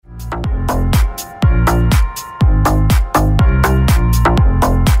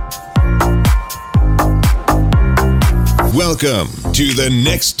Welcome to the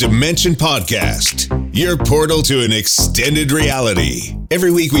Next Dimension Podcast, your portal to an extended reality.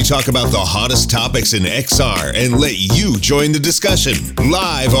 Every week we talk about the hottest topics in XR and let you join the discussion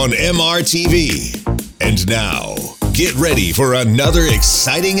live on MRTV. And now, get ready for another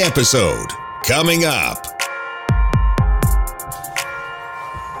exciting episode coming up.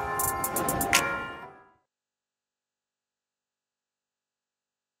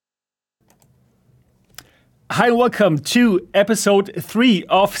 Hi, and welcome to episode 3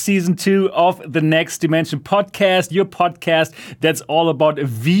 of season 2 of the Next Dimension Podcast, your podcast that's all about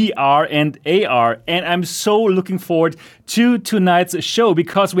VR and AR. And I'm so looking forward to tonight's show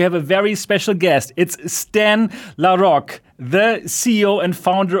because we have a very special guest. It's Stan LaRocque, the CEO and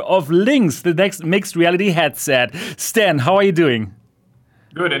founder of Lynx, the next mixed reality headset. Stan, how are you doing?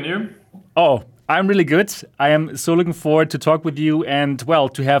 Good, and you? Oh, I'm really good. I am so looking forward to talk with you and, well,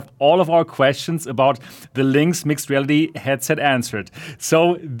 to have all of our questions about the Lynx mixed reality headset answered.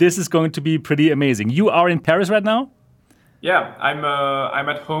 So this is going to be pretty amazing. You are in Paris right now? Yeah, I'm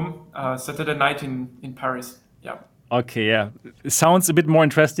at home Saturday night in Paris. Yeah. Okay, yeah. Sounds a bit more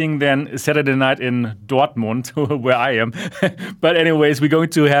interesting than Saturday night in Dortmund, where I am. But anyways, we're going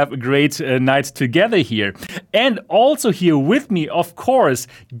to have a great night together here. And also here with me, of course,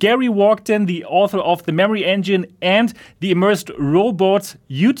 Gary Walkden, the author of The Memory Engine and the Immersed Robot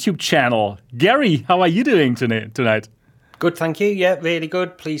YouTube channel. Gary, how are you doing tonight? Good, thank you. Yeah, really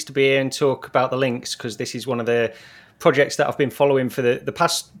good. Pleased to be here and talk about the Lynx, because this is one of the projects that I've been following for the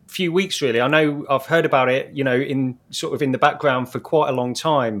past few weeks, really. I know I've heard about it, in the background for quite a long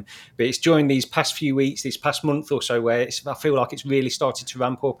time, but it's during these past few weeks, this past month or so, where I feel like it's really started to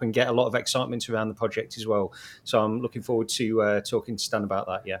ramp up and get a lot of excitement around the project as well. So I'm looking forward to talking to Stan about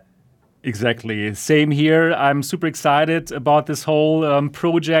that, yeah. Exactly. Same here. I'm super excited about this whole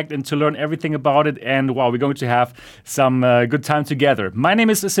project and to learn everything about it. And wow, we're going to have some good time together. My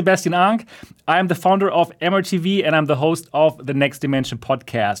name is Sebastian Ank. I'm the founder of MRTV and I'm the host of the Next Dimension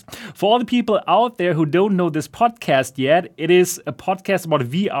Podcast. For all the people out there who don't know this podcast yet, it is a podcast about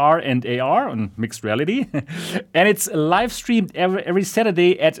VR and AR and mixed reality. And it's live streamed every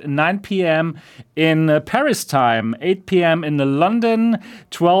Saturday at 9 p.m. in Paris time, 8 p.m. in London,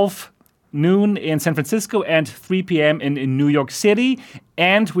 12 noon in San Francisco, and 3 p.m. in New York City.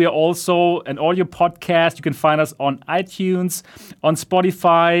 And we are also an audio podcast. You can find us on iTunes, on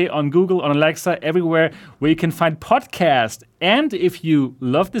Spotify, on Google, on Alexa, everywhere where you can find podcasts. And if you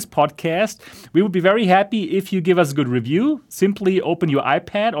love this podcast, we would be very happy if you give us a good review. Simply open your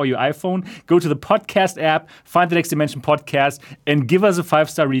iPad or your iPhone, go to the podcast app, find the Next Dimension Podcast, and give us a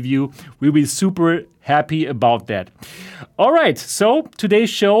 5-star review. We'll be super happy about that. All right, so today's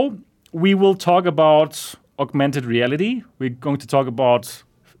show, we will talk about augmented reality. We're going to talk about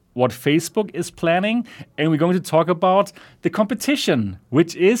what Facebook is planning, and we're going to talk about the competition,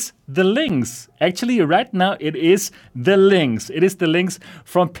 which is the Lynx. Actually, right now, it is the Lynx. It is the Lynx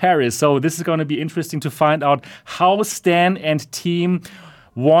from Paris. So this is going to be interesting to find out how Stan and team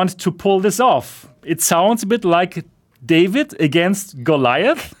want to pull this off. It sounds a bit like David against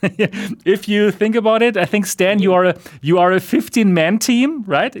Goliath. If you think about it, I think, Stan, you are a 15-man team,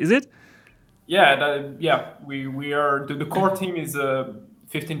 right? Is it? Yeah, we are the core team is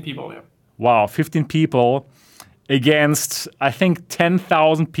 15 people. Yeah. Wow, 15 people against I think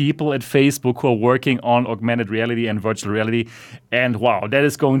 10,000 people at Facebook who are working on augmented reality and virtual reality, and wow, that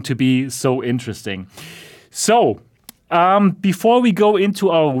is going to be so interesting. So, before we go into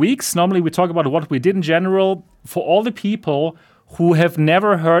our weeks, normally we talk about what we did in general. For all the people who have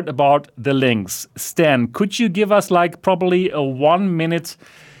never heard about the Lynx, Stan, could you give us probably a 1-minute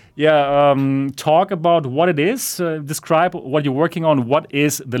talk about what it is? Describe what you're working on. What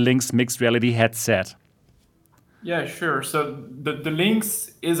is the Lynx mixed reality headset? Yeah, sure. So the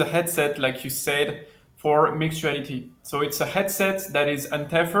Lynx is a headset, like you said, for mixed reality. So it's a headset that is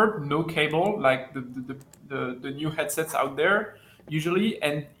untethered, no cable, like the new headsets out there usually,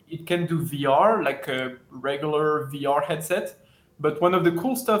 and it can do VR, like a regular VR headset. But one of the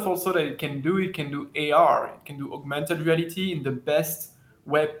cool stuff also that it can do AR. It can do augmented reality in the best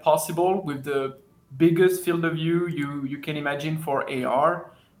way possible with the biggest field of view you can imagine for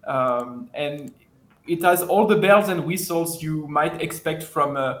AR. And it has all the bells and whistles you might expect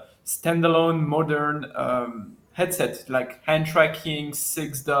from a standalone modern headset, like hand tracking,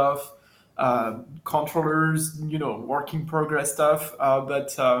 SIG stuff, controllers, work in progress stuff,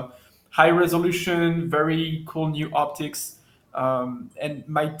 but high resolution, very cool new optics. And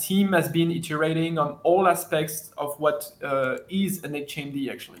my team has been iterating on all aspects of what is an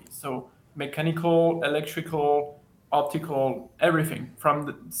HMD actually. So mechanical, electrical, optical, everything from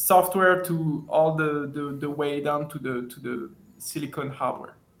the software to all the way down to the silicon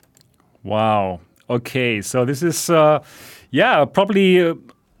hardware. Wow. Okay, so this is, probably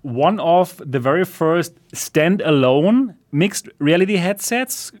one of the very first standalone mixed reality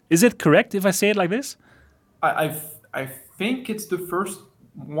headsets. Is it correct if I say it like this? I think it's the first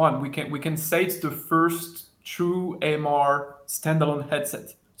one. We can say it's the first true AMR standalone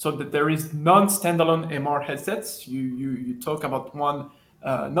headset. So that there is non-standalone AMR headsets. You talk about one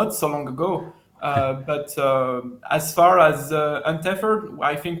not so long ago, but as far as untethered,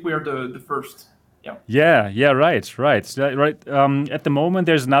 I think we are the first. Yeah, right. At the moment,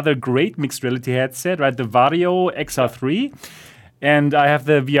 there's another great mixed reality headset, right? The Vario XR3. And I have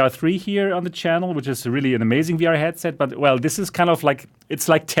the VR3 here on the channel, which is really an amazing VR headset. But, well, this is kind of like, it's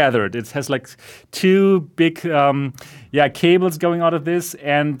like tethered. It has like two big, cables going out of this.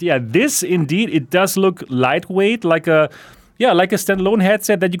 And, this indeed, it does look lightweight, like a standalone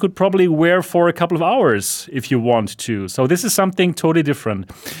headset that you could probably wear for a couple of hours if you want to. So this is something totally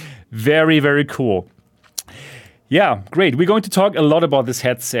different. Very, very cool. Yeah, great. We're going to talk a lot about this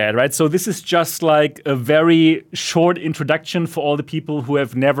headset, right? So this is just like a very short introduction for all the people who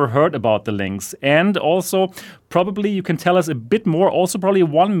have never heard about the Lynx. And also, probably you can tell us a bit more, also probably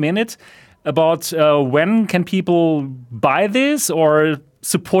 1 minute, about when can people buy this or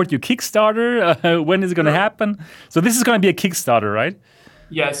support your Kickstarter? When is it going to happen? So this is going to be a Kickstarter, right?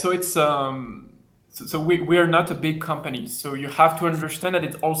 Yeah, so it's... So we are not a big company. So you have to understand that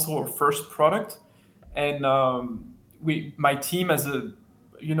it's also our first product. And my team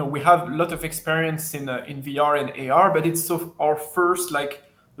we have a lot of experience in VR and AR, but it's our first like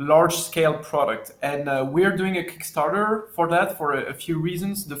large scale product. And we're doing a Kickstarter for that for a few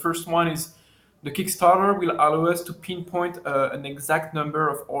reasons. The first one is the Kickstarter will allow us to pinpoint an exact number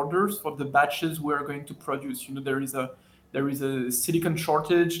of orders for the batches we're going to produce. There is a silicon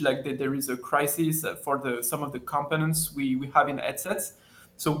shortage, like there is a crisis for some of the components we have in headsets.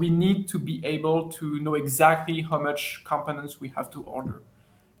 So we need to be able to know exactly how much components we have to order.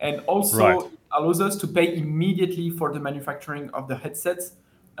 And also It allows us to pay immediately for the manufacturing of the headsets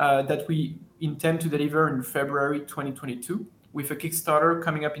that we intend to deliver in February 2022 with a Kickstarter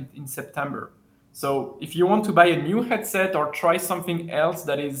coming up in September. So if you want to buy a new headset or try something else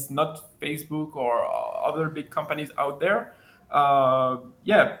that is not Facebook or other big companies out there,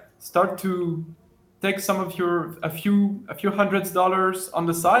 start to take some of a few $100s on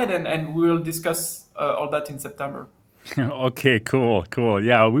the side, and we'll discuss all that in September. Okay, cool.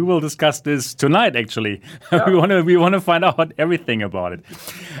 Yeah, we will discuss this tonight. Actually, Yeah. we want to find out everything about it.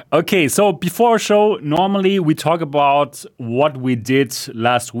 Okay, so before our show, normally we talk about what we did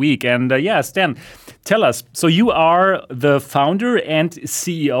last week, and Stan, tell us. So you are the founder and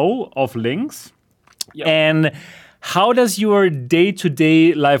CEO of Lynx, Yep. and how does your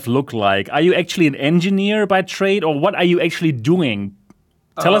day-to-day life look like? Are you actually an engineer by trade, or what are you actually doing?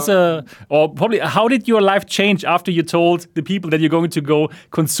 Tell us, or probably, how did your life change after you told the people that you're going to go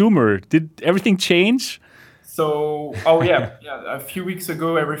consumer? Did everything change? So, a few weeks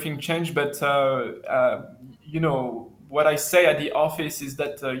ago, everything changed. But, what I say at the office is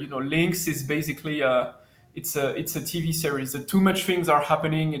that, Lynx is basically, it's a TV series. Too much things are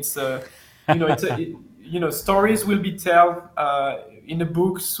happening. It's, stories will be told in a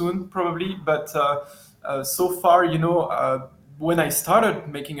book soon, probably. But so far, when I started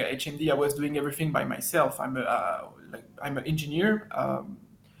making a HMD, I was doing everything by myself. I'm an engineer,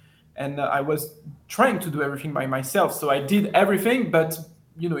 and I was trying to do everything by myself. So I did everything, but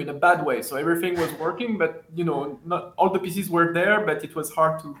in a bad way. So everything was working, but not all the pieces were there, but it was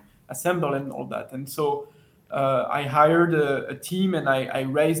hard to assemble and all that. And so I hired a team, and I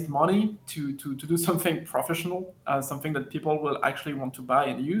raised money to do something professional, something that people will actually want to buy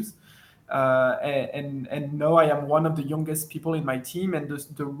and use. And now I am one of the youngest people in my team, and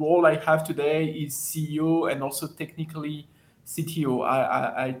the role I have today is CEO and also technically CTO.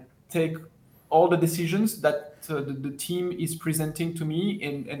 I take all the decisions that the team is presenting to me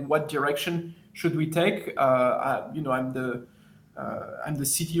in what direction should we take. I'm the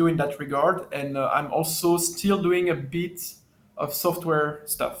CTO in that regard, and I'm also still doing a bit of software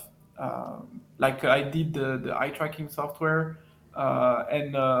stuff. Like I did the eye tracking software. I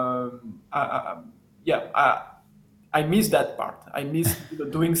miss that part. I miss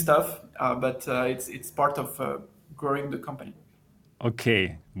doing stuff, but it's part of growing the company.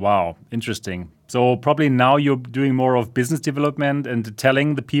 Okay. Wow. Interesting. So probably now you're doing more of business development and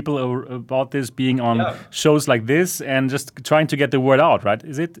telling the people about this, being on shows like this and just trying to get the word out, right?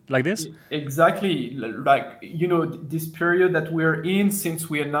 Is it like this? Exactly. Like, this period that we're in, since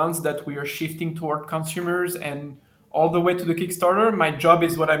we announced that we are shifting toward consumers and all the way to the Kickstarter, my job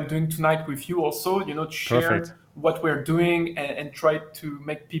is what I'm doing tonight with you also, to share Perfect. what we're doing and try to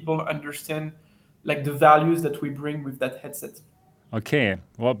make people understand like the values that we bring with that headset. Okay.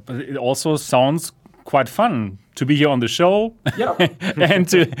 Well, it also sounds quite fun to be here on the show Yeah.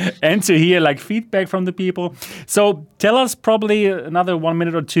 and to hear like feedback from the people. So tell us probably another 1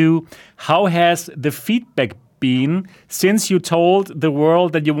 minute or two, how has the feedback been since you told the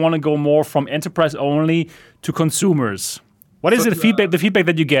world that you want to go more from enterprise only to consumers? What is the feedback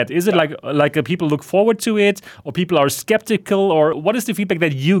that you get? Is it like people look forward to it, or people are skeptical, or what is the feedback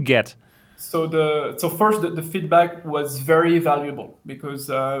that you get? So first the feedback was very valuable because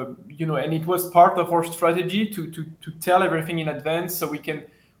and it was part of our strategy to tell everything in advance so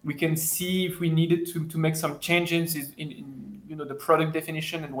we can see if we needed to make some changes in the product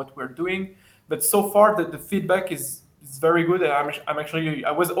definition and what we're doing. But so far the feedback is very good.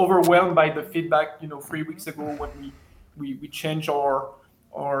 I was overwhelmed by the feedback 3 weeks ago when we changed our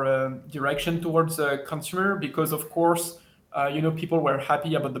direction towards consumer, because of course people were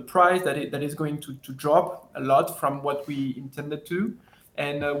happy about the price that is going to drop a lot from what we intended to.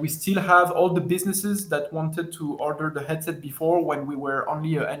 And we still have all the businesses that wanted to order the headset before, when we were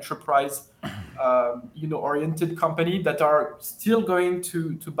only an enterprise oriented company, that are still going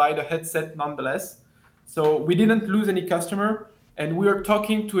to buy the headset nonetheless. So we didn't lose any customer, and we are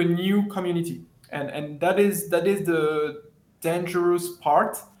talking to a new community. And that is the dangerous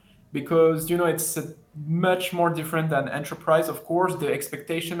part, because it's much more different than enterprise. Of course, the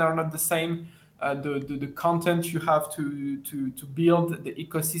expectations are not the same. The content you have to build, the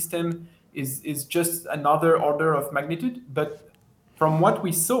ecosystem is just another order of magnitude. But from what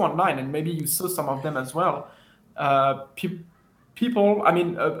we saw online, and maybe you saw some of them as well, people,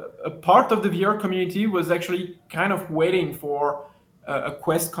 a part of the VR community was actually kind of waiting for a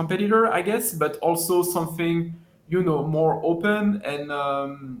Quest competitor, I guess, but also something more open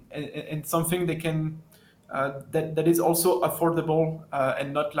and something they can that is also affordable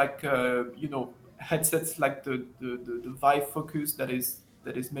and not like headsets like the Vive Focus that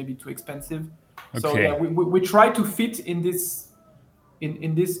is maybe too expensive. So Okay. yeah, we try to fit in this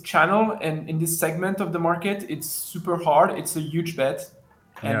channel and in this segment of the market. It's super hard. It's a huge bet,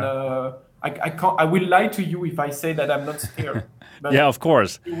 and I will lie to you if I say that I'm not scared. But Yeah, of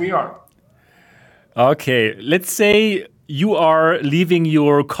course. here we are. Okay, let's say you are leaving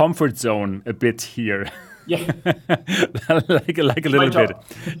your comfort zone a bit here. Yeah. like a little job. bit.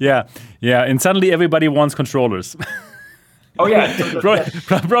 Yeah. And suddenly everybody wants controllers. Oh yeah.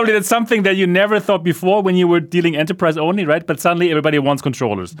 Probably that's something that you never thought before when you were dealing enterprise only, right? But suddenly everybody wants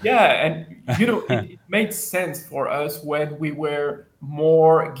controllers. Yeah, and it made sense for us when we were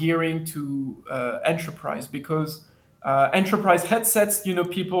more gearing to enterprise, because enterprise headsets,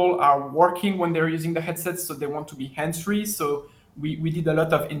 people are working when they're using the headsets, so they want to be hands-free. So we did a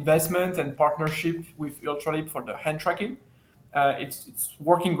lot of investment and partnership with Ultraleap for the hand tracking. It's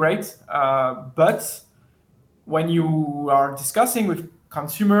working great, but when you are discussing with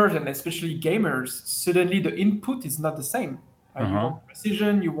consumers and especially gamers, suddenly the input is not the same. You want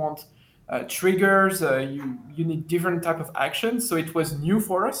precision, you want triggers, you need different type of actions. So it was new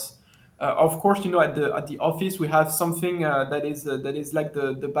for us. Of course, at the office we have something that is like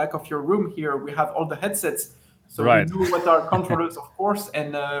the back of your room here. We have all the headsets, so Right. we know what are controllers, of course.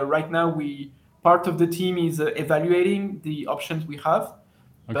 And right now part of the team is evaluating the options we have.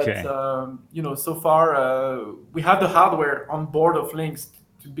 Okay. But so far we have the hardware on board of Lynx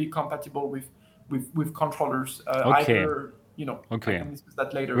to be compatible with controllers. Okay. Either, Okay. I can discuss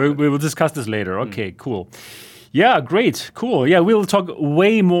that later. We will discuss this later. Okay, cool. Yeah, great. Cool. Yeah, we'll talk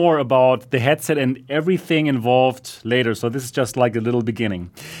way more about the headset and everything involved later. So this is just like a little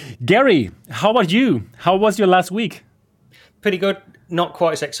beginning. Gary, how about you? How was your last week? Pretty good. Not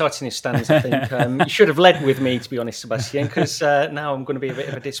quite as exciting as Stan's, I think. You should have led with me, to be honest, Sebastian, because now I'm going to be a bit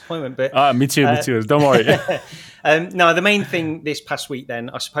of a disappointment. But Me too. Don't worry. no, the main thing this past week, then,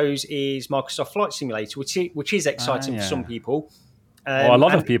 I suppose, is Microsoft Flight Simulator, which is exciting for some people. A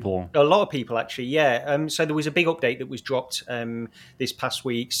lot of people. A lot of people, actually, yeah. So there was a big update that was dropped this past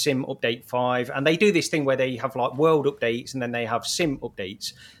week, Sim Update 5. And they do this thing where they have like world updates and then they have sim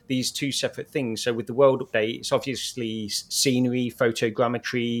updates, these two separate things. So with the world update, it's obviously scenery,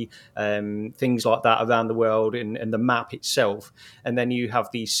 photogrammetry, things like that around the world and the map itself. And then you have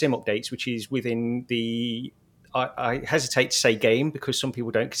the sim updates, which is within the I hesitate to say game because some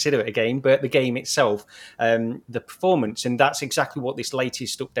people don't consider it a game, but the game itself, the performance, and that's exactly what this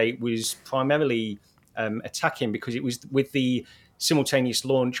latest update was primarily attacking, because it was with the simultaneous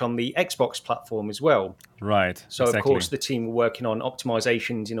launch on the Xbox platform as well. Right. So exactly. Of course the team were working on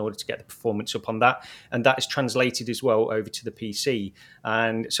optimizations in order to get the performance up on that, and that is translated as well over to the PC.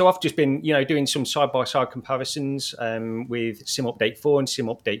 And so I've just been, doing some side-by-side comparisons with Sim Update 4 and Sim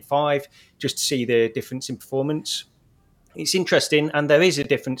Update 5 just to see the difference in performance. It's interesting, and there is a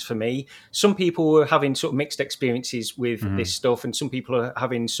difference for me. Some people are having sort of mixed experiences with this stuff, and some people are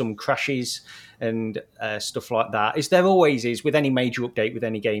having some crashes and stuff like that. As there always is with any major update with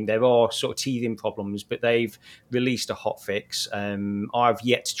any game, there are sort of teething problems, but they've released a hotfix. I've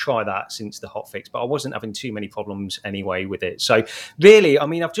yet to try that since the hotfix, but I wasn't having too many problems anyway with it. So really, I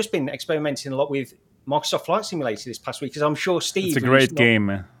mean, I've just been experimenting a lot with Microsoft Flight Simulator this past week, because I'm sure Steve... It's a great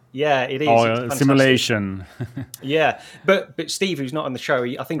game. Yeah, it is. Oh, simulation. Yeah, but Steve, who's not on the show,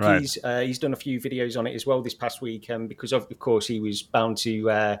 I think he's done a few videos on it as well this past week, because of course he was bound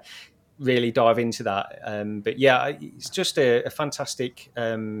to really dive into that. But yeah, it's just a fantastic.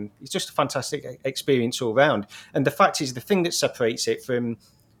 It's just a fantastic experience all round. And the fact is, the thing that separates it from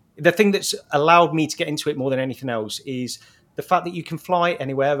the thing that's allowed me to get into it more than anything else is the fact that you can fly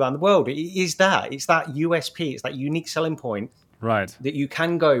anywhere around the world. It's that USP. It's that unique selling point. Right. That you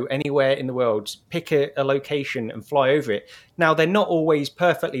can go anywhere in the world, pick a location and fly over it. Now, they're not always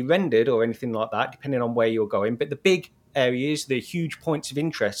perfectly rendered or anything like that, depending on where you're going. But the big areas, the huge points of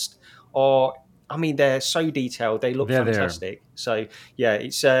interest are, I mean, they're so detailed. They look fantastic. There. So, yeah,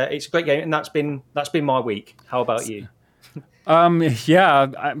 it's a great game. And that's been my week. How about you?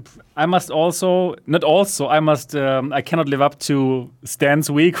 Yeah, I must also, not also, I cannot live up to Stan's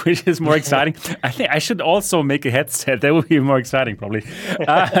week, which is more exciting. I think I should also make a headset. That would be more exciting, probably.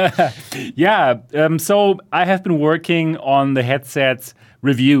 So I have been working on the headset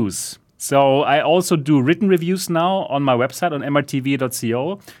reviews. So I also do written reviews now on my website on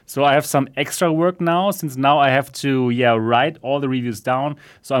mrtv.co. So I have some extra work now, since now I have to write all the reviews down.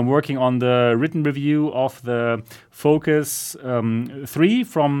 So I'm working on the written review of the Focus 3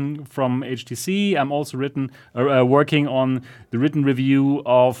 from HTC. I'm also working on the written review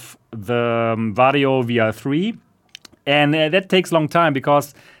of the Vario VR3. And that takes a long time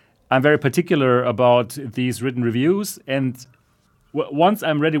because I'm very particular about these written reviews. And once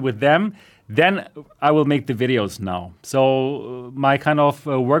I'm ready with them, then I will make the videos now. So my kind of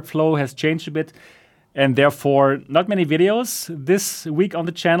workflow has changed a bit, and therefore not many videos this week on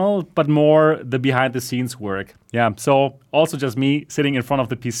the channel, but more the behind-the-scenes work. Yeah, so also just me sitting in front of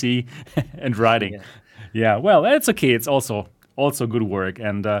the PC and writing. Yeah, well, it's okay. It's also good work.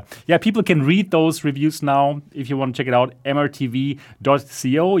 And people can read those reviews now. If you want to check it out,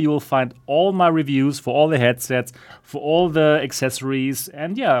 mrtv.co. You will find all my reviews for all the headsets, for all the accessories.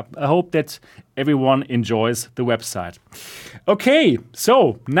 And I hope that everyone enjoys the website. Okay,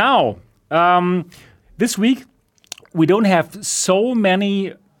 so now, this week, we don't have so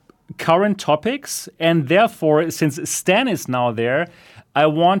many current topics. And therefore, since Stan is now there, I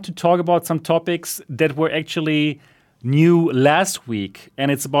want to talk about some topics that were actually new last week, and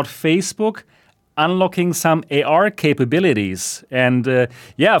it's about Facebook unlocking some AR capabilities. And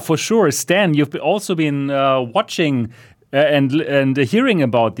for sure, Stan, you've also been watching and hearing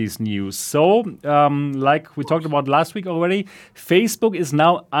about these news. So, like we talked about last week already, Facebook is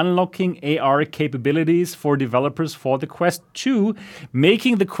now unlocking AR capabilities for developers for the Quest 2,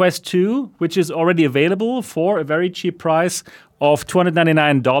 making the Quest 2, which is already available for a very cheap price of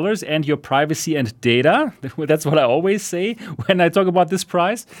 $299 and your privacy and data. That's what I always say when I talk about this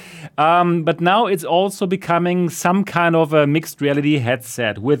price. But now it's also becoming some kind of a mixed reality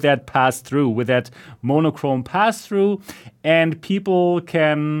headset with that pass-through, with that monochrome pass-through. And people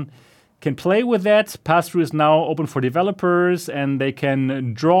can play with that. Pass-through is now open for developers, and they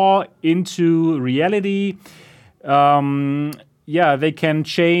can draw into reality. They can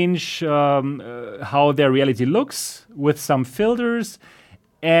change how their reality looks with some filters,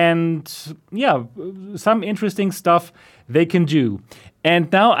 and some interesting stuff they can do.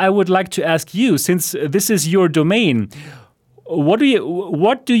 And now I would like to ask you, since this is your domain, what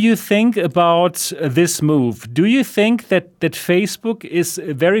do you think about this move? Do you think that Facebook is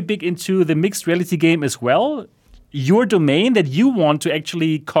very big into the mixed reality game as well? Your domain that you want to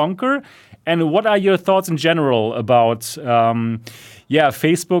actually conquer? And what are your thoughts in general about,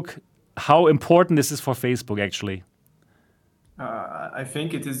 Facebook, how important this is for Facebook, actually? I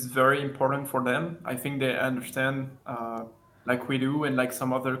think it is very important for them. I think they understand, like we do and like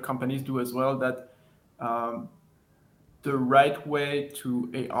some other companies do as well, that the right way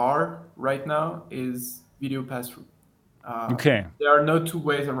to AR right now is video pass-through. Okay. There are no two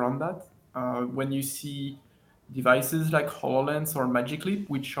ways around that. When you see devices like HoloLens or Magic Leap,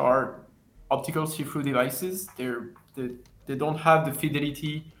 which are optical see-through devices, they don't have the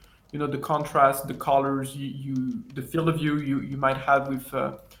fidelity, the contrast, the colors, the field of view you might have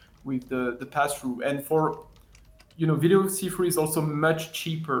with the pass-through. And for video see-through is also much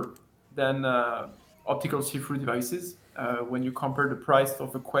cheaper than optical see-through devices when you compare the price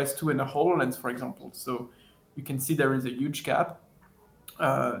of a Quest 2 and a HoloLens, for example. So you can see there is a huge gap,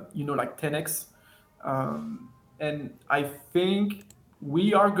 like 10x. And I think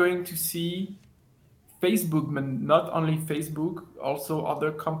we are going to see Facebook, but not only Facebook, also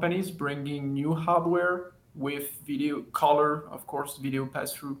other companies bringing new hardware with video color, of course, video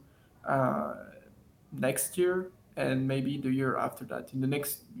pass-through next year and maybe the year after that. In the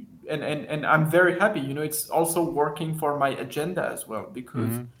next, and I'm very happy. It's also working for my agenda as well,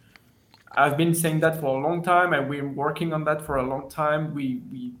 because I've been saying that for a long time, and we're working on that for a long time.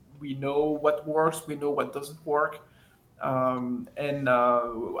 We know what works, we know what doesn't work. And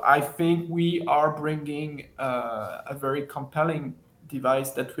I think we are bringing a very compelling device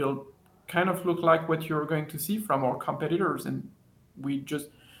that will kind of look like what you're going to see from our competitors. And we just,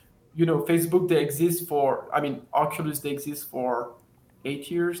 Facebook, they exist Oculus, they exist for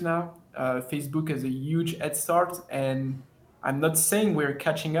 8 years now. Facebook has a huge head start, and I'm not saying we're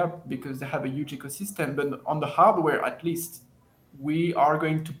catching up because they have a huge ecosystem, but on the hardware, at least, we are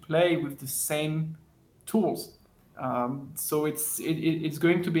going to play with the same tools. So it's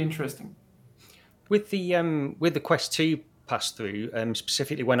going to be interesting. With the Quest 2 pass-through,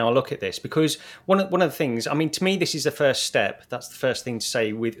 specifically when I look at this, because one of the things, to me, this is the first step. That's the first thing to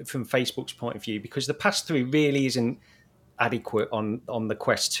say from Facebook's point of view, because the pass-through really isn't adequate on the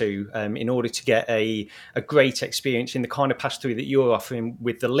Quest 2 in order to get a great experience in the kind of pass-through that you're offering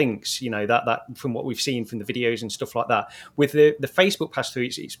with the links, that from what we've seen from the videos and stuff like that. With the Facebook pass-through,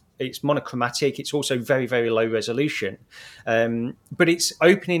 it's monochromatic. It's also very, very low resolution. But it's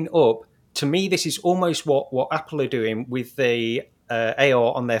opening up. To me, this is almost what Apple are doing with the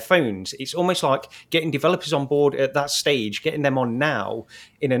AR on their phones. It's almost like getting developers on board at that stage, getting them on now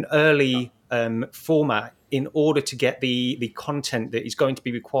in an early format, in order to get the content that is going to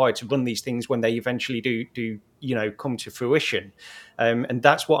be required to run these things when they eventually do come to fruition. And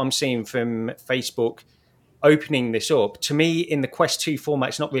that's what I'm seeing from Facebook opening this up. To me, in the Quest 2 format,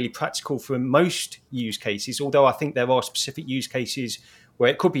 it's not really practical for most use cases, although I think there are specific use cases where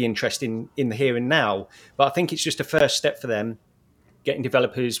it could be interesting in the here and now. But I think it's just a first step for them, getting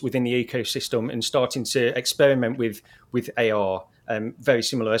developers within the ecosystem and starting to experiment with AR. Very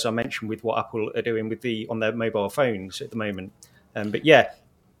similar, as I mentioned, with what Apple are doing on their mobile phones at the moment. But yeah,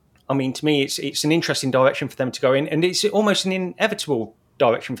 to me, it's an interesting direction for them to go in, and it's almost an inevitable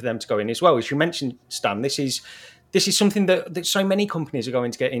direction for them to go in as well. As you mentioned, Stan, this is something that so many companies are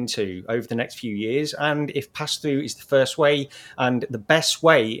going to get into over the next few years. And if pass-through is the first way and the best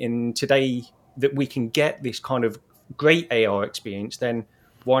way in today that we can get this kind of great AR experience, then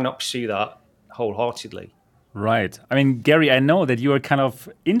why not pursue that wholeheartedly? Right. Gary, I know that you are kind of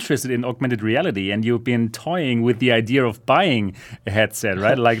interested in augmented reality, and you've been toying with the idea of buying a headset,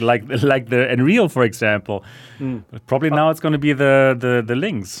 right? like the Unreal, for example. But probably now it's going to be the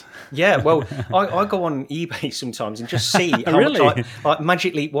Lynx. Yeah, well, I go on eBay sometimes and just see how really? much like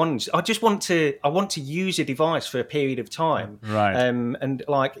Magic Leap ones. I want to use a device for a period of time. Right. And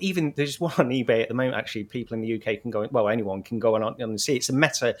even there's one on eBay at the moment. Actually, people in the UK can go. Well, anyone can go on and see. It's a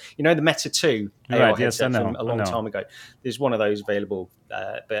Meta. The Meta 2 AR headset from a long time ago. There's one of those available.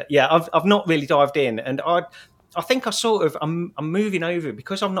 But yeah, I've not really dived in, and I think I'm moving over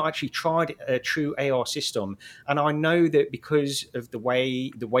because I've not actually tried a true AR system, and I know that because of the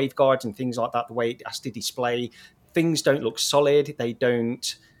way the waveguides and things like that, the way it has to display, things don't look solid. They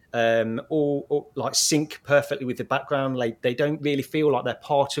don't all like sync perfectly with the background. Like they don't really feel like they're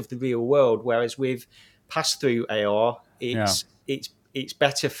part of the real world. Whereas with pass-through AR, it's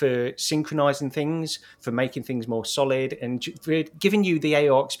better for synchronizing things, for making things more solid, and for giving you the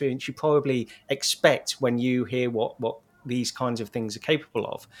AR experience you probably expect when you hear what these kinds of things are capable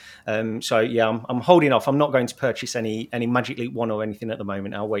of. So yeah, I'm holding off. I'm not going to purchase any Magic Leap 1 or anything at the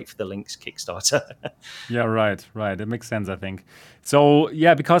moment. I'll wait for the Lynx Kickstarter. Yeah, right. That makes sense, I think. So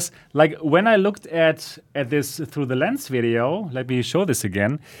yeah, because like when I looked at this through the Lens video, let me show this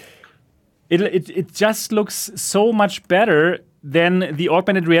again. It just looks so much better than the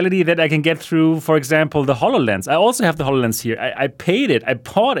augmented reality that I can get through, for example, the HoloLens. I also have the HoloLens here. I paid it. I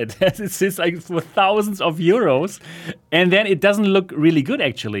bought it. It's like for thousands of euros. And then it doesn't look really good,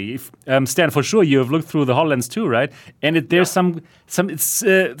 actually. Stan, for sure, you have looked through the HoloLens too, right? And there's some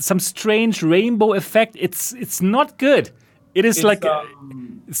strange rainbow effect. It's not good. It's like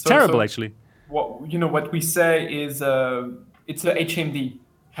it's terrible, actually. What we say is it's a HMD,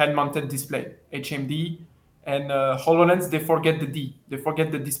 head-mounted display, HMD. And HoloLens, they forget the D. They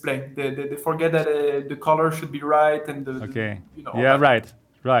forget the display. They forget that the color should be right and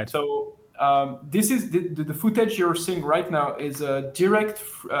right. So this is the footage you're seeing right now is a direct,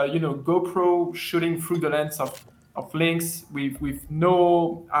 GoPro shooting through the lens of Lynx with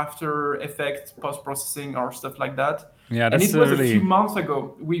no after effect post processing or stuff like that. Yeah, and it was a few months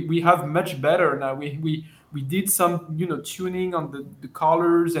ago. We have much better now. We did some tuning on the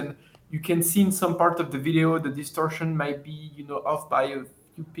colors, and you can see in some part of the video the distortion might be off by a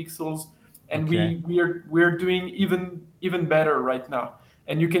few pixels, and we're doing even better right now.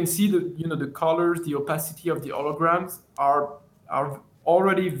 And you can see the colors, the opacity of the holograms are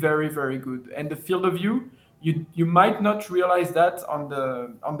already very, very good. And the field of view, you might not realize that on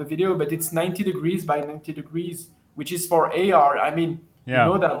the video, but it's 90 degrees by 90 degrees, which is for AR. I mean, you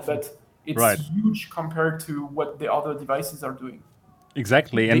know that, but it's huge compared to what the other devices are doing.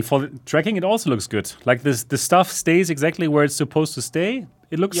 Exactly, and for the tracking, it also looks good. Like the stuff stays exactly where it's supposed to stay.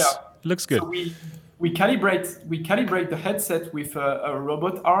 It looks good. So we calibrate the headset with a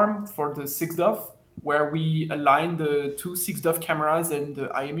robot arm for the 6DoF, where we align the two 6DoF cameras and the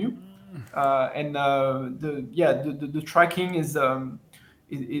IMU, and the tracking is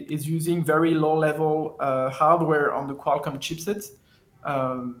using very low level hardware on the Qualcomm chipset,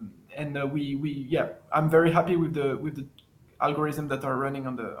 and I'm very happy with the algorithms that are running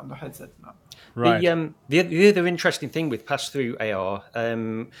on the headset now. Right. The other interesting thing with pass-through AR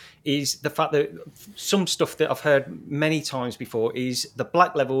is the fact that some stuff that I've heard many times before is the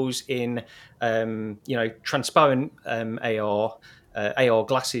black levels in transparent AR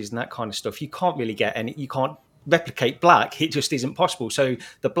glasses and that kind of stuff. You can't really get any. You can't replicate black. It just isn't possible. So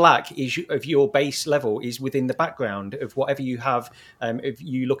the black of your base level is within the background of whatever you have if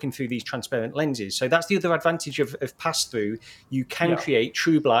you looking through these transparent lenses. So that's the other advantage of pass-through. You can create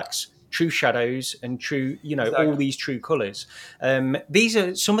true blacks, true shadows, and true, all these true colors. These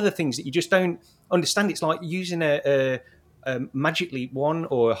are some of the things that you just don't understand. It's like using a Magic Leap 1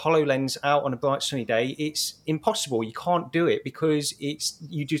 or a HoloLens out on a bright sunny day. It's impossible. You can't do it because it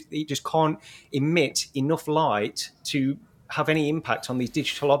just can't emit enough light to have any impact on these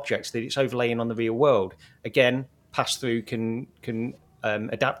digital objects that it's overlaying on the real world. Again, pass-through can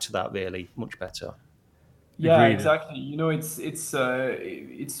adapt to that really much better. Yeah, agreed. Exactly.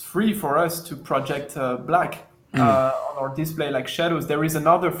 It's free for us to project black on our display like shadows. There is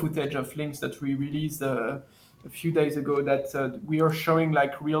another footage of Lynx that we released a few days ago that we are showing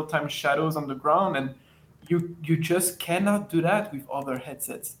like real-time shadows on the ground, and you just cannot do that with other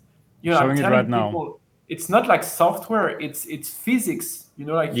headsets. Showing it right now. It's not like software; it's physics.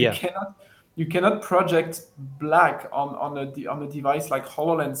 You cannot project black on a device like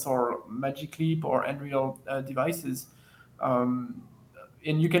HoloLens or Magic Leap or Unreal devices, and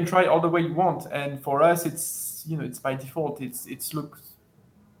you can try all the way you want. And for us, it's by default. It's looks.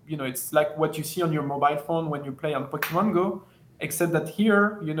 It's like what you see on your mobile phone when you play on Pokemon Go, except that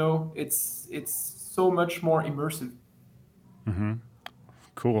here, it's so much more immersive. Mm-hmm.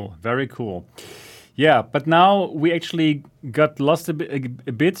 Cool, very cool. Yeah, but now we actually got lost a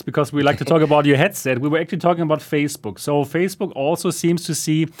bit because we like to talk about your headset. We were actually talking about Facebook. So Facebook also seems to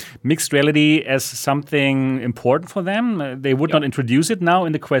see mixed reality as something important for them. They would not introduce it now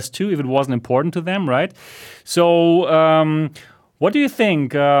in the Quest 2 if it wasn't important to them, right? So what do you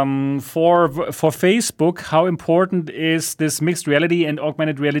think for Facebook? How important is this mixed reality and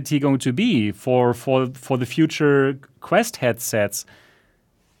augmented reality going to be for the future Quest headsets?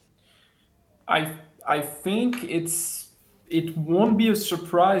 I think it won't be a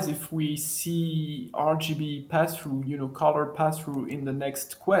surprise if we see RGB pass-through, color pass-through in the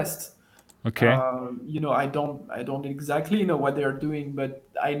next Quest. Okay. I don't exactly know what they're doing, but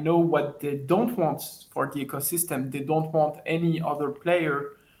I know what they don't want for the ecosystem. They don't want any other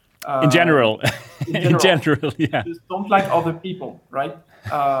player. In general, yeah. They just don't like other people, right?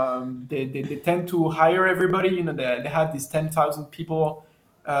 They tend to hire everybody. They have this 10,000 people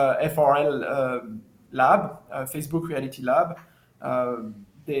FRL lab, Facebook Reality Lab.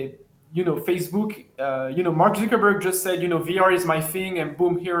 Facebook, Mark Zuckerberg just said, VR is my thing, and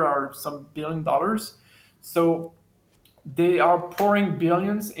boom, here are some $1 billion. So they are pouring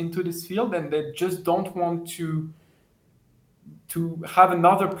billions into this field, and they just don't want to to have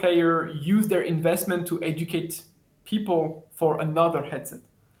another player use their investment to educate people for another headset.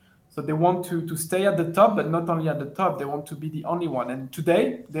 So they want to stay at the top, but not only at the top, they want to be the only one. And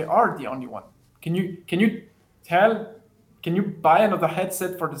today they are the only one. Can you buy another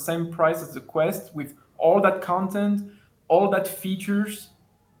headset for the same price as the Quest with all that content, all that features?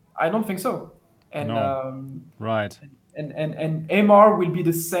 I don't think so. And No. Right. and MR will be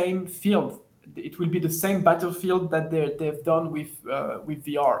the same field. It will be the same battlefield that they've done with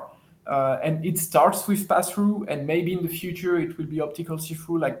VR. And it starts with pass-through, and maybe in the future it will be optical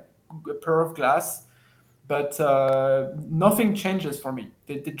see-through, like a pair of glass. But nothing changes for me.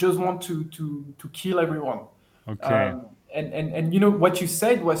 They just want to kill everyone. Okay. And you know what you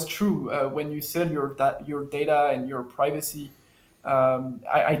said was true when you said your data and your privacy.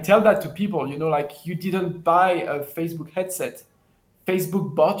 I tell that to people. You know, like, you didn't buy a Facebook headset.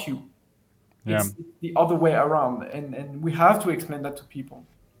 Facebook bought you. Yeah. It's the other way around, and we have to explain that to people.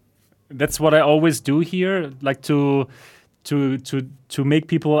 That's what I always do here, like to make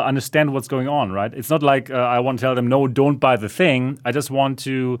people understand what's going on, right? It's not like I want to tell them, no, don't buy the thing. I just want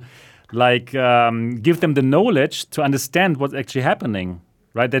to give them the knowledge to understand what's actually happening,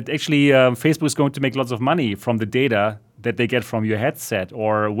 right? That actually Facebook is going to make lots of money from the data that they get from your headset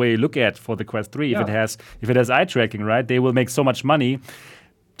or where you look at for the Quest 3. Yeah. If it has eye tracking, right? They will make so much money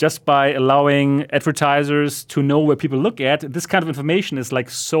just by allowing advertisers to know where people look at. This kind of information is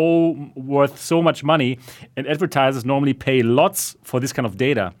like worth so much money, and advertisers normally pay lots for this kind of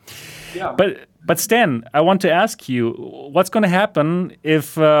data. Yeah. But Stan, I want to ask you, what's going to happen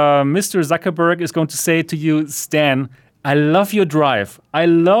if Mr. Zuckerberg is going to say to you, Stan, I love your drive. I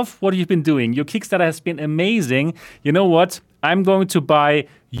love what you've been doing. Your Kickstarter has been amazing. You know what? I'm going to buy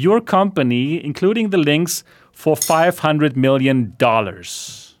your company, including the links, for $500 million.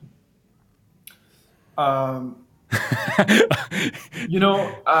 You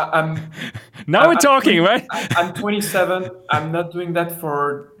know, Now we're talking, right? I'm 27. I'm not doing that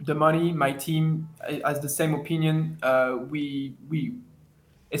for the money. My team has the same opinion. We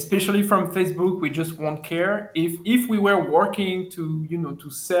especially from Facebook, we just won't care. If we were working to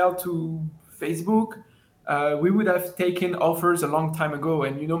sell to Facebook, we would have taken offers a long time ago.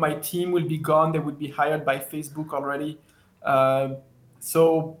 And my team will be gone. They would be hired by Facebook already.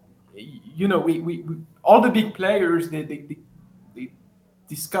 So we all the big players, they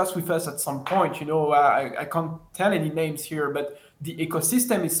discuss with us at some point. I can't tell any names here, but the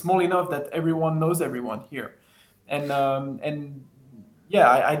ecosystem is small enough that everyone knows everyone here, and yeah,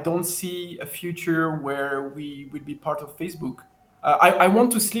 I don't see a future where we would be part of Facebook. I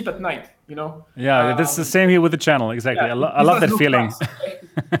want to sleep at night. Yeah, that's the same here with the channel. Exactly. Yeah, I love that feeling.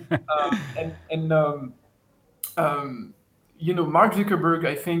 Mark Zuckerberg,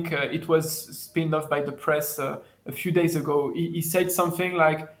 I think it was spinned off by the press a few days ago. He said something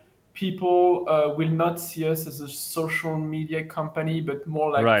like, people will not see us as a social media company, but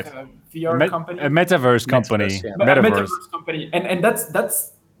more like Right. a VR company. A metaverse company. yeah. Metaverse. Company. And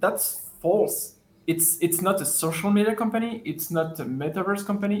that's false. It's not a social media company. It's not a metaverse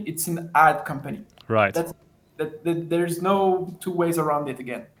company. It's an ad company. Right. There's no two ways around it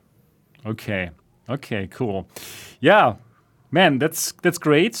again. Okay, cool. Yeah, man, that's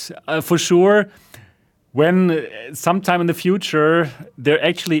great. For sure, when sometime in the future there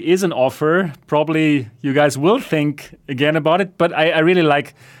actually is an offer, probably you guys will think again about it. But I really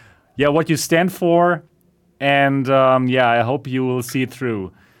like, what you stand for. And I hope you will see it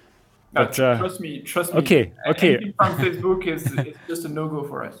through. But trust me. Okay. Anything from Facebook is just a no-go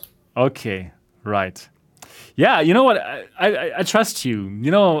for us. Okay, right. Yeah, you know what? I trust you.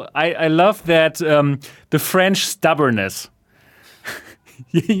 I love that the French stubbornness.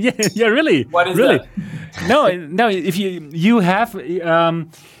 yeah, really. What is really? that? No. If you have,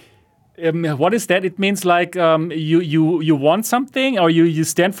 what is that? It means like you want something, or you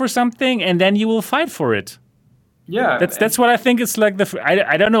stand for something, and then you will fight for it. Yeah, That's what I think. It's like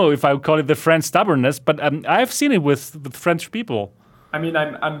I don't know if I would call it the French stubbornness, but I've seen it with French people. I mean,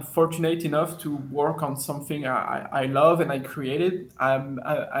 I'm fortunate enough to work on something I love and I created.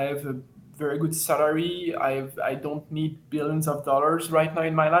 I have a very good salary. I don't need billions of dollars right now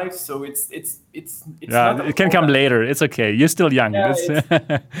in my life, so it's Yeah, not it can come later. It's okay. You're still young. Yeah,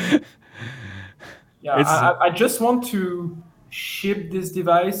 It's- I just want to ship this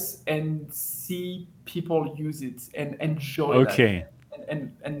device and see people use it and enjoy Okay. that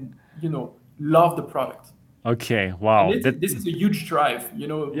and love the product. Okay. Wow. This is a huge drive,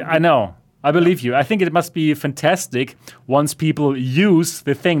 Yeah, I know. I believe you. I think it must be fantastic once people use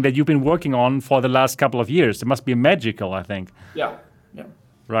the thing that you've been working on for the last couple of years. It must be magical, I think. Yeah.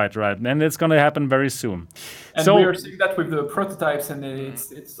 Right. And it's going to happen very soon. And So, we are seeing that with the prototypes, and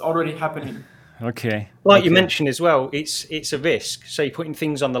it's already happening. okay. Like you okay. mentioned as well, it's a risk. So you're putting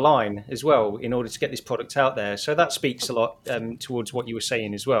things on the line as well in order to get this product out there. So that speaks a lot towards what you were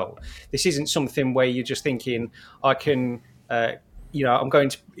saying as well. This isn't something where you're just thinking, I can, I'm going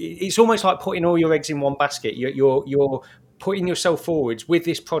to. It's almost like putting all your eggs in one basket. You're putting yourself forwards with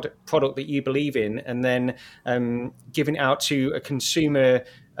this product that you believe in, and then giving it out to a consumer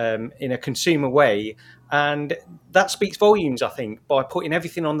in a consumer way. And that speaks volumes, I think, by putting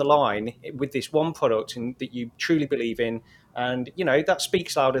everything on the line with this one product and that you truly believe in. And, that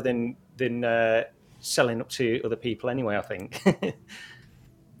speaks louder than selling up to other people anyway, I think.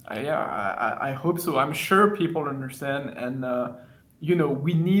 I hope so. I'm sure people understand. And,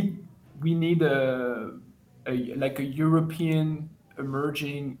 we need a European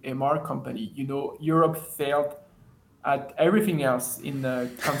emerging MR company. Europe failed at everything else in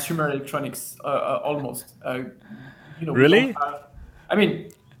consumer electronics, almost. Really?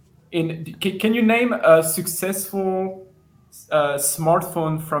 Can you name a successful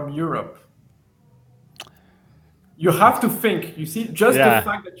smartphone from Europe? You have to think. You see, just the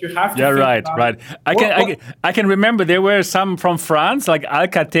fact that you have to. Yeah, think right. I can remember there were some from France, like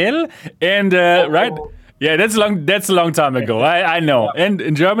Alcatel, and right. Yeah, that's a long time ago. I know. And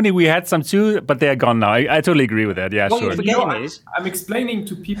in Germany we had some too, but they're gone now. I totally agree with that. Yeah, What sure. you're forgetting is I'm explaining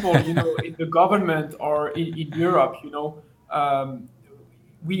to people, in the government or in Europe,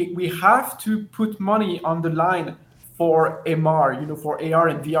 we have to put money on the line for MR, for AR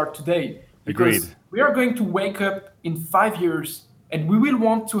and VR today. Because Agreed. we are going to wake up in 5 years and we will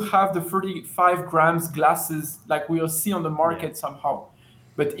want to have the 35 grams glasses like we'll see on the market somehow.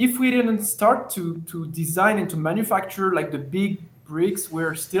 But if we didn't start to design and to manufacture like the big bricks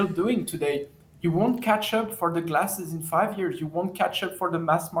we're still doing today, you won't catch up for the glasses in 5 years. You won't catch up for the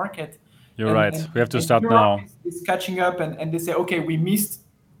mass market. You're right. We have to start now. It's catching up, and they say, okay, we missed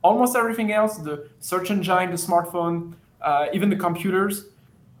almost everything else: the search engine, the smartphone, even the computers.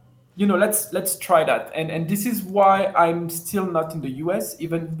 Let's try that. And this is why I'm still not in the US,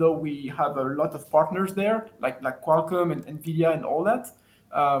 even though we have a lot of partners there, like Qualcomm and Nvidia and all that.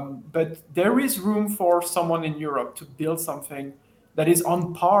 But there is room for someone in Europe to build something that is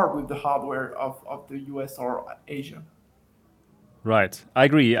on par with the hardware of the US or Asia. Right. I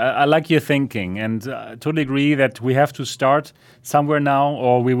agree. I like your thinking, and I totally agree that we have to start somewhere now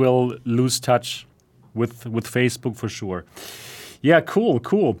or we will lose touch with Facebook for sure. Yeah,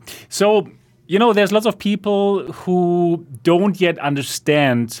 cool. So, there's lots of people who don't yet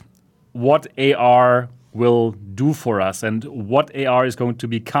understand what AR will do for us and what AR is going to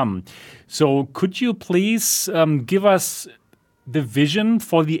become. So could you please give us the vision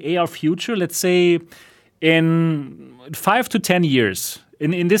for the AR future, let's say in 5 to 10 years,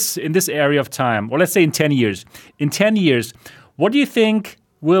 in this area of time, or let's say in 10 years. In 10 years, what do you think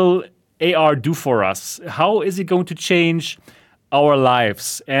will AR do for us? How is it going to change our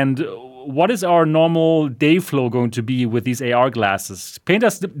lives? And what is our normal day flow going to be with these AR glasses? Paint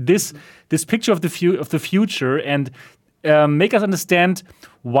us this picture of the future and make us understand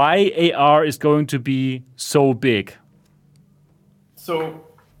why AR is going to be so big. So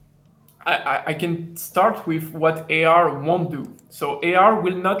I can start with what AR won't do. So AR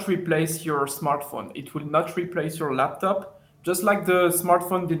will not replace your smartphone. It will not replace your laptop. Just like the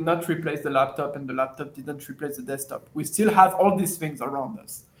smartphone did not replace the laptop and the laptop didn't replace the desktop. We still have all these things around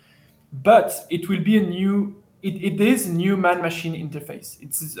us. But it will be it is a new man-machine interface.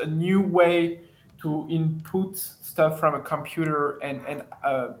 It's a new way to input stuff from a computer and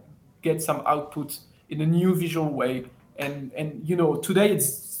get some output in a new visual way. And today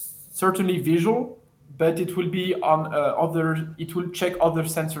it's certainly visual, but it will be on it will check other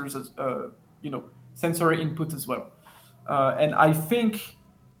sensors as sensory input as well. And I think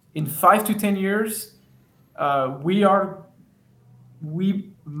in 5 to 10 years, we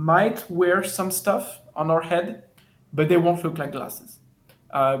might wear some stuff on our head, but they won't look like glasses.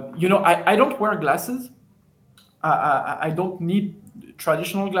 I don't wear glasses. I don't need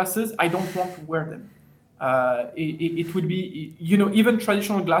traditional glasses. I don't want to wear them. It would be, even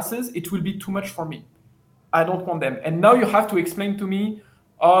traditional glasses, it will be too much for me. I don't want them. And now you have to explain to me,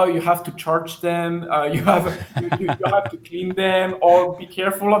 you have to charge them, you have to clean them, or be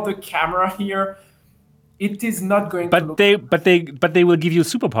careful of the camera here. It is not going to look. But they will give you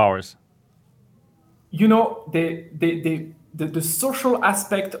superpowers. The social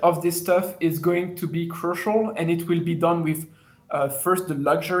aspect of this stuff is going to be crucial, and it will be done with first the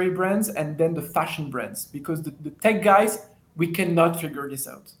luxury brands and then the fashion brands, because the tech guys, we cannot figure this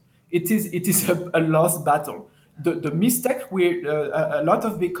out. It is a lost battle. the mistake a lot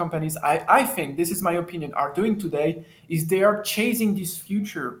of big companies, I think, this is my opinion, are doing today is they are chasing this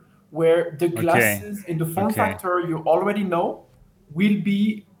future where the glasses in the form factor you already know will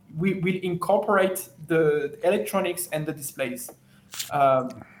incorporate the electronics and the displays.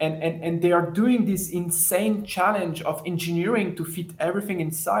 And they are doing this insane challenge of engineering to fit everything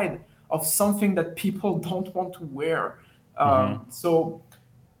inside of something that people don't want to wear. So,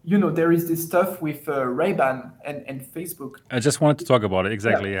 there is this stuff with Ray-Ban and Facebook. I just wanted to talk about it.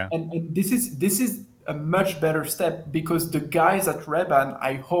 Exactly, yeah. And this is a much better step, because the guys at Ray-Ban,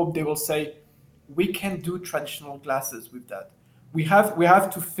 I hope they will say, we can do traditional glasses with that. We have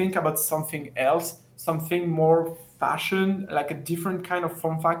to think about something else, something more fashion, like a different kind of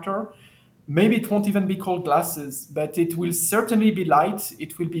form factor. Maybe it won't even be called glasses, but it will certainly be light.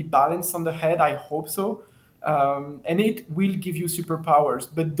 It will be balanced on the head. I hope so. And it will give you superpowers.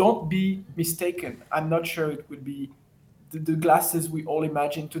 But don't be mistaken. I'm not sure it will be the glasses we all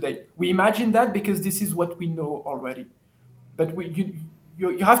imagine today. We imagine that because this is what we know already. But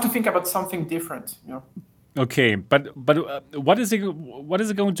you have to think about something different. Okay, but what is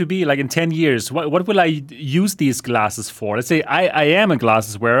it going to be like in 10 years? What will I use these glasses for? Let's say I am a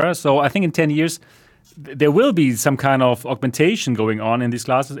glasses wearer, so I think in 10 years there will be some kind of augmentation going on in these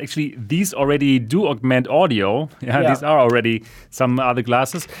glasses. Actually, these already do augment audio. Yeah. These are already some other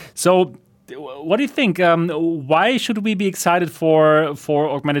glasses. So what do you think? Why should we be excited for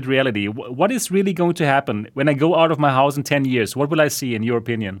augmented reality? What is really going to happen when I go out of my house in 10 years? What will I see, in your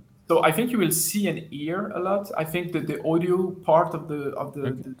opinion? So I think you will see and hear a lot. I think that the audio part of the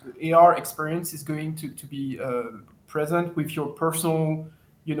AR experience is going to be present with your personal,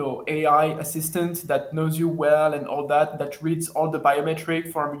 AI assistant that knows you well and all that reads all the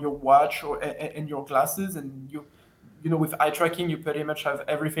biometric from your watch and your glasses, and with eye tracking you pretty much have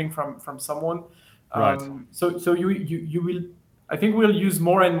everything from someone. Right. So you will. I think we'll use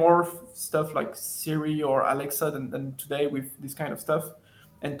more and more stuff like Siri or Alexa than today with this kind of stuff.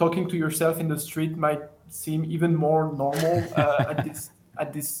 And talking to yourself in the street might seem even more normal at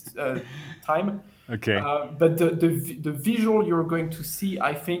this time. Okay. But the visual you're going to see,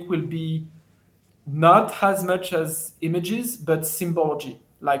 I think, will be not as much as images, but symbology,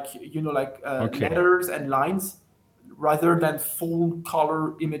 like letters and lines, rather than full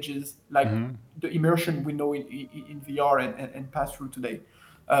color images, like the immersion we know in VR and pass through today,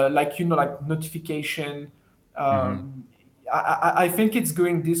 like notification. I think it's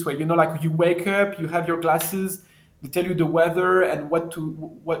going this way. Like you wake up, you have your glasses, they tell you the weather and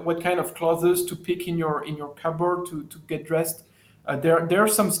what kind of clothes to pick in your cupboard to get dressed. There are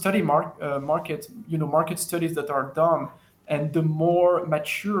some market studies that are done, and the more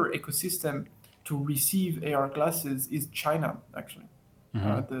mature ecosystem to receive AR glasses is China, actually.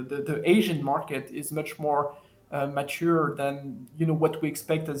 The Asian market is much more mature than what we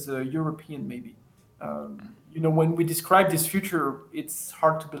expect as a European, maybe. When we describe this future, it's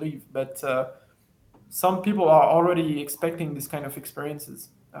hard to believe, but some people are already expecting this kind of experiences.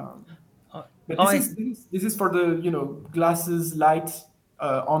 But this is for the glasses, light,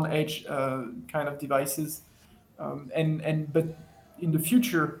 on edge kind of devices, but in the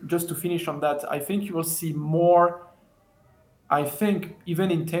future, just to finish on that, I think you will see more. I think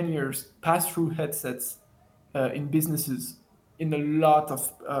even in 10 years, pass-through headsets in businesses in a lot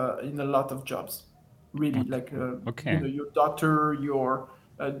of jobs. Really, like your doctor,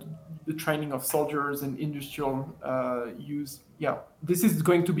 the training of soldiers and industrial use. Yeah, this is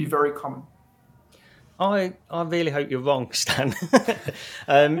going to be very common. I really hope you're wrong, Stan,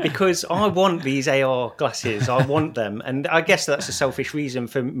 because I want these AR glasses. I want them, and I guess that's a selfish reason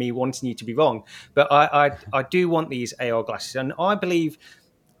for me wanting you to be wrong. But I do want these AR glasses, and I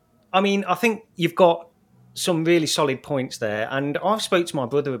think you've got some really solid points there, and I've spoke to my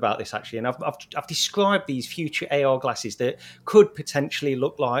brother about this actually, and I've described these future AR glasses that could potentially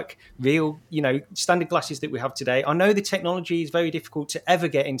look like real, standard glasses that we have today. I know the technology is very difficult to ever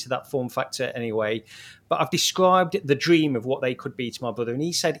get into that form factor anyway, but I've described the dream of what they could be to my brother, and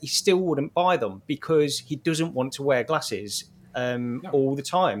he said he still wouldn't buy them because he doesn't want to wear glasses all the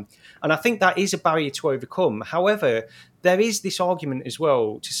time. And I think that is a barrier to overcome. However, there is this argument as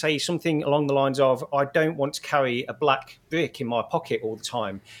well to say something along the lines of, I don't want to carry a black brick in my pocket all the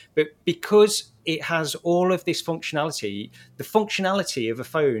time. But because it has all of this functionality, the functionality of a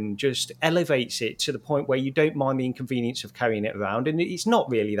phone just elevates it to the point where you don't mind the inconvenience of carrying it around. And it's not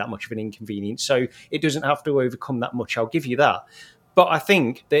really that much of an inconvenience, so it doesn't have to overcome that much, I'll give you that. But I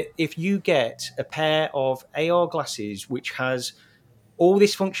think that if you get a pair of AR glasses which has all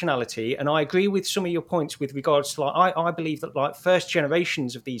this functionality. And I agree with some of your points with regards to I believe that like first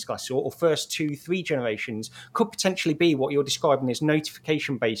generations of these glasses or first 2-3 generations could potentially be what you're describing as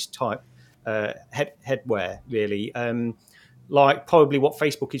notification based type headwear, really. Like probably what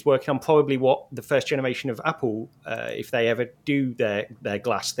Facebook is working on, probably what the first generation of Apple, if they ever do their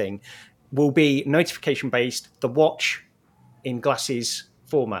glass thing, will be notification based, the watch in glasses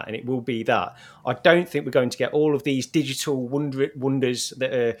format, and it will be that. I don't think we're going to get all of these digital wonders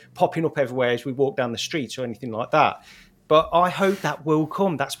that are popping up everywhere as we walk down the streets or anything like that. But I hope that will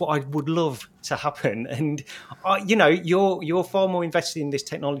come. That's what I would love to happen. And you're far more invested in this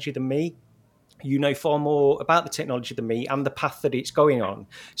technology than me. You know far more about the technology than me and the path that it's going on.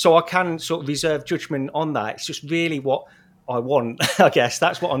 So I can sort of reserve judgment on that. It's just really what I want, I guess.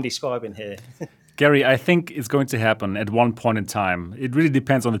 That's what I'm describing here. Gary, I think it's going to happen at one point in time. It really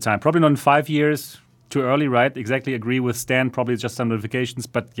depends on the time. Probably not in 5 years, too early, right? Exactly agree with Stan, probably just some notifications.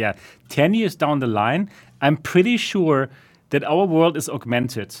 But yeah, 10 years down the line, I'm pretty sure that our world is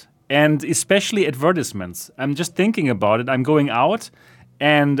augmented. And especially advertisements. I'm just thinking about it. I'm going out,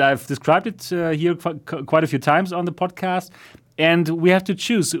 and I've described it here quite a few times on the podcast. And we have to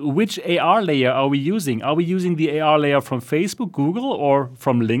choose which AR layer are we using. Are we using the AR layer from Facebook, Google, or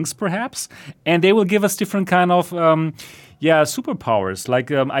from links perhaps? And they will give us different kind of superpowers.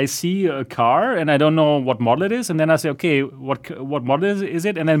 Like I see a car and I don't know what model it is. And then I say, okay, what model is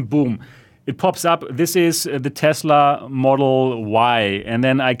it? And then boom, it pops up. This is the Tesla Model Y. And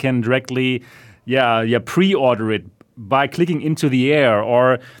then I can directly pre-order it by clicking into the air,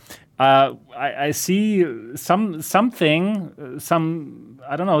 or I see some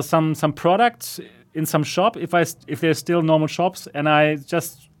product in some shop if there's still normal shops, and I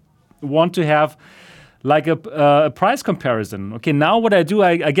just want to have like a price comparison. Okay, now what I do,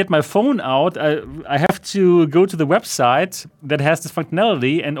 I get my phone out. I have to go to the website that has this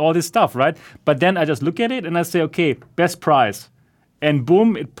functionality and all this stuff, right? But then I just look at it and I say, okay, best price, and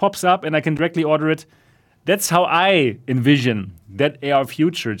boom, it pops up, and I can directly order it. That's how I envision that AR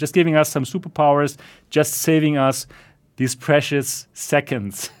future, just giving us some superpowers, just saving us these precious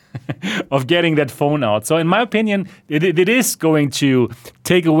seconds of getting that phone out. So in my opinion, it is going to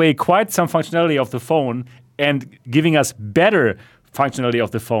take away quite some functionality of the phone and giving us better functionality of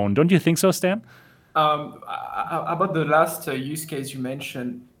the phone. Don't you think so, Stan? About the last use case you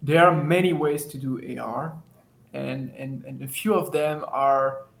mentioned, there are many ways to do AR, and a few of them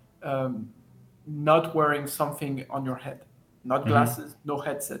are not wearing something on your head, not glasses, no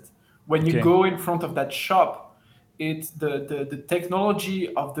headset. When you go in front of that shop, it's the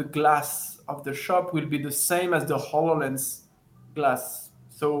technology of the glass of the shop will be the same as the HoloLens glass.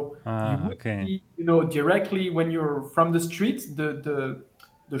 So you would see, directly when you're from the street, the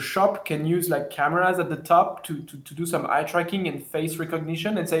shop can use like cameras at the top to do some eye tracking and face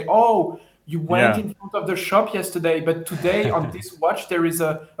recognition and say, oh, you went in front of the shop yesterday, but today on this watch, there is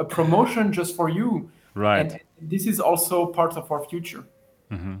a promotion just for you. Right. And this is also part of our future.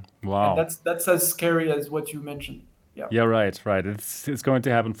 Mm-hmm. Wow. And that's as scary as what you mentioned. Yeah, right. It's going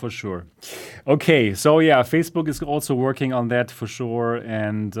to happen for sure. Okay, so yeah, Facebook is also working on that for sure,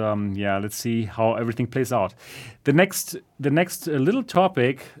 and let's see how everything plays out. The next little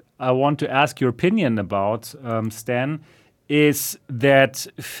topic I want to ask your opinion about, Stan, is that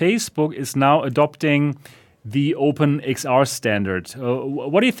Facebook is now adopting the OpenXR standard.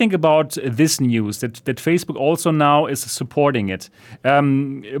 What do you think about this news, that Facebook also now is supporting it?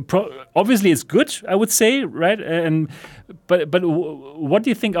 Obviously, it's good, I would say, right? But what do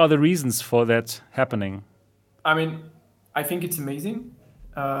you think are the reasons for that happening? I mean, I think it's amazing.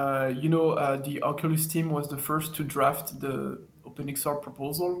 The Oculus team was the first to draft the OpenXR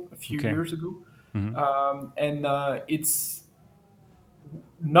proposal a few years ago. Mm-hmm. It's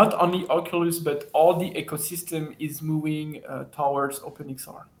not only Oculus, but all the ecosystem is moving towards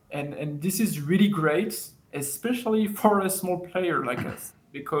OpenXR. And this is really great, especially for a small player like us,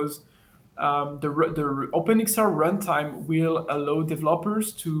 because the OpenXR runtime will allow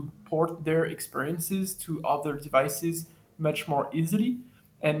developers to port their experiences to other devices much more easily.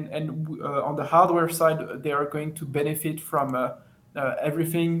 And on the hardware side, they are going to benefit from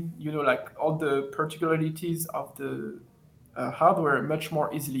everything, like all the particularities of the hardware much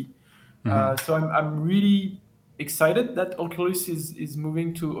more easily. Mm-hmm. So I'm really excited that Oculus is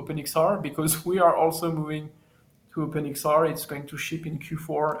moving to OpenXR, because we are also moving to OpenXR. It's going to ship in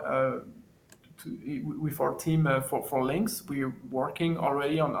Q4 with our team for Lynx. We're working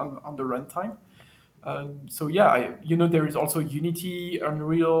already on the runtime. There is also Unity,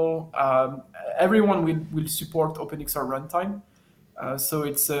 Unreal. Everyone will support OpenXR runtime. So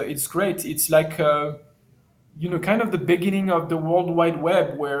it's great. It's like kind of the beginning of the World Wide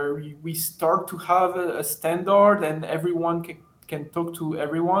Web, where we start to have a standard and everyone can talk to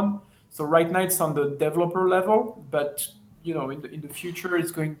everyone. So right now it's on the developer level, but in the future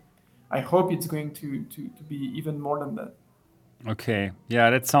I hope it's going to be even more than that. Okay, yeah,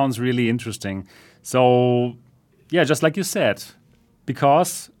 that sounds really interesting. So, yeah, just like you said,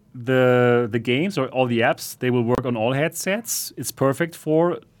 because the games or all the apps, they will work on all headsets. It's perfect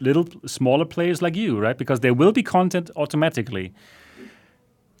for little smaller players like you, right? Because there will be content automatically.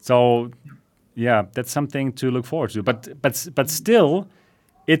 So, yeah, that's something to look forward to. But still,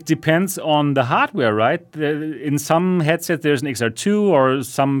 it depends on the hardware, right? In some headsets, there's an XR2 or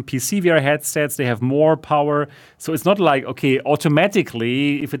some PC VR headsets, they have more power. So it's not like, okay,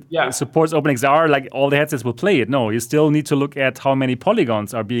 automatically, if it supports OpenXR, like all the headsets will play it. No, you still need to look at how many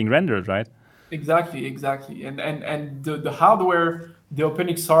polygons are being rendered, right? Exactly. And the hardware, the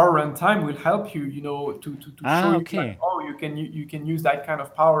OpenXR runtime will help you, to show you like, oh, you can use that kind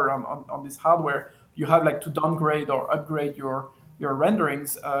of power on this hardware. You have like to downgrade or upgrade your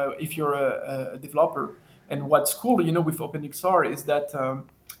renderings if you're a developer. And what's cool, with OpenXR is that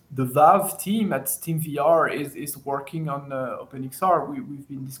the Valve team at SteamVR is working on OpenXR. We've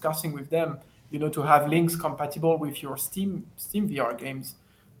been discussing with them, to have links compatible with your SteamVR games.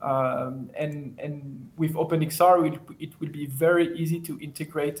 And with OpenXR, it will be very easy to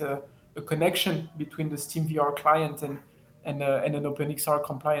integrate a connection between the SteamVR client and an OpenXR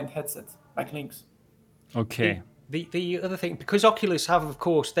compliant headset like Lynx. Okay. The other thing, because Oculus have, of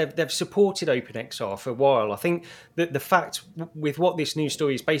course, they've supported OpenXR for a while. I think that the fact with what this news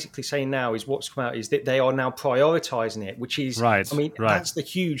story is basically saying now is what's come out is that they are now prioritizing it, which is, right. That's the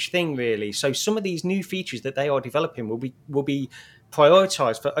huge thing, really. So some of these new features that they are developing will be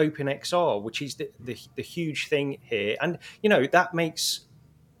prioritized for OpenXR, which is the huge thing here. And, that makes...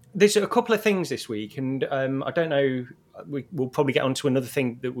 There's a couple of things this week, and I don't know... We'll probably get onto another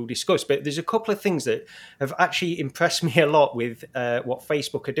thing that we'll discuss, but there's a couple of things that have actually impressed me a lot with what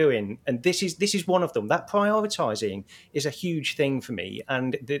Facebook are doing, and this is one of them. That prioritizing is a huge thing for me,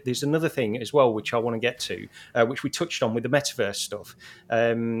 and there's another thing as well which I want to get to, which we touched on with the metaverse stuff.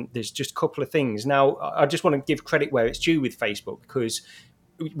 There's just a couple of things. Now, I just want to give credit where it's due with Facebook, because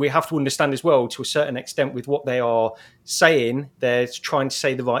we have to understand as well, to a certain extent, with what they are saying, they're trying to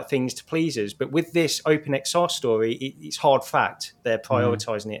say the right things to please us. But with this OpenXR story, it's hard fact. They're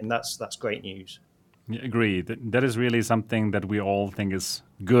prioritizing it, and that's great news. Yeah, agree. That is really something that we all think is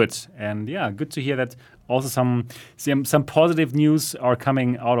good. And yeah, good to hear that also some positive news are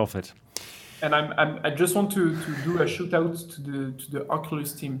coming out of it. And I just want to do a shout out to the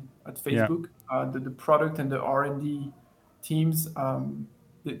Oculus team at Facebook, the product and the R&D teams.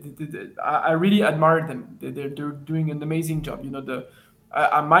 I really admire them. They're doing an amazing job.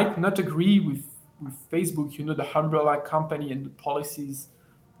 I might not agree with Facebook, the umbrella company and the policies,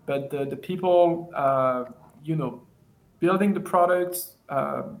 but the people, building the products,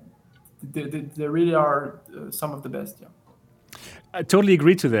 they really are some of the best. Yeah, I totally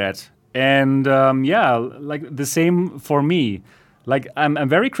agree to that. And like the same for me. Like I'm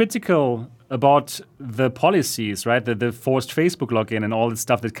very critical about the policies, right? The forced Facebook login and all the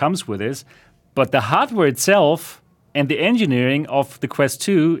stuff that comes with this. But the hardware itself and the engineering of the Quest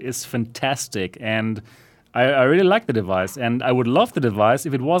 2 is fantastic. And I really like the device. And I would love the device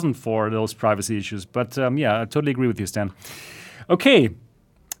if it wasn't for those privacy issues. But I totally agree with you, Stan. Okay,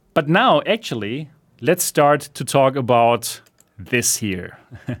 but now actually, let's start to talk about this here.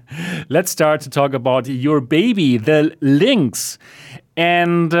 Let's start to talk about your baby, the Lynx.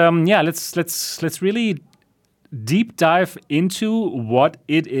 And let's really deep dive into what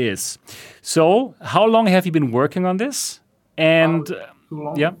it is. So, how long have you been working on this? And too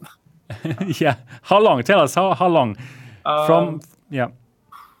long. Yeah, how long? Tell us how long?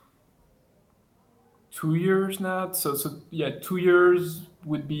 2 years now. So 2 years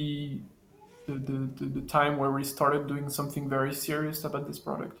would be the time where we started doing something very serious about this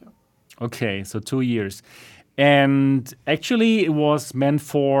product. Yeah. Okay, so 2 years. And actually, it was meant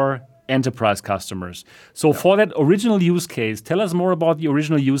for enterprise customers. So for that original use case, tell us more about the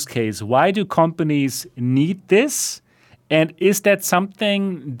original use case. Why do companies need this? And is that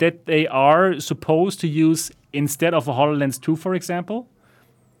something that they are supposed to use instead of a HoloLens 2, for example?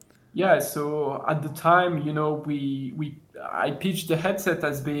 Yeah, so at the time, I pitched the headset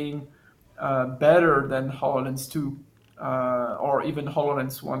as being better than HoloLens 2 or even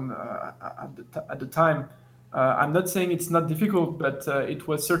HoloLens 1 at the time. I'm not saying it's not difficult, but it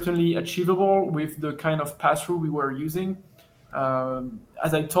was certainly achievable with the kind of pass-through we were using.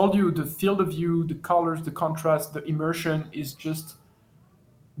 As I told you, the field of view, the colors, the contrast, the immersion is just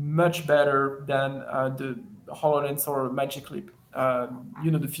much better than the HoloLens or Magic Leap.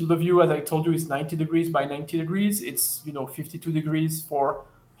 The field of view, as I told you, is 90 degrees by 90 degrees. It's 52 degrees for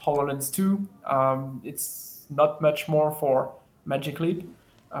HoloLens 2. It's not much more for Magic Leap.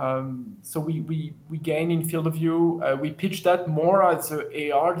 So we gain in field of view. We pitch that more as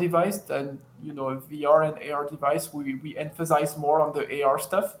an AR device than a VR and AR device. We emphasize more on the AR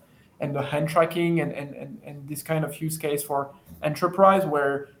stuff and the hand tracking and this kind of use case for enterprise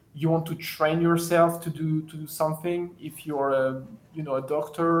where you want to train yourself to do something. If you're a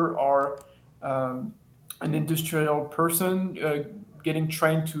doctor or an industrial person getting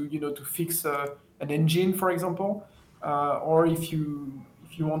trained to fix an engine, for example, or if you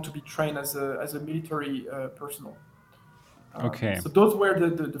want to be trained as a military personnel. Okay. So those were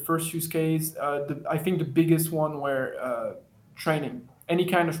the first use case. I think the biggest one were training, any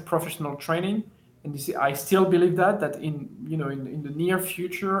kind of professional training. And I still believe that in the near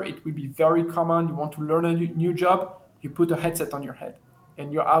future, it will be very common. You want to learn a new job, you put a headset on your head,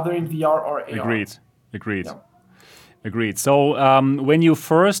 and you're either in VR or AR. Agreed. Yeah. Agreed. So when you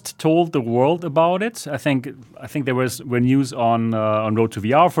first told the world about it, I think there were news on Road to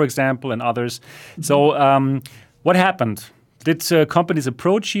VR, for example, and others. Mm-hmm. So what happened? Did companies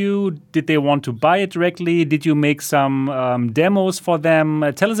approach you? Did they want to buy it directly? Did you make some demos for them?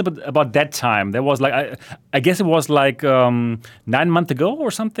 Tell us about that time. There was I guess it was 9 months ago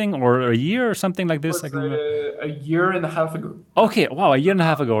or something, or a year or something like this. It was a year and a half ago. Okay, wow, a year and a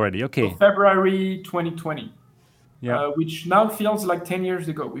half ago already. Okay. So February 2020. Yeah. Which now feels like 10 years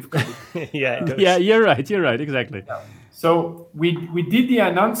ago with COVID. Yeah, you're right, exactly. Yeah. So we did the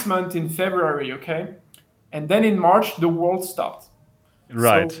announcement in February, okay? And then in March, the world stopped.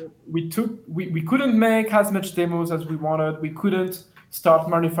 Right. So we couldn't make as much demos as we wanted. We couldn't start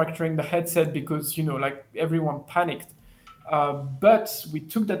manufacturing the headset because, everyone panicked. But we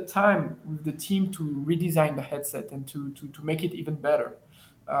took that time with the team to redesign the headset and to make it even better.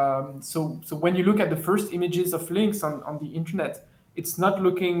 So when you look at the first images of Lynx on the internet, it's not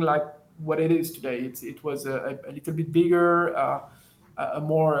looking like what it is today. It was a little bit bigger, a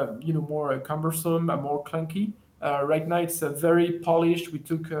more more cumbersome, a more clunky. Right now it's very polished. We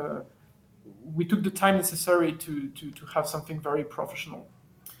took the time necessary to have something very professional.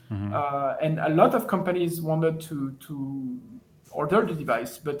 Mm-hmm. And a lot of companies wanted to order the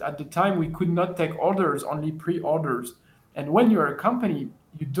device, but at the time we could not take orders, only pre-orders. And when you're a company,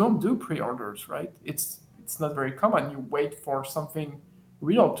 you don't do pre-orders, right? It's not very common. You wait for something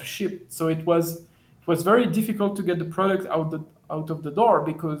real to ship. So it was very difficult to get the product out of the door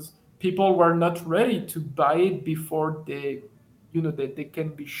because people were not ready to buy it before they can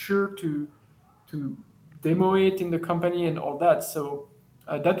be sure to demo it in the company and all that. So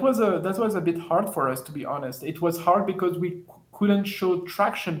that was a bit hard for us, to be honest. It was hard because we couldn't show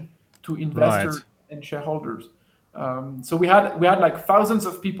traction to investors and shareholders. So we had like thousands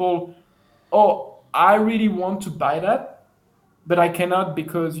of people. Oh, I really want to buy that, but I cannot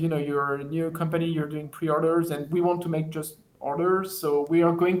because you're a new company, you're doing pre-orders, and we want to make just orders. So we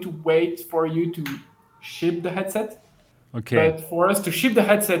are going to wait for you to ship the headset. Okay. But for us to ship the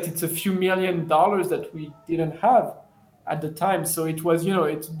headset, it's a few $1 million that we didn't have at the time. So it was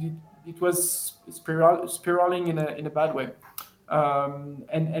it was spiraling in a bad way.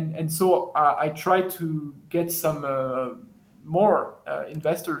 And so I tried to get some more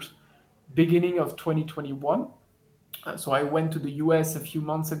investors beginning of 2021. So I went to the US a few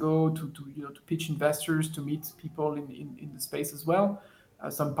months ago to pitch investors, to meet people in the space as well,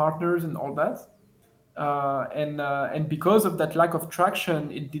 some partners and all that. And because of that lack of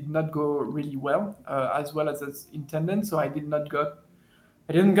traction, it did not go really well as intended. So I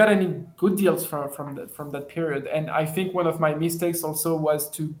didn't get any good deals from that period. And I think one of my mistakes also was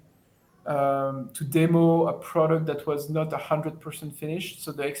to demo a product that was not 100% finished.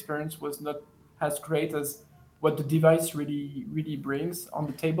 So the experience was not as great as what the device really brings on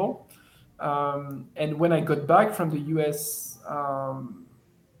the table. And when I got back from the US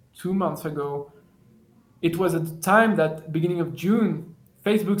 2 months ago, it was at the time that beginning of June,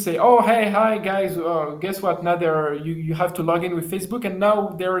 Facebook say, "Oh, hey, hi guys, guess what? Now you have to log in with Facebook, and now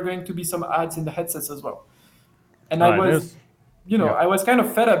there are going to be some ads in the headsets as well." And I was kind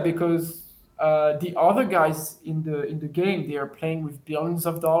of fed up because the other guys in the game, they are playing with billions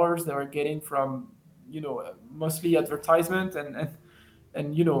of dollars they are getting from mostly advertisement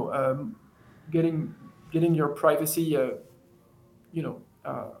and getting your privacy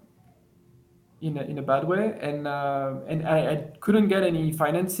in a bad way, and I couldn't get any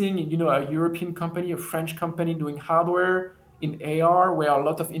financing. A European company, a French company doing hardware in AR, where a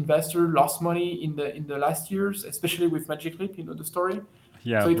lot of investors lost money in the last years, especially with Magic Leap. The story.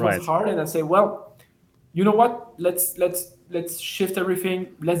 Yeah, so it was hard, and I say, well, you know what, let's shift everything,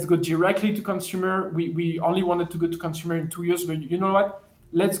 let's go directly to consumer. We only wanted to go to consumer in 2 years, but you know what,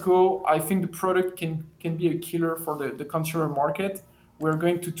 let's go. I think the product can be a killer for the consumer market. We're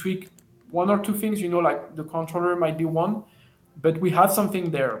going to tweak one or two things, like the controller might be one, but we have something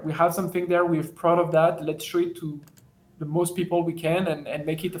there. We're proud of that. Let's show it to the most people we can, and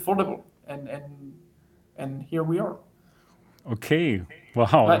make it affordable. And here we are. Okay.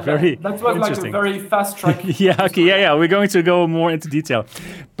 Wow. That was like a very fast track. Yeah. Okay. Yeah. We're going to go more into detail,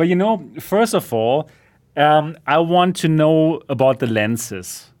 but first of all, I want to know about the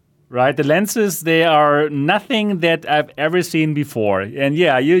lenses. Right, the lenses, they are nothing that I've ever seen before. And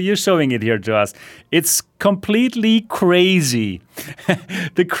yeah, you're showing it here to us. It's completely crazy.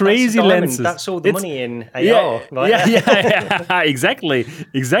 The crazy lenses. That's all the money in AR. Yeah, yeah. Exactly.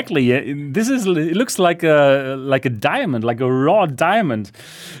 Yeah. It looks like a diamond, like a raw diamond.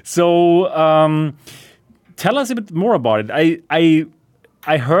 So tell us a bit more about it.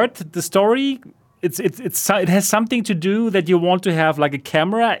 I heard the story. It has something to do that you want to have like a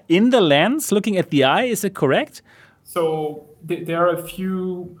camera in the lens looking at the eye. Is it correct? So there are a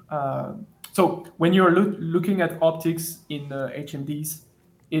few. So when you're looking at optics in HMDs,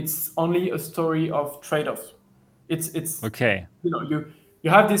 it's only a story of trade-offs. It's okay. You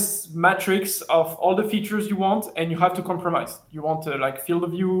have this matrix of all the features you want, and you have to compromise. You want like field of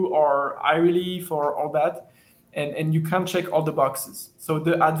view or eye relief or all that. And you can't check all the boxes. So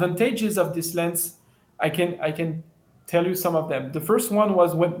the advantages of this lens, I can tell you some of them. The first one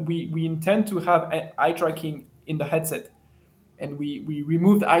was when we intend to have eye tracking in the headset, and we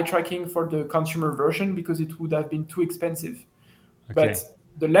removed eye tracking for the consumer version because it would have been too expensive. Okay. But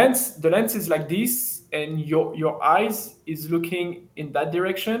the lens is like this, and your eyes is looking in that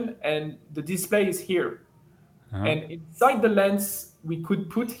direction, and the display is here. Uh-huh. And inside the lens, we could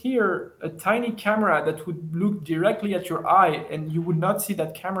put here a tiny camera that would look directly at your eye, and you would not see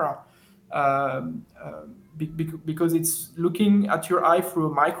that camera because it's looking at your eye through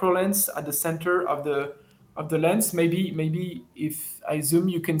a micro lens at the center of the lens. Maybe if I zoom,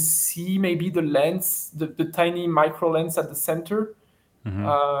 you can see maybe the lens, the tiny micro lens at the center.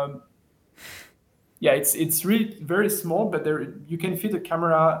 Mm-hmm. Yeah, it's really very small, but you can fit a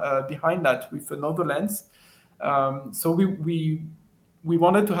camera behind that with another lens. So we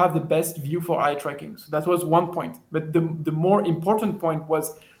wanted to have the best view for eye tracking. So that was one point. But the more important point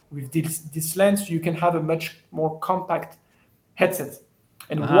was with this lens, you can have a much more compact headset.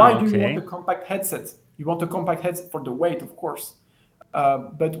 And why do you want a compact headset? You want a compact headset for the weight, of course.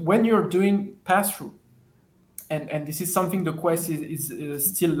 But when you're doing pass-through, and this is something the Quest is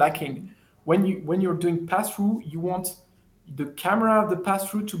still lacking, when you're doing pass-through, you want the camera of the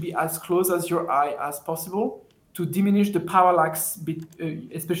pass-through to be as close as your eye as possible, to diminish the parallax,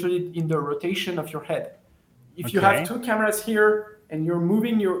 especially in the rotation of your head. If you have two cameras here and you're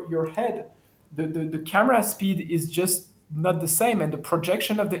moving your head, the camera speed is just not the same, and the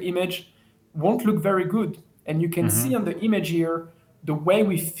projection of the image won't look very good. And you can see on the image here, the way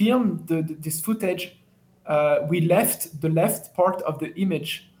we filmed this footage, we left the left part of the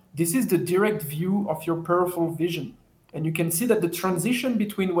image. This is the direct view of your peripheral vision. And you can see that the transition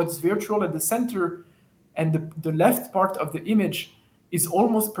between what's virtual at the center and the left part of the image is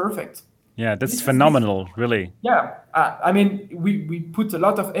almost perfect. Yeah, that's phenomenal, really. Yeah, I mean, we put a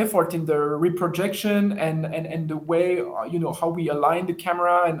lot of effort in the reprojection and the way, how we align the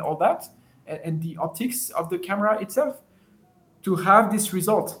camera and all that, and the optics of the camera itself to have this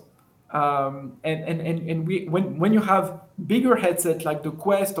result. And when you have bigger headset like the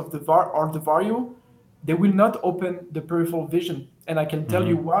Quest or the Vario, they will not open the peripheral vision. And I can tell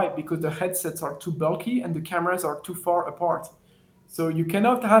you why, because the headsets are too bulky and the cameras are too far apart. So you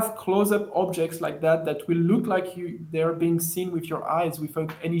cannot have close-up objects like that will look like they're being seen with your eyes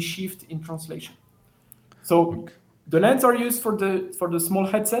without any shift in translation. So the lenses are used for the small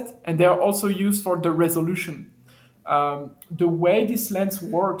headset, and they are also used for the resolution. The way this lens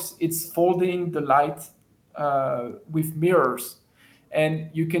works, it's folding the light with mirrors. And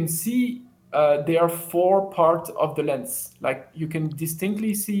you can see there are 4 parts of the lens. Like you can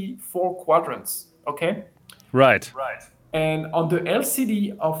distinctly see 4 quadrants, okay? Right. And on the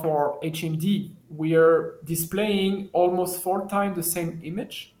LCD of our HMD, we are displaying almost 4 times the same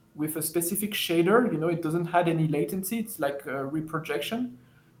image with a specific shader. It doesn't have any latency. It's like a reprojection.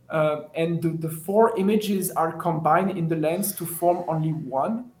 And the 4 images are combined in the lens to form only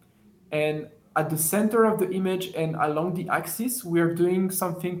one. And at the center of the image and along the axis, we are doing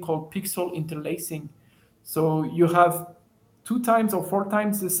something called pixel interlacing. So you have 2 times or 4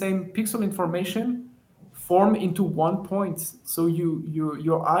 times the same pixel information form into one point. So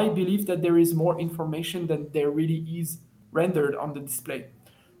your eye believes that there is more information than there really is rendered on the display.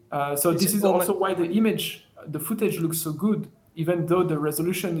 So this is also why the footage looks so good, even though the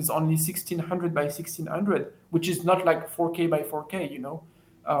resolution is only 1600 by 1600, which is not like 4K by 4K, you know.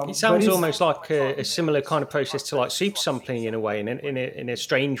 It sounds almost like a similar kind of process to like super sampling in a way, in a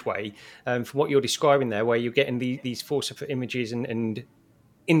strange way, from what you're describing there, where you're getting these four separate images and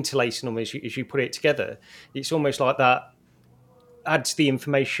interlacing them as you put it together. It's almost like that adds the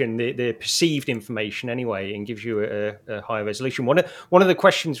information, the perceived information anyway, and gives you a higher resolution. One of the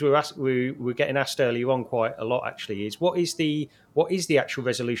questions we were getting asked earlier on quite a lot actually is what is the actual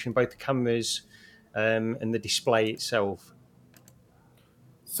resolution of both the cameras and the display itself?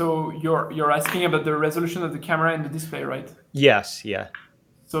 So you're asking about the resolution of the camera and the display, right? Yes, yeah.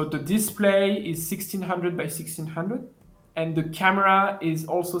 So the display is 1600 by 1600, and the camera is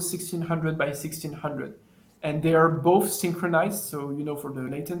also 1600 by 1600. And they are both synchronized, so, you know, for the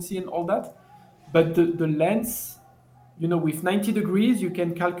latency and all that. But the lens, you know, with 90 degrees, you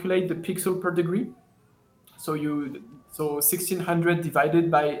can calculate the pixel per degree. So 1600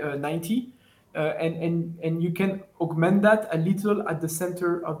 divided by 90. And you can augment that a little at the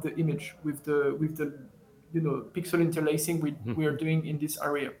center of the image with the you know, pixel interlacing we are doing in this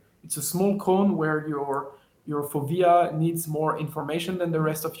area. It's a small cone where your fovea needs more information than the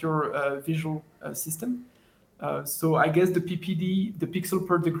rest of your visual system. So I guess the PPD, the pixel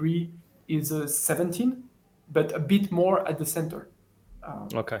per degree, is 17, but a bit more at the center.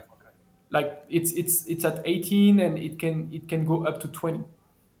 Okay. Like it's at 18, and it can go up to 20.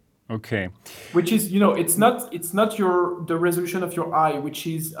 Okay. Which is, you know, it's not the resolution of your eye, which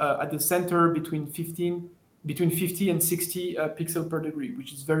is at the center between 50 and 60 pixel per degree,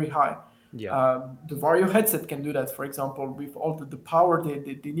 which is very high. Yeah. The Vario headset can do that, for example, with all the power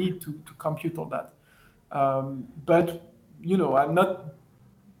they need to compute all that. But, you know, I'm not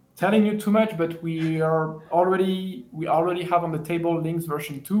telling you too much, but we already have on the table Lynx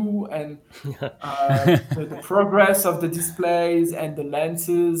version 2, and the progress of the displays and the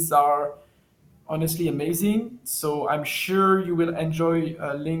lenses are honestly amazing. So I'm sure you will enjoy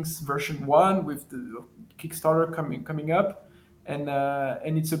Lynx version 1 with the Kickstarter coming up,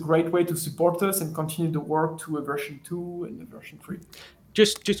 and it's a great way to support us and continue the work to a version 2 and a version 3.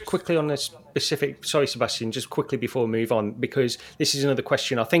 Just quickly on this specific, sorry, Sebastian, just quickly before we move on, because this is another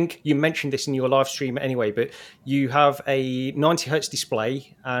question. I think you mentioned this in your live stream anyway, but you have a 90 hertz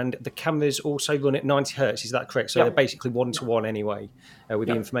display and the cameras also run at 90 hertz. Is that correct? So they're basically one-to-one anyway with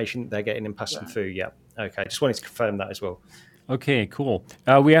the information they're getting and passing through. Yeah. Okay. Just wanted to confirm that as well. Okay, cool.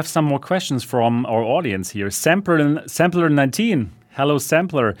 We have some more questions from our audience here. Sampler 19. Hello,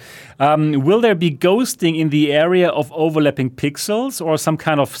 Sampler. Will there be ghosting in the area of overlapping pixels or some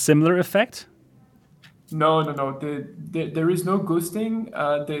kind of similar effect? No. There is no ghosting.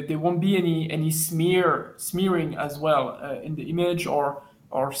 There won't be any smearing as well in the image or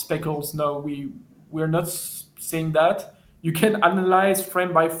speckles. No, we're not saying that. You can analyze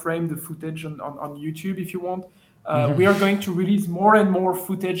frame by frame the footage on YouTube if you want. We are going to release more and more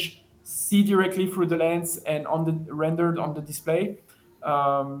footage see directly through the lens and rendered on the display.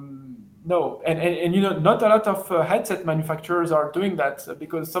 No, and you know, not a lot of headset manufacturers are doing that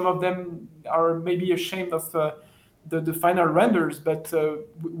because some of them are maybe ashamed of the final renders. But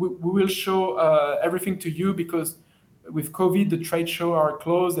we will show everything to you because with COVID the trade show are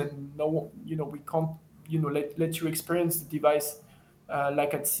closed and we can't let you experience the device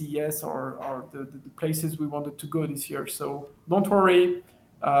like at CES or the places we wanted to go this year. So don't worry.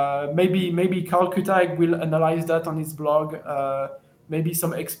 Maybe Carl Kutag will analyze that on his blog. Maybe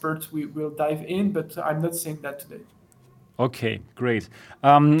some experts will dive in, but I'm not saying that today. Okay, great.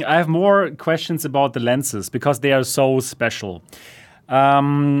 I have more questions about the lenses because they are so special.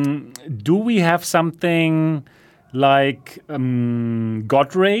 Do we have something like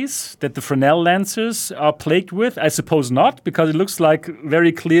God rays that the Fresnel lenses are plagued with? I suppose not, because it looks like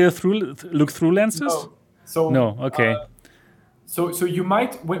very clear look-through lenses. No. So no. Okay. So you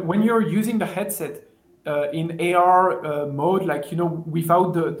might, when you're using the headset in AR mode, like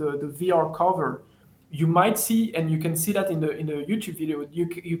without the VR cover, you might see, and you can see that in the YouTube video,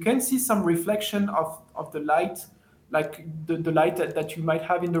 you can see some reflection of the light, like the light that you might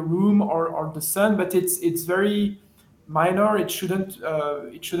have in the room or the sun, but it's very minor. It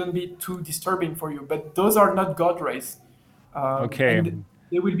shouldn't be too disturbing for you. But those are not God rays. Okay. And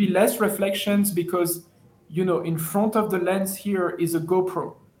there will be less reflections because in front of the lens here is a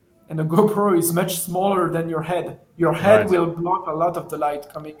GoPro, and a GoPro is much smaller than your head. Your head will block a lot of the light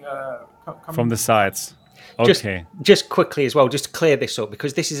coming from the sides. Okay. Just quickly as well, just to clear this up,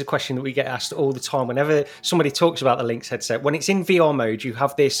 because this is a question that we get asked all the time whenever somebody talks about the Lynx headset. When it's in VR mode, you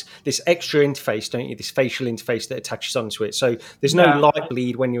have this extra interface, don't you? This facial interface that attaches onto it. So there's no light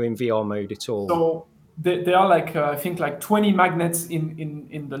bleed when you're in VR mode at all. So there are like I think like 20 magnets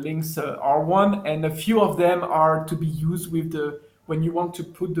in the Lynx R1, and a few of them are to be used with when you want to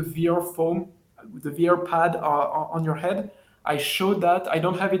put the VR foam, the VR pad on your head. I showed that. I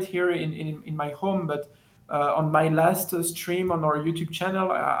don't have it here in my home, but on my last stream on our YouTube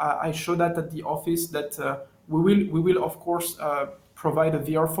channel, I showed that at the office that we will of course provide a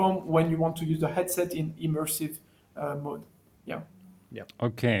VR foam when you want to use the headset in immersive mode. Yeah.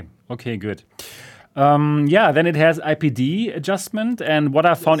 Okay, good. Then it has IPD adjustment, and what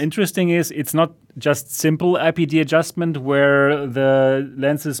I found interesting is it's not just simple IPD adjustment where the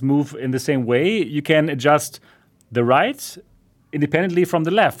lenses move in the same way. You can adjust the right independently from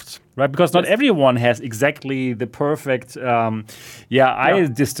the left, right? Because not everyone has exactly the perfect eye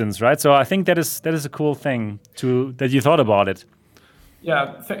distance, right? So I think that is a cool thing that you thought about it.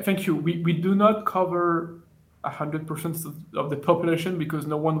 Yeah, thank you. We do not cover 100% of the population because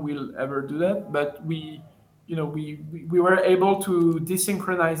no one will ever do that. But we were able to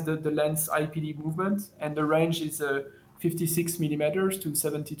desynchronize the lens IPD movement, and the range is 56 millimeters to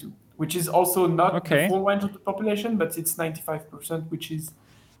 72, which is also not the full range of the population, but it's 95%, which is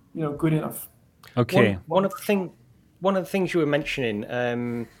good enough. Okay. One of the things you were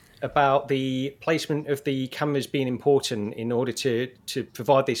mentioning about the placement of the cameras being important in order to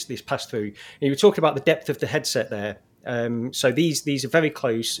provide this pass through. And you were talking about the depth of the headset there. So these are very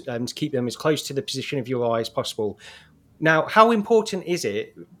close, to keep them as close to the position of your eye as possible. Now, how important is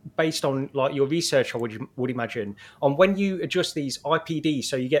it, based on like your research, I would imagine, on when you adjust these IPD,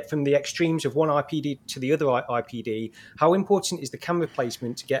 so you get from the extremes of one IPD to the other IPD, how important is the camera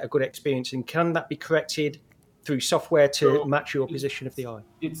placement to get a good experience, and can that be corrected through software to match your position of the eye?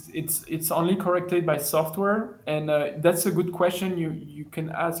 It's only corrected by software, and that's a good question you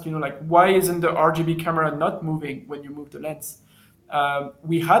can ask. Like, why isn't the RGB camera not moving when you move the lens?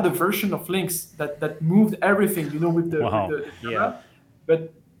 We had a version of Lynx that moved everything, with the camera,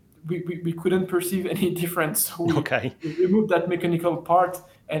 but we couldn't perceive any difference. So we removed that mechanical part,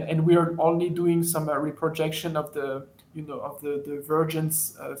 and we are only doing some reprojection of the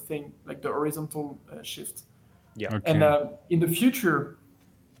divergence thing, like the horizontal shift. Yeah. Okay. And in the future,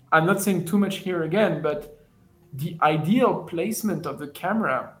 I'm not saying too much here again, but the ideal placement of the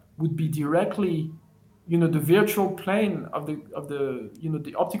camera would be directly, the virtual plane of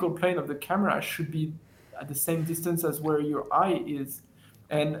the optical plane of the camera should be at the same distance as where your eye is.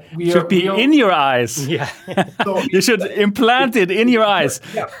 And should be in your eyes. Yeah. So you should implant it in your eyes.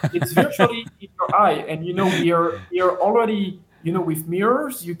 Yeah, it's virtually in your eye, and we are already, with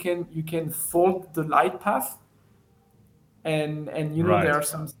mirrors, you can fold the light path, and there are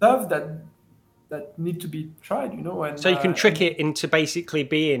some stuff that need to be tried, and so you can trick it into basically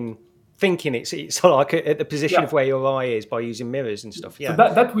thinking it's like at the position of where your eye is by using mirrors and stuff. Yeah,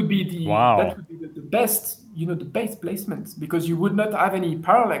 so that would be the best, the best placement, because you would not have any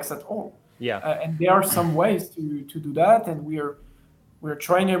parallax at all. Yeah, and there are some ways to do that, and we're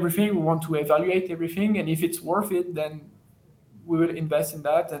trying everything. We want to evaluate everything, and if it's worth it, then we will invest in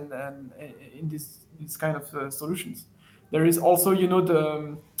that and in this kind of solutions. There is also,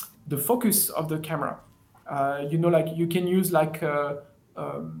 the focus of the camera. Like you can use like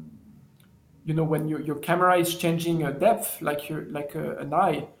when your camera is changing depth, like an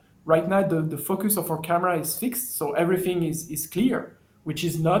eye. Right now, the focus of our camera is fixed, so everything is clear, which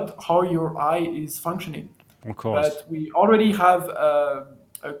is not how your eye is functioning. Of course. But we already have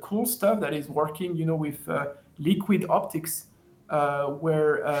a cool stuff that is working, with liquid optics,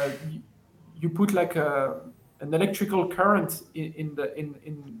 where you put like an electrical current in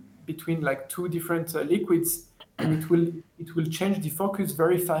between like two different liquids, and it will change the focus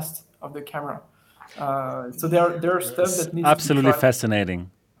very fast of the camera. So there are stuff that needs absolutely to be tried.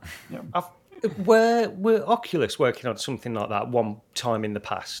 Fascinating. Yeah. Were Oculus working on something like that one time in the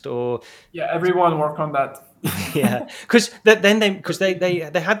past, or? Yeah, everyone worked on that. Yeah, because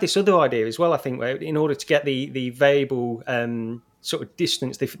they had this other idea as well. I think where in order to get the variable sort of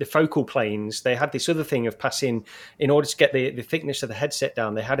distance, the focal planes, they had this other thing of passing in order to get the thickness of the headset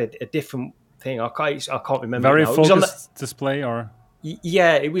down. They had a different thing. I can't remember. Very focused display, or?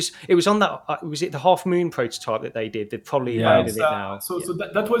 Yeah, it was on that. Was it the Half Moon prototype that they did? They've probably abandoned it now. So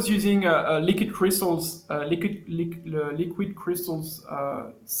that was using liquid crystals, liquid crystals,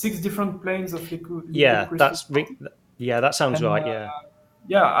 6 different planes of liquid. Yeah, crystals. that sounds right.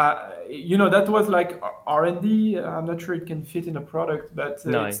 Yeah. That was like R&D. I'm not sure it can fit in a product, but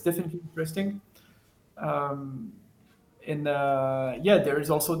it's definitely interesting. And there is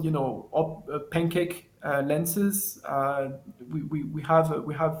also pancake lenses. We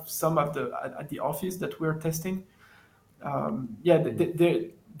have some at the office that we're testing.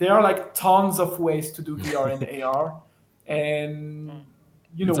 There are like tons of ways to do VR and AR, and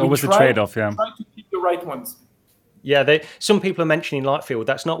it's always a trade-off. Try to pick the right ones. Yeah, some people are mentioning Lightfield.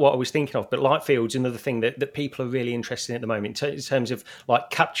 That's not what I was thinking of, but Lightfield's another thing that people are really interested in at the moment in terms of like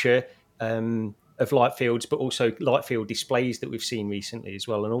capture of light fields, but also light field displays that we've seen recently as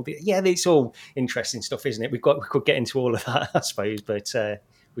well. And it's all interesting stuff, isn't it? We could get into all of that, I suppose, but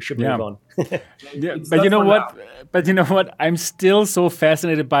we should move on. But you know what? I'm still so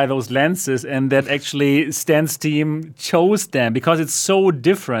fascinated by those lenses, and that actually Stan's team chose them because it's so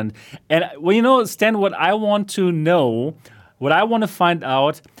different. And Stan, what I want to find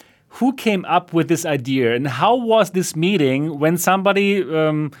out, who came up with this idea, and how was this meeting when somebody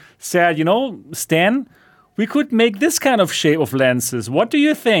said, Stan, we could make this kind of shape of lenses. What do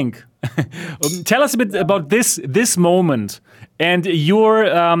you think? Tell us a bit about this moment and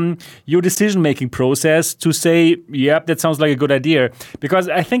your decision-making process to say, yep, that sounds like a good idea. Because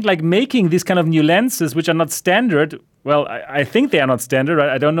I think like making these kind of new lenses, which are not standard, well, I think they are not standard, right?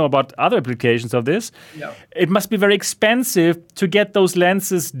 I don't know about other applications of this. Yeah. It must be very expensive to get those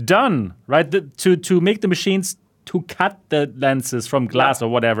lenses done, right? To make the machines to cut the lenses from glass or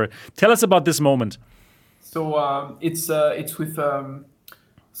whatever. Tell us about this moment. So it's with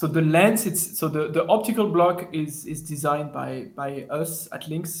so the lens. The optical block is designed by us at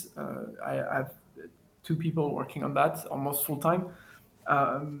Lynx. I have two people working on that almost full time.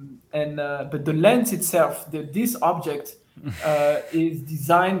 But the lens itself, this object, is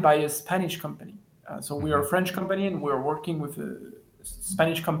designed by a Spanish company. So we are a French company, and we're working with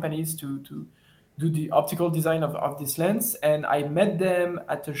Spanish companies to do the optical design of this lens. And I met them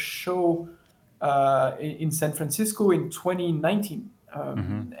at a show in San Francisco in 2019. I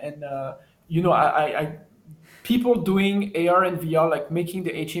people doing AR and VR, like making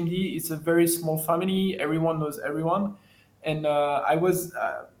the HMD, it's a very small family. Everyone knows everyone. And I was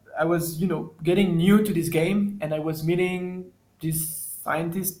getting new to this game, and I was meeting these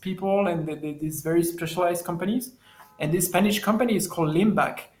scientist people and these very specialized companies. And this Spanish company is called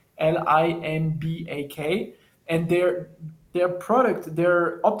Limbak, Limbak, and their product,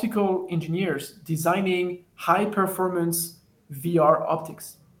 they're optical engineers designing high performance VR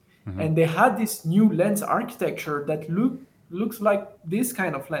optics. And they had this new lens architecture that looks like this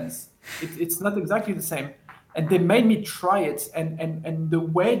kind of lens. It's not exactly the same. And they made me try it, and the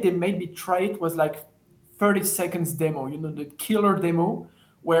way they made me try it was like 30 seconds demo, the killer demo,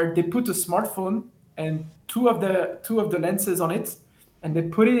 where they put a smartphone and two of the lenses on it, and they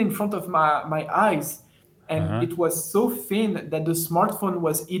put it in front of my eyes, and it was so thin that the smartphone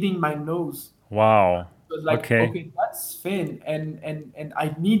was eating my nose. Wow. It was like, okay, that's thin, and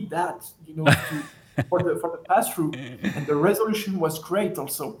I need that, for the pass through, and the resolution was great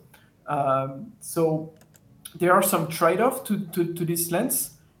also. So there are some trade-off to this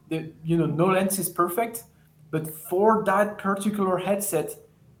lens. No lens is perfect, but for that particular headset,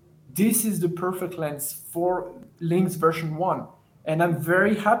 this is the perfect lens for Lynx version 1. And I'm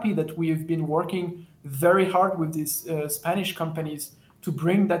very happy that we have been working very hard with these Spanish companies to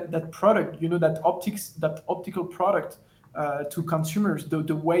bring that product, that optical product to consumers.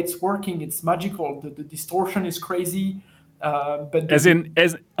 The way it's working, it's magical. The distortion is crazy. But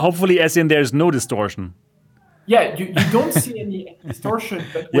hopefully there's no distortion. Yeah, you don't see any distortion.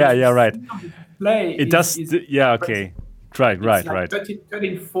 But right. Display it does. Okay. Right.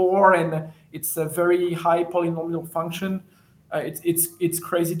 13.4, and it's a very high polynomial function. It's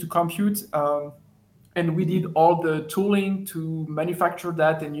crazy to compute. And we did all the tooling to manufacture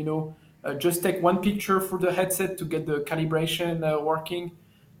that, and just take one picture for the headset to get the calibration working.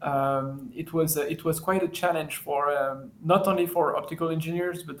 It was quite a challenge for not only for optical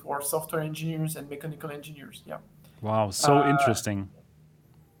engineers, but for software engineers and mechanical engineers. Yeah. Wow, so interesting.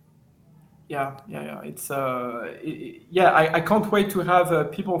 Yeah. It's I can't wait to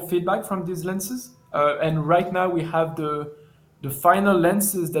have people feedback from these lenses. And right now we have the final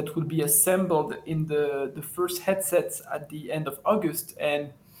lenses that will be assembled in the first headsets at the end of August,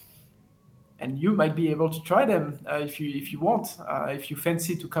 and you might be able to try them if you want, if you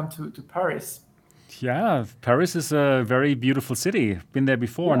fancy to come to Paris. Yeah, Paris is a very beautiful city. Been there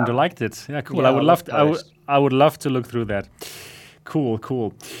before and I liked it. Yeah, cool. Yeah, I would love to look through that.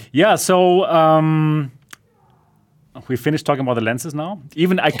 Cool. Yeah, so we finished talking about the lenses now.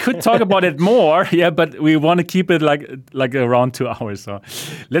 Even I could talk about it more, yeah, but we want to keep it like around 2 hours. So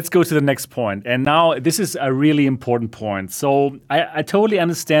let's go to the next point. And now this is a really important point. So I totally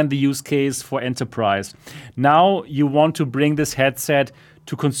understand the use case for enterprise. Now you want to bring this headset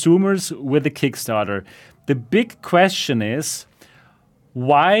to consumers with the Kickstarter. The big question is,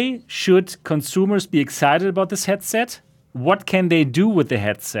 why should consumers be excited about this headset? What can they do with the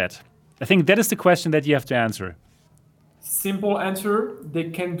headset? I think that is the question that you have to answer. Simple answer,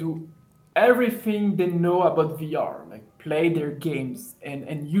 they can do everything they know about VR, like play their games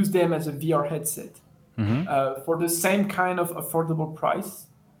and use them as a VR headset for the same kind of affordable price.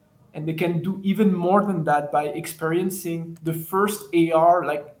 And they can do even more than that by experiencing the first AR,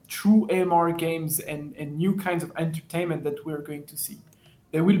 like true AMR games and new kinds of entertainment that we're going to see.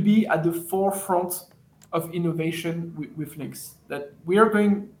 They will be at the forefront of innovation with Lynx. That we are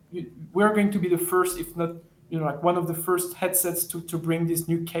going to be the first, if not like one of the first headsets to bring these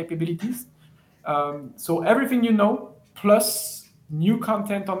new capabilities. So everything plus new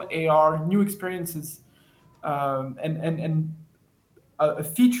content on AR, new experiences, and a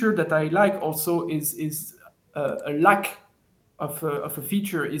feature that I like also is a lack of a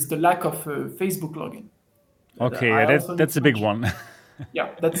feature is the lack of Facebook login. Okay, that's a big one. Yeah,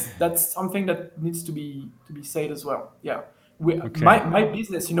 that's something that needs to be said as well. Yeah, my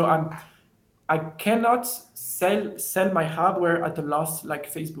business, I cannot sell my hardware at a loss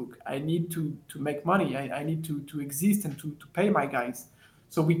like Facebook. I need to make money. I need to exist and to pay my guys.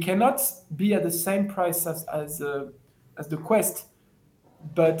 So we cannot be at the same price as the Quest,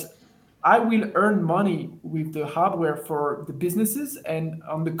 but I will earn money with the hardware for the businesses and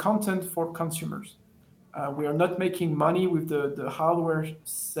on the content for consumers. We are not making money with the hardware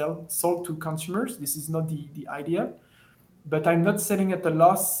sold to consumers. This is not the idea. But I'm not selling at a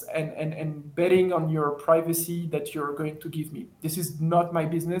loss and betting on your privacy that you're going to give me. This is not my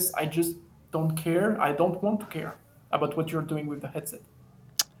business. I just don't care. I don't want to care about what you're doing with the headset.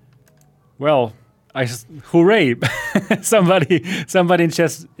 Well, hooray! somebody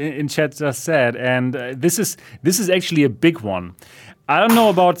in chat just said, and this is actually a big one. I don't know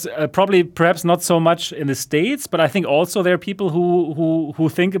about perhaps not so much in the States, but I think also there are people who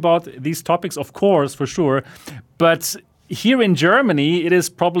think about these topics, of course, for sure. But here in Germany, it is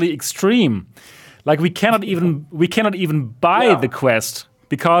probably extreme. Like we cannot even buy the Quest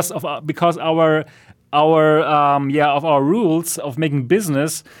because of our rules of making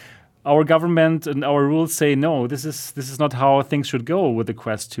business. Our government and our rules say no. This is not how things should go with the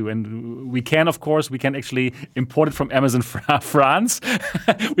Quest 2. And we can actually import it from Amazon France,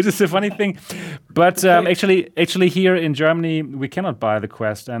 which is a funny thing. But actually here in Germany we cannot buy the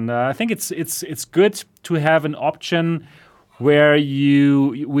Quest, and I think it's good to have an option where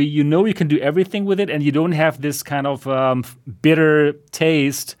you can do everything with it, and you don't have this kind of bitter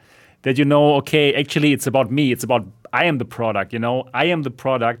taste that okay, actually it's about me. It's about I am the product. I am the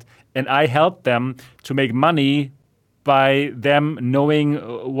product. And I help them to make money by them knowing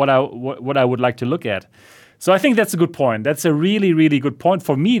what I would like to look at. So I think that's a good point. That's a really, really good point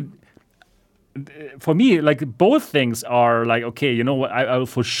for me. Like both things are like, okay, I'm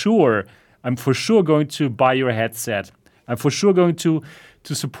for sure going to buy your headset. I'm for sure going to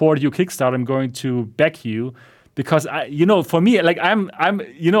support your Kickstarter. I'm going to back you because for me, like I'm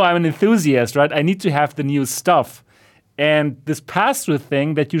an enthusiast, right? I need to have the new stuff. And this pass-through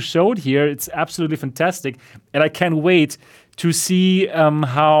thing that you showed here, it's absolutely fantastic. And I can't wait to see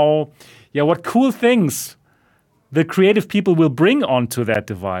what cool things the creative people will bring onto that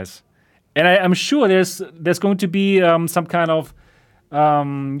device. And I'm sure there's going to be some kind of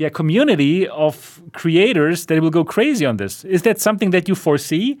community of creators that will go crazy on this. Is that something that you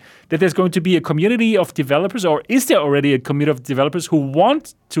foresee? That there's going to be a community of developers, or is there already a community of developers who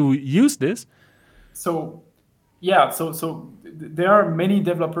want to use this? So there are many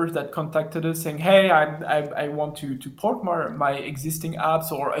developers that contacted us saying, hey, I want to port my existing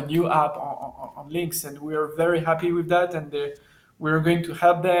apps or a new app on Lynx, and we are very happy with that, and we're going to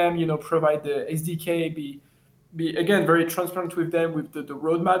help them, provide the SDK, be again very transparent with them with the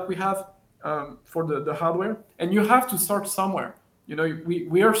roadmap we have for the hardware. And you have to start somewhere.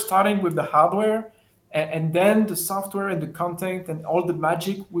 We are starting with the hardware, and then the software and the content and all the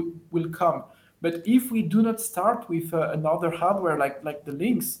magic will come. But if we do not start with another hardware like the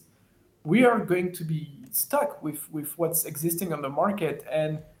Lynx, we are going to be stuck with what's existing on the market.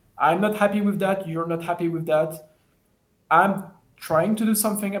 And I'm not happy with that. You're not happy with that. I'm trying to do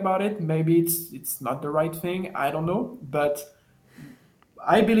something about it. Maybe it's not the right thing. I don't know. But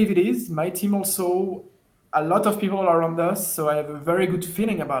I believe it is. My team also, a lot of people around us. So I have a very good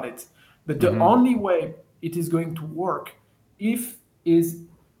feeling about it. But the only way it is going to work if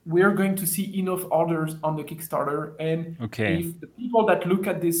we're going to see enough orders on the Kickstarter, and if the people that look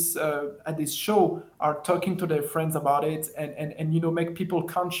at this show are talking to their friends about it, and make people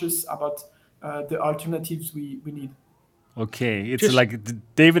conscious about the alternatives we need. Okay, it's like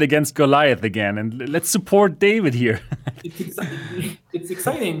David against Goliath again, and let's support David here. It's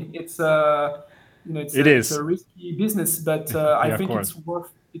exciting. It's a risky business, but I think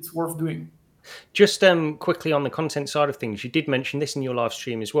it's worth doing. Just quickly on the content side of things, you did mention this in your live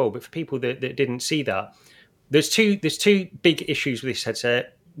stream as well, but for people that didn't see that, there's two big issues with this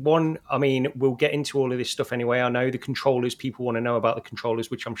headset. One, I mean, we'll get into all of this stuff anyway. I know the controllers, people want to know about the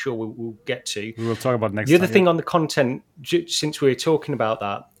controllers, which I'm sure we'll get to. We will talk about next time. The other thing on the content, since we were talking about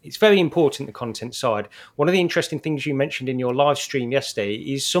that, it's very important, the content side. One of the interesting things you mentioned in your live stream yesterday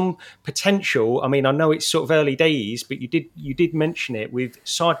is some potential, I mean, I know it's sort of early days, but you did mention it with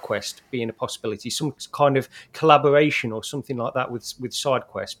SideQuest being a possibility, some kind of collaboration or something like that with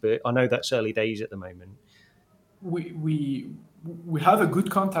SideQuest, but I know that's early days at the moment. We have a good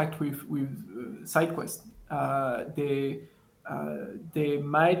contact with SideQuest. They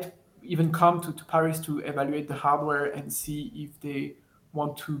might even come to Paris to evaluate the hardware and see if they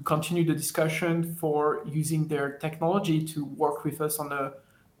want to continue the discussion for using their technology to work with us on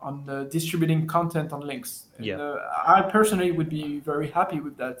the distributing content on Lynx. Yeah. And, I personally would be very happy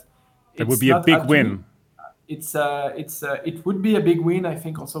with that. That would be a big win. It would be a big win, I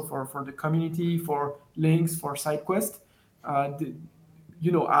think, also for the community, for Lynx, for SideQuest.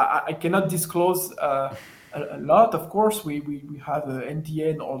 I cannot disclose a lot. Of course, we have an NDA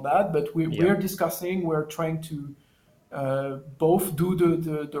and all that, but we're discussing. We're trying to both do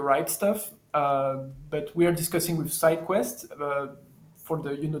the right stuff, but we are discussing with SideQuest for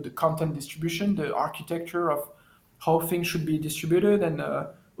the content distribution, the architecture of how things should be distributed and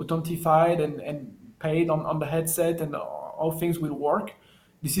authenticated and paid on the headset, and how things will work.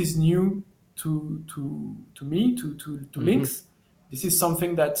 This is new to me, to Lynx. This is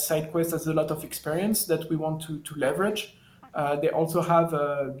something that SideQuest has a lot of experience that we want to leverage. They also have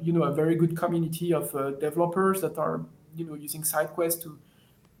a very good community of developers that are using SideQuest to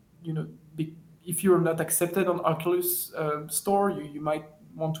if you're not accepted on Oculus store, you might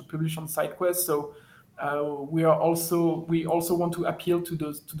want to publish on SideQuest. So we also want to appeal to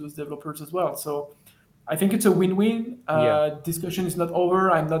those developers as well. So I think it's a win-win. Discussion is not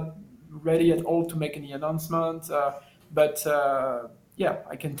over. I'm not ready at all to make any announcement, but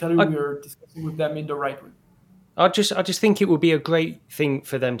I can tell you we're discussing with them in the right way. I just think it would be a great thing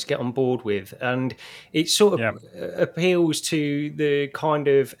for them to get on board with, and it sort of appeals to the kind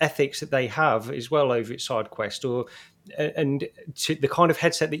of ethics that they have as well over at SideQuest, and to the kind of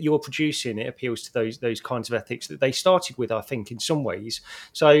headset that you're producing. It appeals to those kinds of ethics that they started with, I think, in some ways.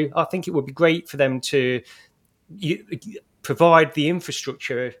 So I think it would be great for them to provide the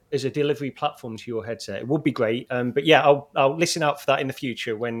infrastructure as a delivery platform to your headset. It would be great. But I'll listen out for that in the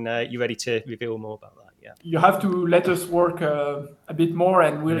future when you're ready to reveal more about that. Yeah. You have to let us work a bit more,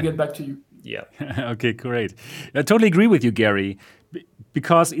 and we'll get back to you. Yeah. Okay, great. I totally agree with you, Gary,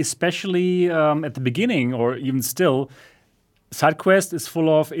 because especially at the beginning, or even still, SideQuest is full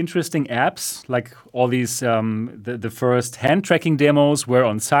of interesting apps, like all these, the first hand tracking demos were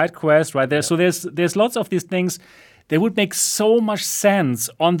on SideQuest right there. Yeah. So there's lots of these things. They would make so much sense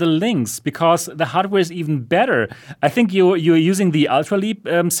on the Lynx because the hardware is even better. I think you're using the Ultraleap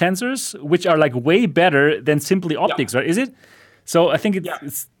sensors, which are like way better than simply optics, right? Is it? So I think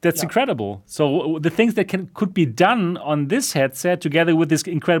that's incredible. So the things that could be done on this headset together with this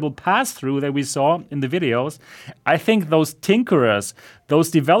incredible pass-through that we saw in the videos, I think those tinkerers, those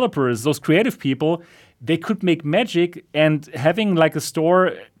developers, those creative people, they could make magic. And having like a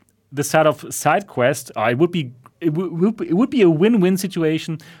store the size of SideQuest, it would be a win-win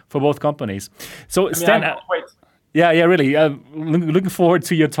situation for both companies. So Stan, really. Looking forward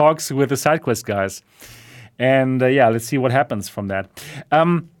to your talks with the SideQuest guys. And let's see what happens from that.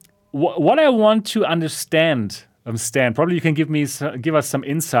 What I want to understand, Stan, probably you can give us some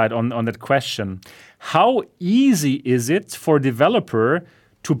insight on that question. How easy is it for a developer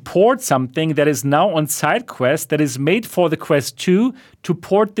to port something that is now on SideQuest, that is made for the Quest 2, to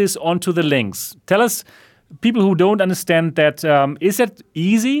port this onto the Lynx? Tell us, people who don't understand that, is that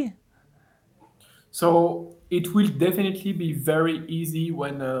easy? So it will definitely be very easy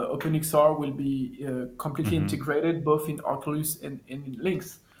when OpenXR will be completely integrated both in Oculus and in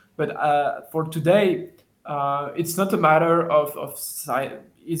Lynx. But for today, it's not a matter of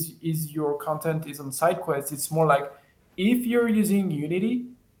is your content is on SideQuest. It's more like if you're using Unity,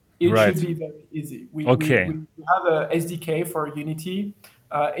 it should be very easy. We have a SDK for Unity.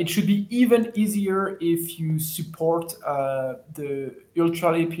 It should be even easier if you support the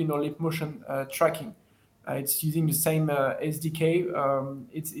Ultraleap, Leap motion tracking. It's using the same SDK.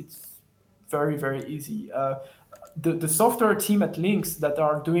 It's very, very easy. The software team at Lynx that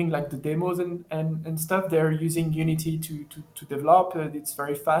are doing like the demos and stuff, they're using Unity to develop. It's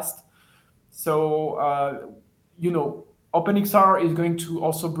very fast. So, OpenXR is going to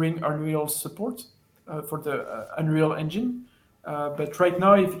also bring Unreal support for the Unreal Engine. But right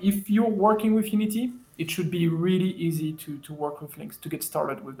now, if you're working with Unity, it should be really easy to work with Lynx, to get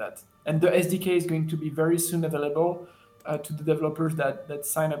started with that. And the SDK is going to be very soon available to the developers that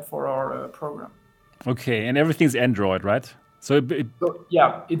sign up for our program. Okay, and everything's Android, right? So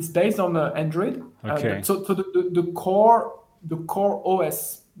yeah, it's based on Android. Okay. So the core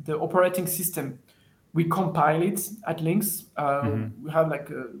OS, the operating system, we compile it at Lynx. We have like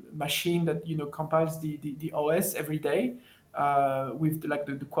a machine that compiles the OS every day with like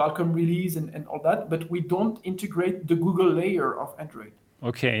the Qualcomm release and all that. But we don't integrate the Google layer of Android.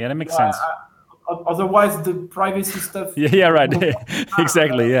 Okay, yeah, that makes sense. Otherwise, the privacy stuff. Yeah, right.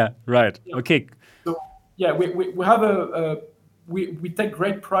 Exactly. Yeah, right. Yeah. Okay. So yeah, we have we take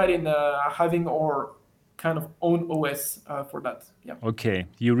great pride in having our kind of own OS for that. Yeah. Okay,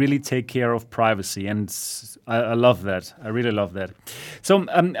 you really take care of privacy, and I love that. I really love that. So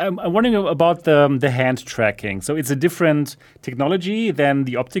I'm wondering about the hand tracking. So it's a different technology than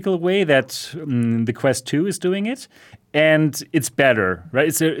the optical way that the Quest 2 is doing it, and it's better, right?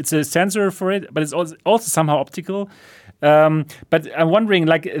 It's a sensor for it, but it's also somehow optical. But I'm wondering,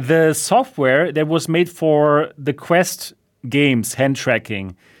 like the software that was made for the Quest games hand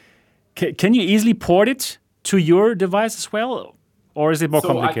tracking. Can you easily port it to your device as well, or is it more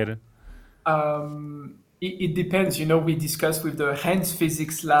complicated? It depends. We discussed with the Hands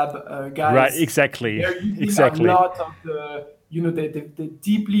Physics Lab guys. Right, exactly. They're using exactly. a lot of the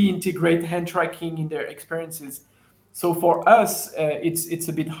deeply integrate hand tracking in their experiences. So for us, it's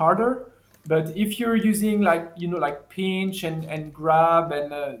a bit harder. But if you're using like pinch and grab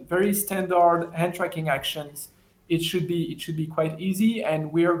and very standard hand tracking actions, it should be quite easy,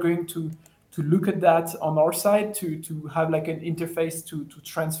 and we are going to look at that on our side to have like an interface to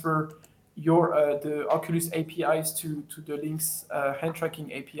transfer the Oculus APIs to the Lynx hand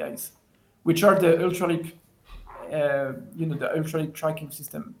tracking APIs, which are the Ultraleap, the Ultraleap tracking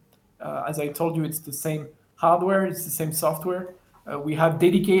system. As I told you, it's the same hardware, it's the same software. We have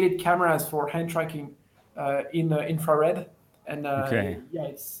dedicated cameras for hand tracking in infrared, and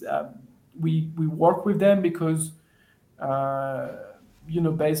it's we work with them because.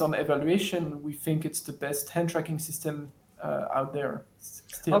 Based on evaluation, we think it's the best hand tracking system out there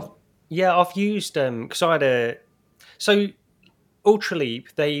still. I've used because I had so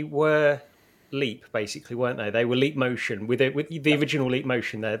Ultraleap. They were Leap basically, weren't they? They were Leap Motion with the original Leap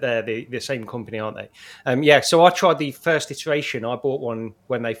Motion. They're the same company, aren't they? So I tried the first iteration. I bought one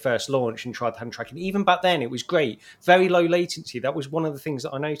when they first launched and tried hand tracking. Even back then, it was great. Very low latency. That was one of the things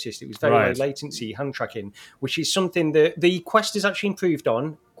that I noticed. It was very low latency hand tracking, which is something that the Quest has actually improved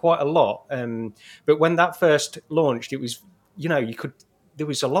on quite a lot. But when that first launched, it was there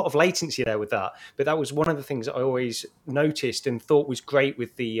was a lot of latency there with that, but that was one of the things that I always noticed and thought was great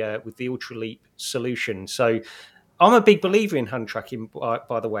with the Ultraleap solution. So I'm a big believer in hand tracking,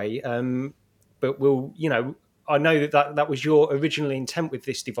 by the way. But I know that was your original intent with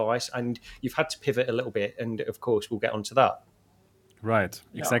this device, and you've had to pivot a little bit, and of course we'll get onto that. Right,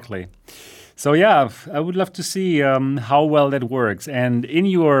 exactly. So yeah, I would love to see how well that works. And in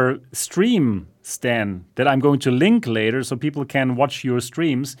your stream, Stan, that I'm going to link later so people can watch your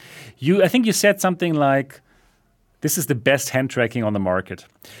streams, I think you said something like, this is the best hand tracking on the market.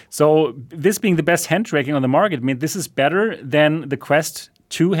 So this being the best hand tracking on the market means this is better than the Quest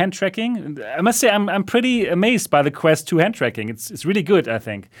 2 hand tracking. I must say I'm pretty amazed by the Quest 2 hand tracking. It's really good, I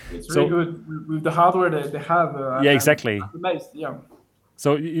think. It's really good with the hardware that they have. Exactly. I'm amazed, yeah.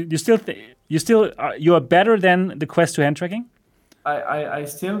 So you are better than the Quest 2 hand tracking? I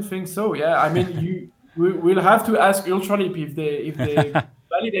still think so. Yeah, I mean, we'll have to ask Ultraleap if they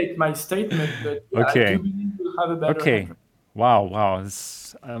validate my statement. But I do believe we'll have a better. Okay. Wow.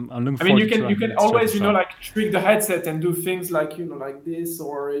 I'm looking forward. I mean, you can always trick the headset and do things like like this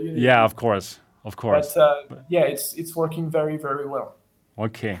or Yeah, of course. But it's working very, very well.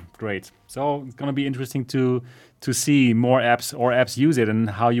 Okay, great. So it's going to be interesting to see more apps use it and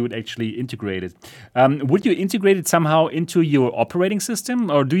how you would actually integrate it. Would you integrate it somehow into your operating system,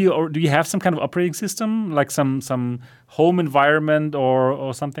 or do you have some kind of operating system, like some home environment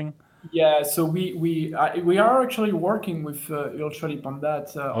or something? Yeah, so we are actually working with Ultraleap on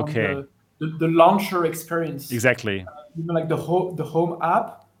that. Okay. On the launcher experience. Exactly. like the home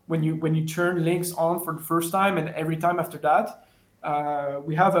app when you turn Lynx on for the first time, and every time after that,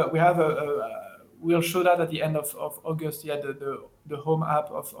 we'll show that at the end of August. Yeah, the home app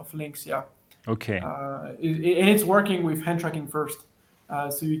of Lynx. Yeah. Okay. And it's working with hand tracking first,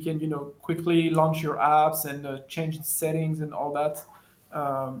 so you can quickly launch your apps and change the settings and all that.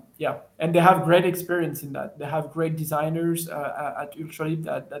 Yeah, and they have great experience in that. They have great designers at Ultraleap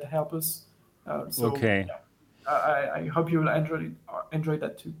that help us. Okay. Yeah, I hope you will enjoy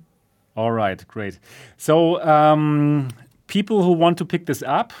that too. All right, great. So, people who want to pick this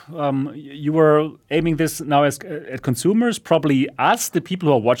up, you were aiming this now at consumers, probably us, the people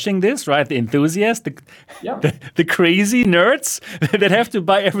who are watching this, right? The enthusiasts, the crazy nerds that have to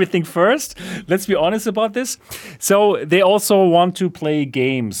buy everything first. Let's be honest about this. So they also want to play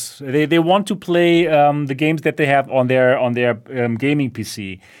games. They want to play the games that they have on their gaming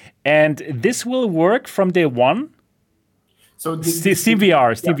PC, and this will work from day one. So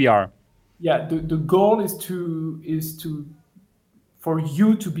SteamVR. Yeah, the goal is to for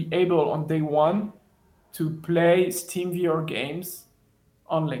you to be able on day one to play SteamVR games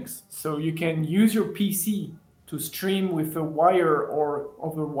on Lynx. So you can use your PC to stream with a wire or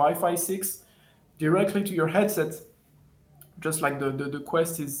over Wi-Fi 6 directly to your headset, just like the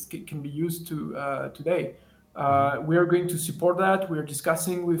Quest can be used to today. We are going to support that. We are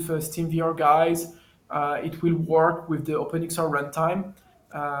discussing with SteamVR guys. It will work with the OpenXR runtime.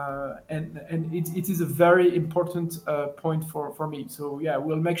 And it is a very important point for me. So yeah,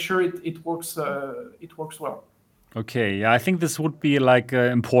 we'll make sure it works well. Okay, yeah, I think this would be like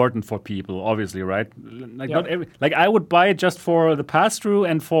important for people, obviously, right? Not every, I would buy it just for the pass through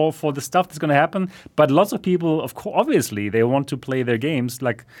and for the stuff that's going to happen. But lots of people, of course, obviously, they want to play their games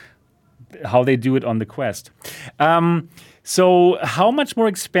like how they do it on the Quest. So how much more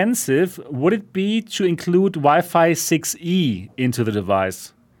expensive would it be to include Wi-Fi 6E into the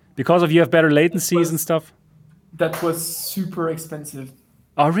device? Because you have better latencies and stuff? That was super expensive.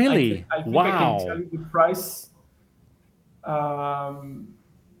 Oh, really? I think wow. I can tell you the price.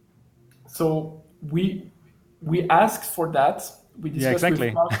 So we asked for that. We discussed with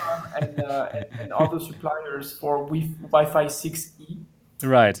Qualcomm and other suppliers for Wi-Fi 6E.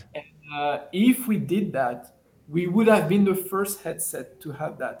 Right. And if we did that, we would have been the first headset to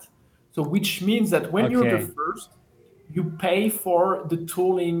have that. So which means that when you're the first, you pay for the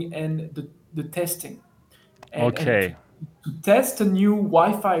tooling and the testing. And to test a new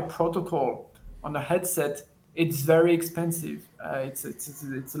Wi-Fi protocol on a headset, it's very expensive.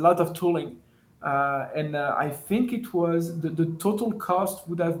 It's a lot of tooling. And I think it was the total cost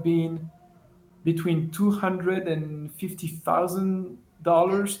would have been between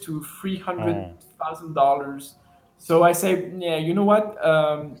 $250,000 to $300,000. So I say, yeah, you know what?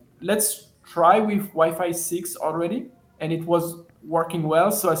 Let's try with Wi-Fi 6 already, and it was working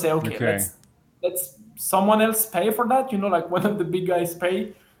well. So I say, okay. Let's someone else pay for that. Like one of the big guys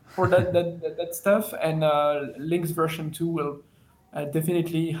pay for that stuff, and Lynx version 2 will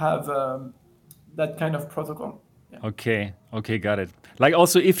definitely have that kind of protocol. Yeah. Okay, got it. Like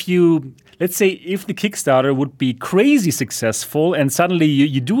also, let's say if the Kickstarter would be crazy successful and suddenly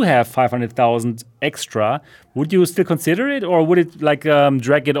you do have 500,000 extra, would you still consider it, or would it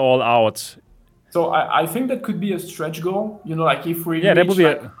drag it all out? So I think that could be a stretch goal. Like if we that would be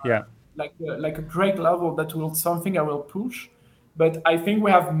like a great level, that will something I will push. But I think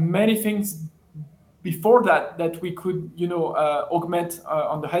we have many things before that we could augment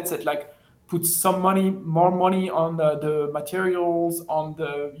on the headset, like put more money on the materials, on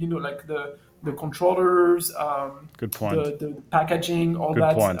the the controllers, good point, the packaging, all good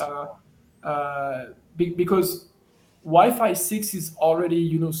that. Point. Because Wi-Fi 6 is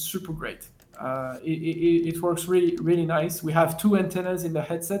already super great. It works really really nice. We have 2 antennas in the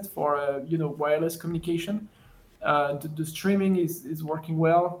headset for wireless communication. The streaming is working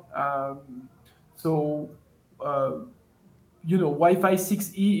well. Wi-Fi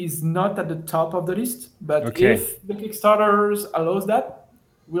 6E is not at the top of the list, but if the Kickstarters allows that,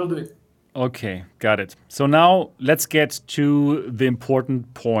 we'll do it. Okay, got it. So now let's get to the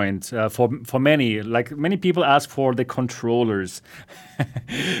important point for many. Like many people ask for the controllers,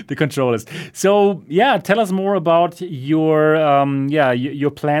 the controllers. So yeah, tell us more about your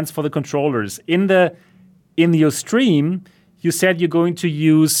plans for the controllers. In your stream, you said you're going to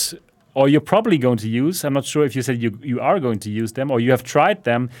use, or you're probably going to use, I'm not sure if you said you are going to use them or you have tried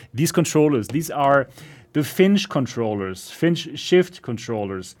them, these controllers. These are the Finch controllers, Finch Shift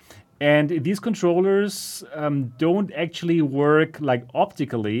controllers. And these controllers don't actually work like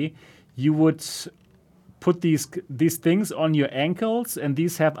optically. You would put these things on your ankles, and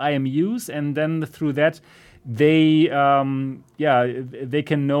these have IMUs, and then through that they can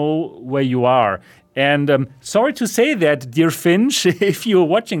know where you are. And sorry to say that, dear Finch, if you're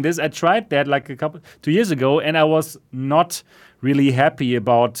watching this, I tried that like 2 years ago, and I was not really happy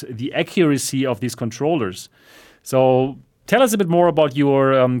about the accuracy of these controllers. So tell us a bit more about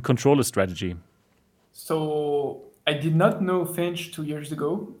your controller strategy. So I did not know Finch 2 years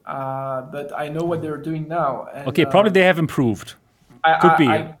ago, but I know what they're doing now. And, okay, probably they have improved. Could be.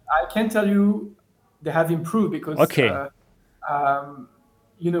 I can tell you they have improved because I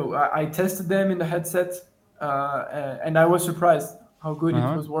tested them in the headset, and I was surprised how good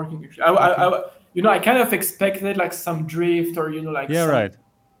it was working. I kind of expected like some drift or some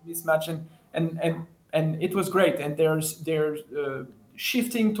mismatch, and it was great. And they're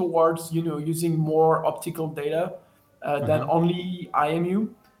shifting towards using more optical data than only IMU.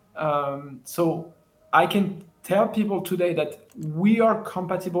 So I can tell people today that we are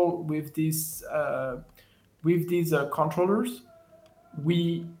compatible with these controllers.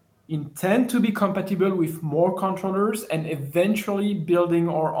 We intend to be compatible with more controllers and eventually building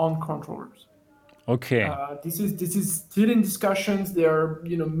our own controllers. Okay. This is still in discussions. There are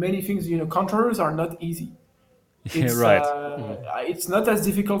many things. Controllers are not easy. It's, it's not as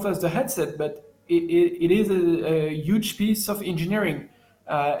difficult as the headset, but it is a huge piece of engineering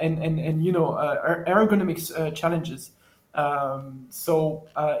and ergonomics challenges. So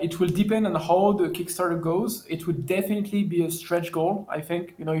it will depend on how the Kickstarter goes. It would definitely be a stretch goal, I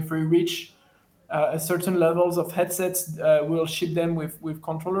think. If we reach a certain levels of headsets, we'll ship them with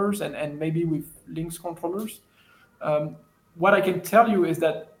controllers and maybe with Lynx controllers. What I can tell you is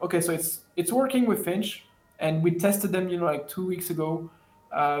that so it's working with Finch, and we tested them 2 weeks ago,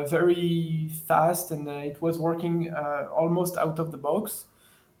 very fast, and it was working almost out of the box.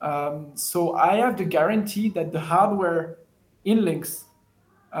 So I have the guarantee that the hardware in Lynx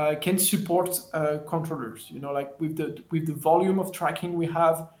can support controllers. With the volume of tracking we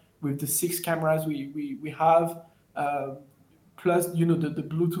have, with the 6 cameras we have, plus the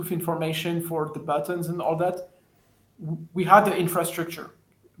Bluetooth information for the buttons and all that. We have the infrastructure,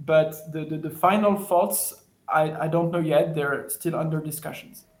 but the final thoughts I don't know yet. They're still under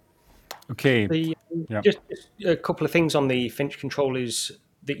discussions. Okay. Just a couple of things on the Finch controllers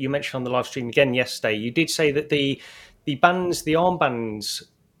that you mentioned on the live stream again yesterday. You did say that the armbands,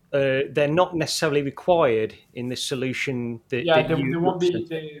 they're not necessarily required in the solution that they won't be.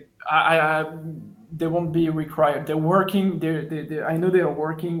 They won't be required. They're working. I know they are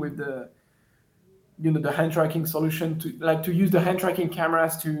working with the hand tracking solution to use the hand tracking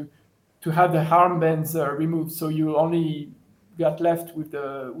cameras to have the armbands removed. So you only got left with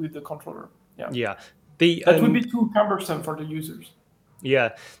the controller. Yeah. That would be too cumbersome for the users. Yeah.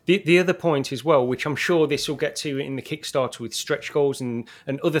 The other point as well, which I'm sure this will get to in the Kickstarter with stretch goals and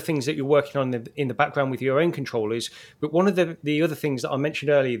other things that you're working on in the background with your own controllers. But one of the other things that I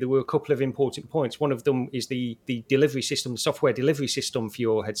mentioned earlier, there were a couple of important points. One of them is the delivery system, the software delivery system for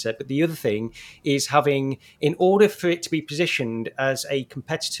your headset. But the other thing is in order for it to be positioned as a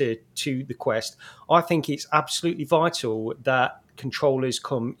competitor to the Quest, I think it's absolutely vital that controllers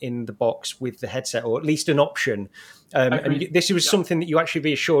come in the box with the headset, or at least an option. And this was something that you actually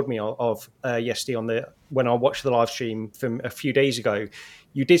reassured me of yesterday when I watched the live stream from a few days ago.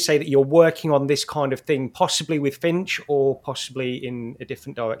 You did say that you're working on this kind of thing, possibly with Finch or possibly in a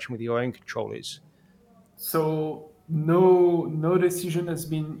different direction with your own controllers. So no decision has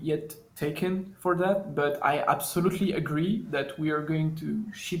been yet taken for that, but I absolutely agree that we are going to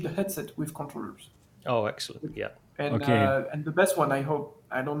ship the headset with controllers. Oh, excellent! Yeah. And and the best one, I hope.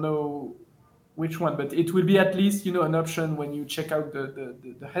 I don't know which one, but it will be at least an option when you check out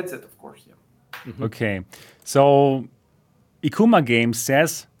the headset, of course. Yeah. Mm-hmm. Okay, so Ikuma Games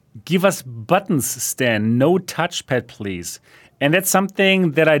says, "Give us buttons, Stan. No touchpad, please." And that's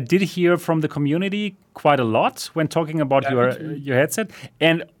something that I did hear from the community quite a lot when talking about your headset.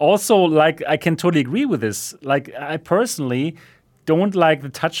 And also, I can totally agree with this. I personally don't like the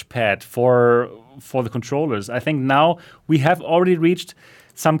touchpad for the controllers. I think now we have already reached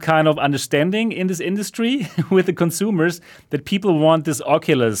some kind of understanding in this industry with the consumers that people want this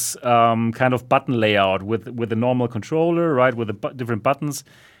Oculus kind of button layout with a normal controller, right, with the different buttons.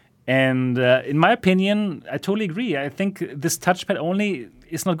 And in my opinion, I totally agree. I think this touchpad only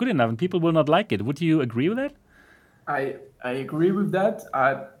is not good enough, and people will not like it. Would you agree with that? I agree with that.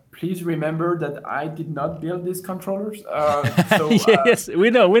 Please remember that I did not build these controllers. Yes, we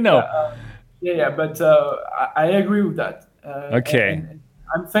know. But I agree with that. Okay. And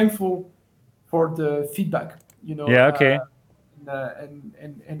I'm thankful for the feedback. Yeah. Okay.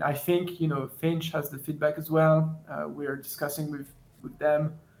 And I think Finch has the feedback as well. We're discussing with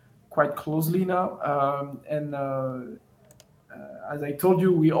them. quite closely now. As I told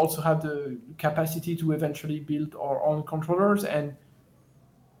you, we also have the capacity to eventually build our own controllers, and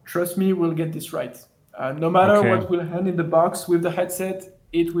trust me, we'll get this right. No matter Okay. what will hand in the box with the headset,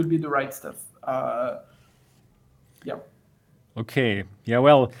 it will be the right stuff. Yeah. Okay. Yeah.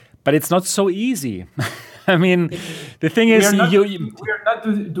 Well, but it's not so easy. I mean, the thing We is, are not, you we are not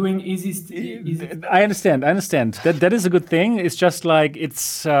doing easy. I understand. That is a good thing. It's just like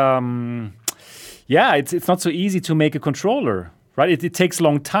it's not so easy to make a controller, right? It takes a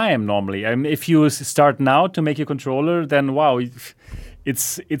long time normally. I mean, if you start now to make a controller, then wow,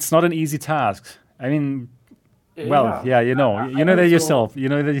 it's not an easy task. I mean, well, yeah, you know that yourself. You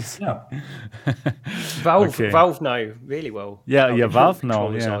know that yourself. Yeah. Valve know really well. Yeah, how yeah, the Valve know,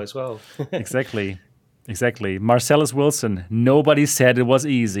 controllers yeah. are as well. Exactly. Marcellus Wilson. Nobody said it was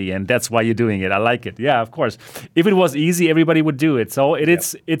easy, and that's why you're doing it. I like it. Yeah, of course. If it was easy, everybody would do it. So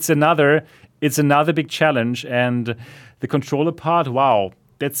it's another big challenge, and the controller part. Wow,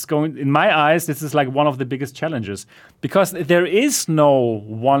 that's going. In my eyes, this is like one of the biggest challenges because there is no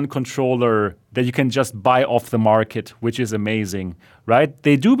one controller that you can just buy off the market, which is amazing, right?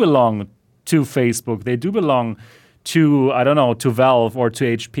 They do belong to Facebook. They do belong to to Valve or to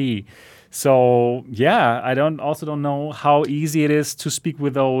HP. So yeah, I don't know how easy it is to speak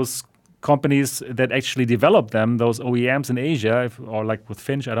with those companies that actually develop them, those OEMs in Asia, or like with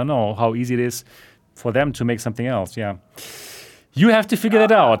Finch. I don't know how easy it is for them to make something else. Yeah, you have to figure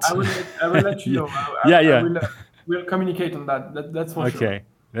that out. I will let you know. We'll communicate on that. That's for sure. Okay,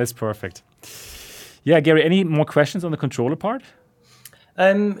 that's perfect. Yeah, Gary, any more questions on the controller part?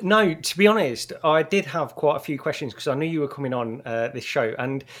 No, to be honest, I did have quite a few questions because I knew you were coming on this show.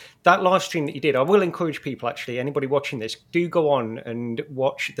 And that live stream that you did, I will encourage people, actually, anybody watching this, do go on and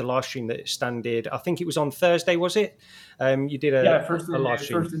watch the live stream that Stan did. I think it was on Thursday, was it? You did a live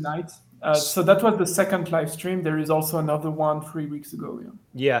stream. Thursday night. So that was the second live stream. There is also another one 3 weeks ago.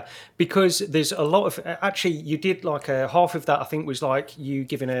 Yeah, because there's a lot of actually you did like half of that I think was like you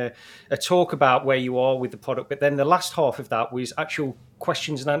giving a talk about where you are with the product, but then the last half of that was actual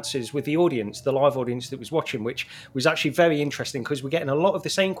questions and answers with the audience, the live audience that was watching, which was actually very interesting because we're getting a lot of the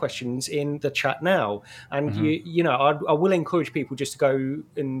same questions in the chat now. And you know, I will encourage people just to go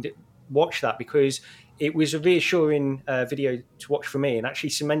and watch that because it was a reassuring video to watch for me and actually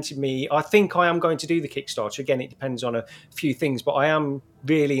cemented me. I think I am going to do the Kickstarter. Again, it depends on a few things, but I am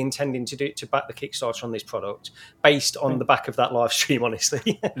really intending to back the Kickstarter on this product based on the back of that live stream,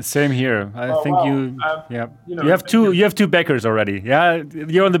 honestly. Same here. I think you have two backers already. Yeah,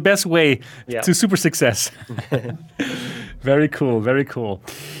 you're on the best way to super success. Very cool, very cool.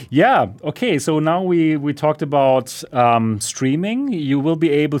 Yeah, okay, so now we talked about streaming. You will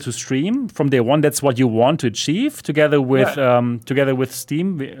be able to stream from day one. That's what you want to achieve together with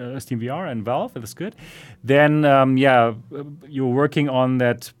Steam VR and Valve. That's good. Then you're working on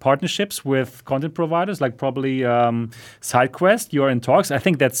that partnerships with content providers like probably SideQuest. You're in talks. I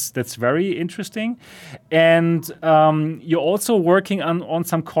think that's very interesting. And you're also working on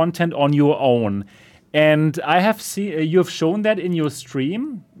some content on your own. And I have seen you have shown that in your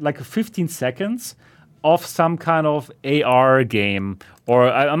stream, like 15 seconds of some kind of AR game, or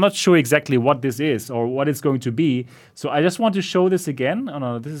I'm not sure exactly what this is or what it's going to be. So I just want to show this again. Oh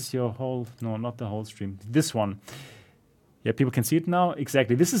no, this is your whole, no, not the whole stream. This one. Yeah, people can see it now.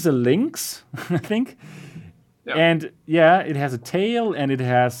 Exactly. This is a lynx, I think. Yeah. And yeah, it has a tail and it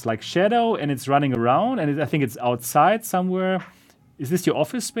has like shadow and it's running around and I think it's outside somewhere. Is this your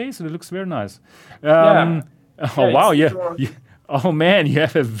office space? It looks very nice. Oh, wow. Yeah. Oh, man, you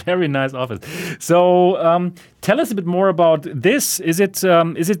have a very nice office. So tell us a bit more about this.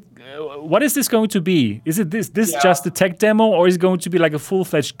 What is this going to be? Is it this just a tech demo or is it going to be like a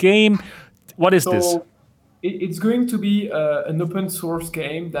full-fledged game? What is this? It's going to be an open source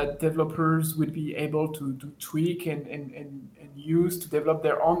game that developers will be able to tweak and use to develop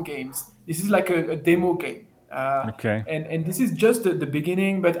their own games. This is like a demo game. Okay. And this is just the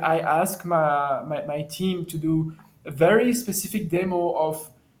beginning, but I asked my team to do a very specific demo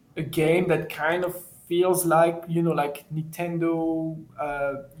of a game that kind of feels like, like Nintendo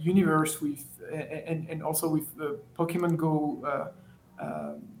universe with, and also with Pokemon Go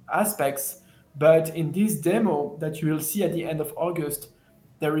aspects. But in this demo that you will see at the end of August,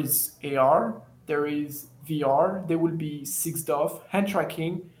 there is AR, there is VR, there will be 6DoF, hand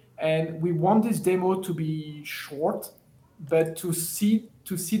tracking, and we want this demo to be short, but to see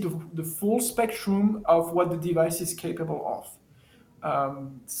the full spectrum of what the device is capable of.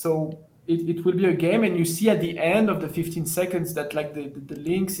 So it will be a game, and you see at the end of the 15 seconds that like the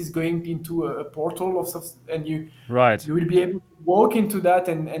Lynx is going into a portal of stuff, and you will be able to walk into that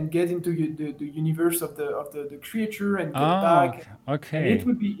and get into the universe of the creature and get back. Okay. And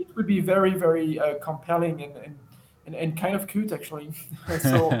it would be very, very compelling and kind of cute actually.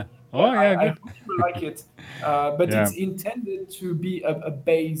 So I hope you will like it. But it's intended to be a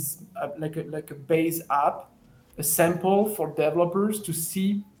base, like a base app, a sample for developers to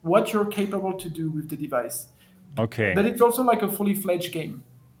see what you're capable to do with the device. Okay. But it's also like a fully fledged game.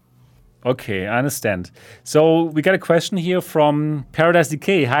 Okay, I understand. So we got a question here from Paradise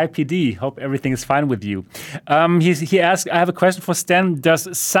Decay. Hi, PD. Hope everything is fine with you. He asked, I have a question for Stan.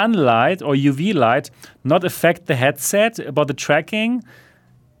 Does sunlight or UV light not affect the headset about the tracking?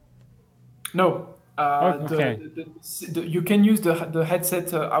 No. Okay. You can use the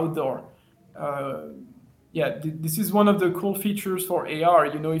headset outdoor. This is one of the cool features for AR.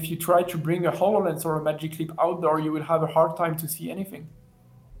 You know, if you try to bring a HoloLens or a Magic Leap outdoor, you will have a hard time to see anything.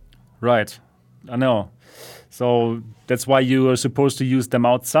 Right, I know. So that's why you are supposed to use them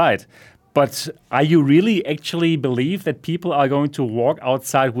outside. But are you really actually believe that people are going to walk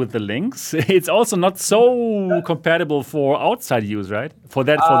outside with the Lynx? It's also not so compatible for outside use, right? For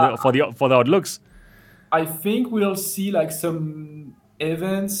that, for the outlooks. I think we'll see like some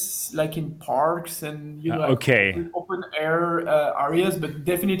events like in parks and open air areas, but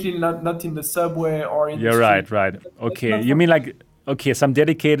definitely not in the subway or in the street. Right. Okay, you mean like some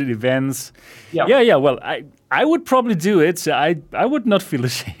dedicated events. Yeah. Well, I would probably do it. I would not feel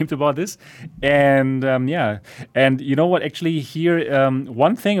ashamed about this. And and you know what? Actually, here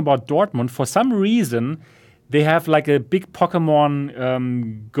one thing about Dortmund, for some reason, they have like a big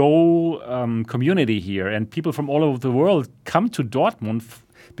Pokemon Go community here, and people from all over the world come to Dortmund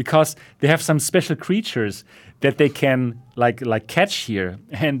because they have some special creatures that they can like catch here.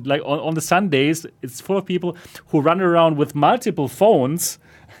 And like on the Sundays, it's full of people who run around with multiple phones,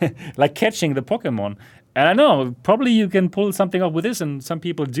 like catching the Pokemon. And I know, probably you can pull something up with this, and some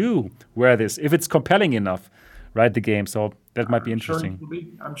people do wear this if it's compelling enough, right? The game, so that might be interesting.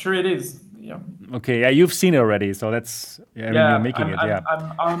 I'm sure it is. Yeah. Okay. Yeah, you've seen it already, so that's. I mean, you're making it. Yeah.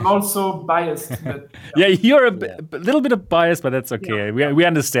 I'm also biased. But, you're a little bit of bias, but that's okay. Yeah. We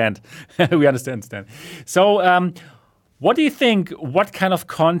understand. We understand. So, what do you think? What kind of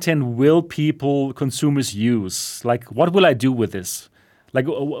content will consumers use? Like, what will I do with this? Like,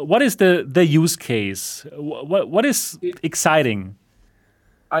 what is the use case? What is exciting?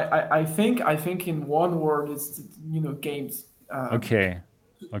 I think in one word, it's games. Okay.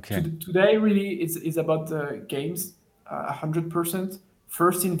 Today really is about the games, 100%.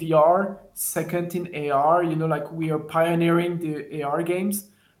 First in VR, second in AR. You know, like we are pioneering the AR games,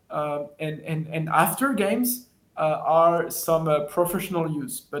 and after games are some professional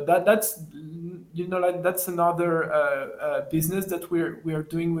use. But that's another business that we are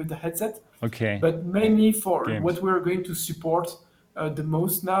doing with the headset. Okay. But mainly for games. What we are going to support the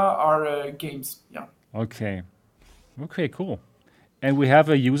most now are games. Yeah. Okay, cool. And we have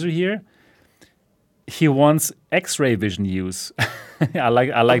a user here. He wants X-ray vision use. I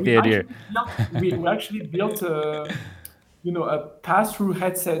like the idea. We actually built a pass-through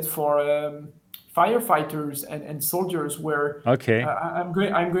headset for firefighters and soldiers. Where I'm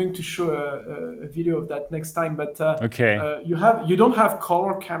going to show a video of that next time. But you don't have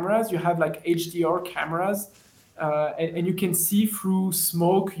color cameras. You have like HDR cameras, and you can see through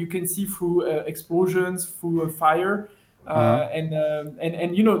smoke. You can see through explosions, through a fire. And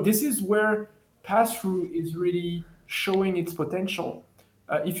this is where pass-through is really showing its potential.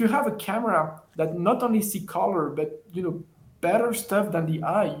 If you have a camera that not only see color but better stuff than the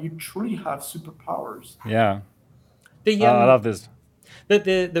eye, you truly have superpowers. Yeah, I love this.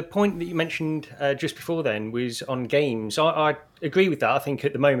 The point that you mentioned just before then was on games. I agree with that. I think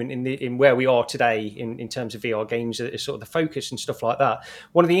at the moment in where we are today in terms of VR games, is sort of the focus and stuff like that.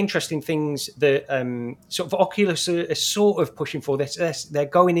 One of the interesting things that sort of Oculus are sort of pushing for, they're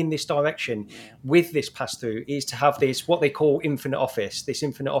going in this direction with this pass-through, is to have this, what they call infinite office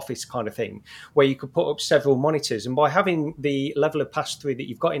kind of thing, where you could put up several monitors. And by having the level of pass-through that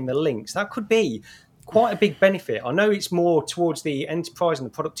you've got in the Lynx, that could be quite a big benefit. I know it's more towards the enterprise and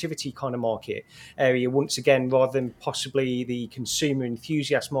the productivity kind of market area once again, rather than possibly the consumer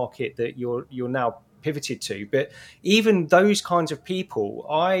enthusiast market that you're now pivoted to. But even those kinds of people,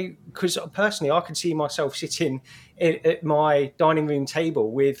 because personally I could see myself sitting at my dining room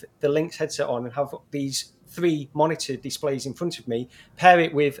table with the Lynx headset on and have these 3 monitor displays in front of me, pair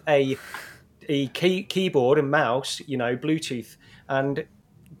it with a keyboard and mouse, Bluetooth, and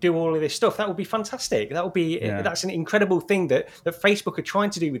do all of this stuff. That would be fantastic. That would be that's an incredible thing that Facebook are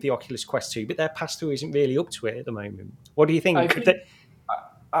trying to do with the Oculus Quest 2, but their pass-through isn't really up to it at the moment. What do you think?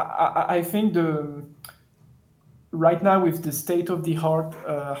 I think right now with the state-of-the-art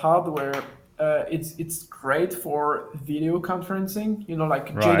hardware, it's great for video conferencing.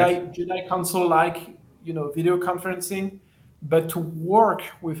 Like Jedi console, video conferencing. But to work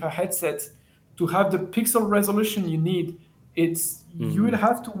with a headset, to have the pixel resolution you need, you would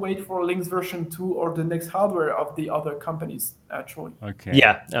have to wait for Lynx version 2 or the next hardware of the other companies, actually. Okay.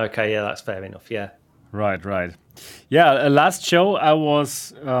 Yeah. Okay. Yeah, that's fair enough. Yeah. Right. Yeah, last show I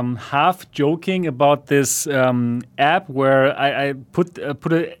was half joking about this app where I put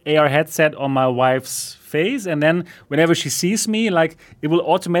an AR headset on my wife's face, and then whenever she sees me, like it will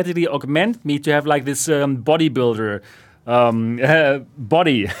automatically augment me to have like this bodybuilder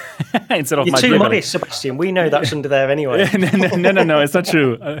body instead of You're my too belly. modest, Sebastian. We know that's under there anyway. No, it's not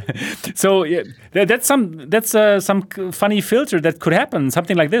true. So yeah, that's some funny filter that could happen,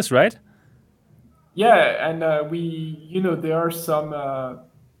 something like this, right? Yeah, and there are some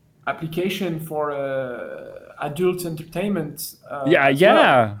application for adult entertainment. Yeah.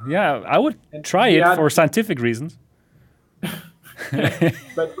 I would try it for scientific reasons.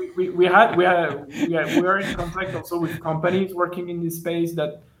 But we are in contact also with companies working in this space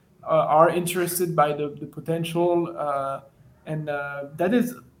that are interested by the potential, and that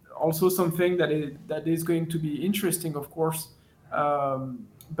is also something that is going to be interesting, of course.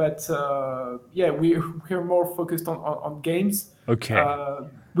 But we're more focused on games. Okay.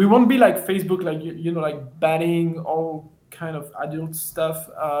 We won't be like Facebook, like like banning all kind of adult stuff.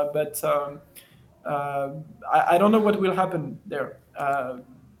 But I don't know what will happen there.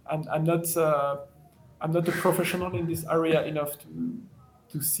 I'm not a professional in this area enough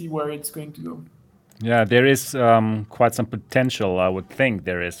to see where it's going to go. Yeah, there is quite some potential, I would think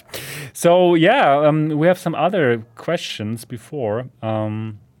there is. So, we have some other questions before.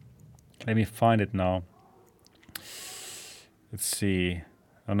 Let me find it now. Let's see.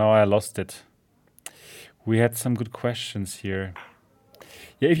 Oh, no, I lost it. We had some good questions here.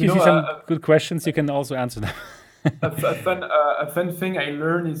 Yeah, if you see some good questions, you can also answer them. a fun thing I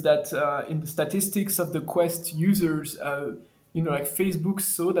learned is that in the statistics of the Quest users, like Facebook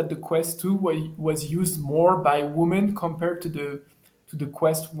saw that the Quest 2 was used more by women compared to the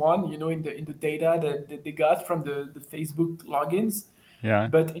Quest 1, in the data that they got from the Facebook logins. Yeah.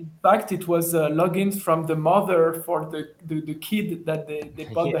 But in fact, it was logins from the mother for the kid that they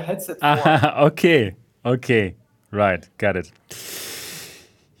bought the headset for. Okay. Right. Got it.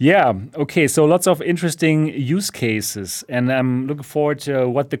 Yeah. Okay. So lots of interesting use cases, and I'm looking forward to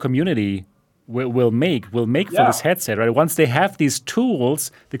what the community will make for this headset. Right. Once they have these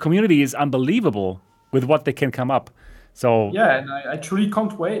tools, the community is unbelievable with what they can come up. So and I truly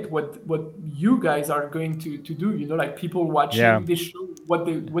can't wait what you guys are going to do. Like people watching this show, what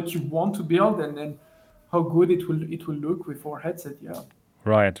you want to build, and then how good it will look with our headset. Yeah.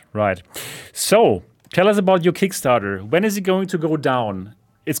 Right. So tell us about your Kickstarter. When is it going to go down?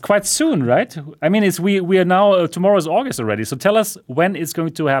 It's quite soon, right? I mean, we are now tomorrow is August already. So tell us when it's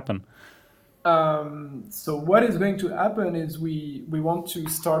going to happen. So what is going to happen is we want to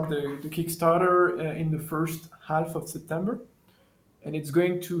start the Kickstarter in the first half of September, and it's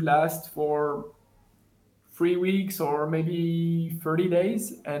going to last for 3 weeks or maybe 30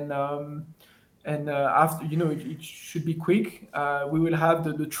 days, and after it should be quick. We will have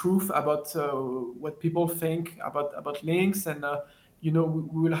the truth about what people think about Lynx, and we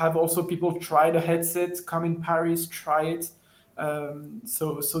will have also people try the headset, come in Paris, try it.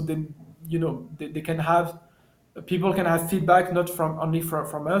 So then they can have people can have feedback, not only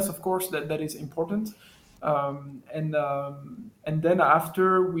from us, of course, that is important. And then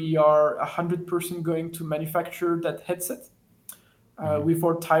after, we are 100% going to manufacture that headset with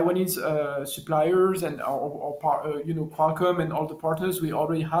our Taiwanese suppliers and our Qualcomm and all the partners we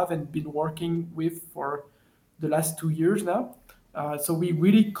already have and been working with for the last 2 years now. So we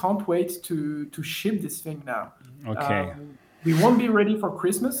really can't wait to ship this thing now. Okay. We won't be ready for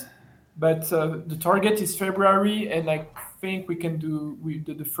Christmas, but the target is February, and I think we can do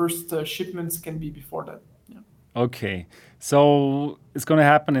the first shipments can be before that. Yeah. Okay, so it's going to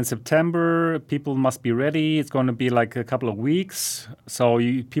happen in September. People must be ready. It's going to be like a couple of weeks, so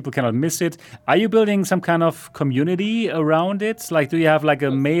people cannot miss it. Are you building some kind of community around it? Like, do you have like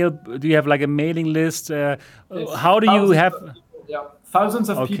a mailing list? How do you have? Thousands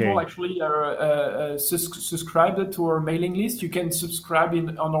of people actually are subscribed to our mailing list. You can subscribe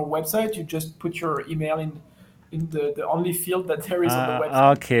on our website. You just put your email in the only field that there is on the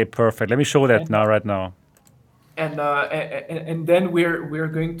website. Okay, perfect. Let me show that right now. and then we're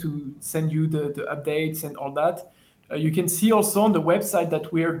going to send you the updates and all that. You can see also on the website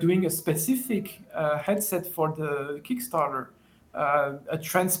that we are doing a specific headset for the Kickstarter, a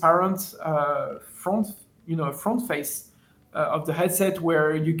transparent front, a front face of the headset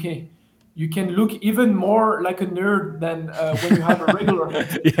where you can look even more like a nerd than when you have a regular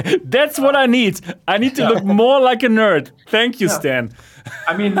headset. Yeah, that's what I need. I need to look more like a nerd. Thank you, Stan.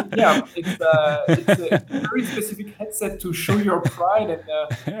 I mean, yeah, it's a very specific headset to show your pride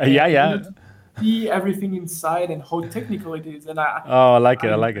and see everything inside and how technical it is. And I like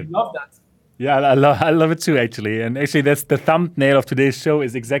it. I like it. I love that. Yeah, I love it too, actually. And actually, that's the thumbnail of today's show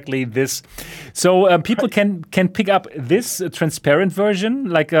is exactly this. So people can pick up this transparent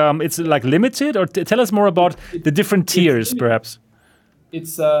version, like it's like limited, or tell us more about the different tiers, perhaps. It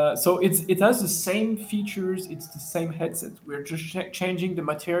has the same features. It's the same headset. We're just changing the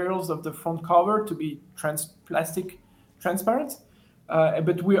materials of the front cover to be plastic transparent.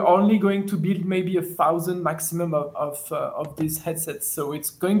 But we're only going to build maybe 1,000 maximum of these headsets. So it's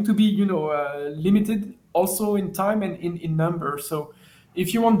going to be, limited also in time and in number. So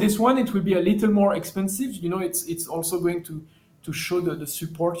if you want this one, it will be a little more expensive. It's also going to show the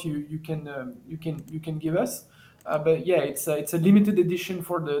support you can give us. But yeah, it's a limited edition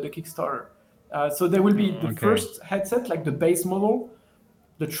for the Kickstarter. So there will be the first headset, like the base model,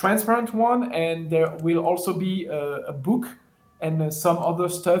 the transparent one, and there will also be a book and some other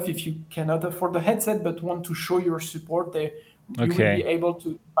stuff. If you cannot afford the headset but want to show your support, you will be able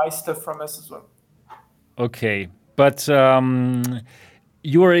to buy stuff from us as well. Okay, but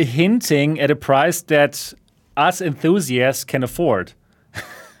you are hinting at a price that us enthusiasts can afford.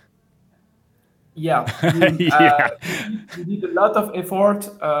 Yeah, we need a lot of effort.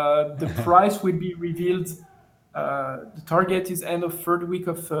 The price will be revealed. The target is end of third week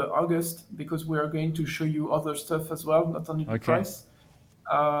of August, because we are going to show you other stuff as well, not only the price.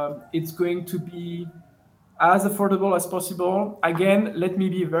 It's going to be as affordable as possible. Again, let me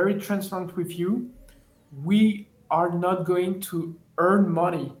be very transparent with you. We are not going to earn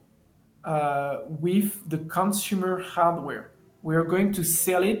money with the consumer hardware. We are going to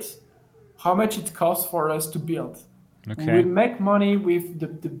sell it how much it costs for us to build. We will make money with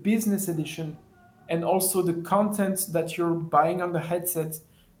the business edition and also the content that you're buying on the headset,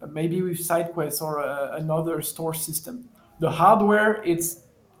 maybe with SideQuest or another store system. The hardware, it's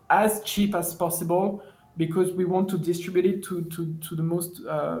as cheap as possible because we want to distribute it to the most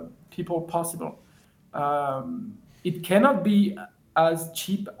people possible. It cannot be as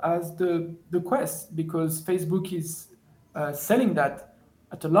cheap as the Quest because Facebook is selling that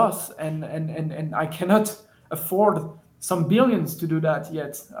at a loss, and I cannot afford some billions to do that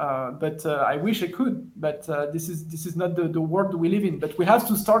yet. But I wish I could. But this is not the world we live in. But we have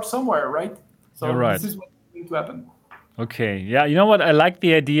to start somewhere, right? So You're right. This is what's going to happen. Okay. Yeah. You know what? I like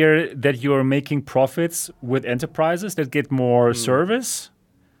the idea that you're making profits with enterprises that get more service,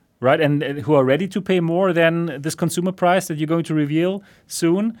 right? And who are ready to pay more than this consumer price that you're going to reveal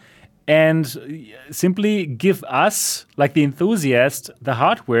soon. And simply give us, like the enthusiast, the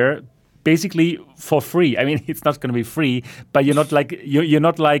hardware basically for free. I mean, it's not going to be free, but you're not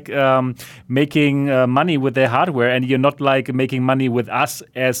like making money with the hardware, and you're not like making money with us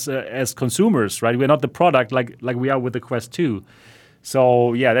as consumers, right? We're not the product like we are with the Quest 2.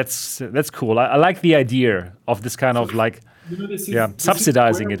 So yeah, that's cool. I like the idea of this kind of like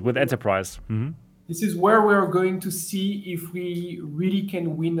subsidizing it with enterprise. Mm-hmm. This is where we're going to see if we really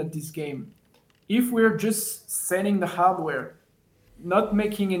can win at this game. If we're just selling the hardware, not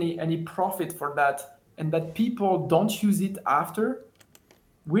making any profit for that, and that people don't use it after,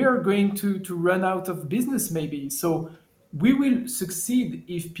 we are going to run out of business maybe. So we will succeed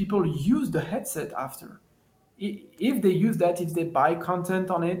if people use the headset after. If they use that, if they buy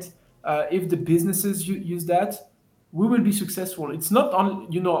content on it, if the businesses use that, we will be successful. It's not on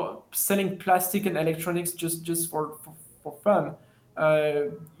selling plastic and electronics just for fun.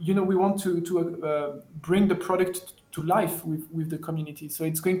 We want to bring the product to life with the community. So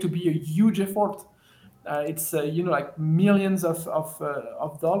it's going to be a huge effort. It's like millions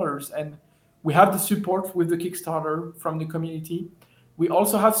of dollars, and we have the support with the Kickstarter from the community. We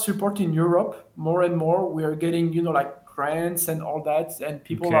also have support in Europe more and more. We are getting like grants and all that, and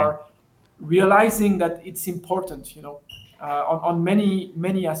people are realizing that it's important, on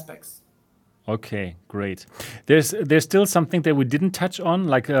many aspects. Okay, great. There's still something that we didn't touch on,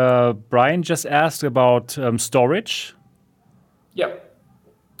 like Brian just asked about storage. Yeah.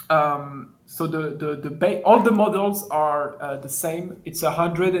 So all the models are the same. It's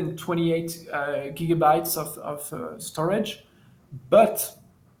 128 gigabytes of storage, but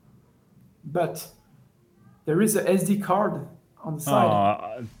there is a SD card on the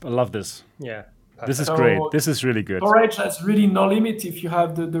side. I love this. Yeah. This is So great. This is really good. Storage has really no limit if you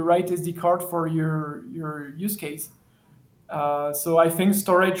have the right SD card for your use case. So I think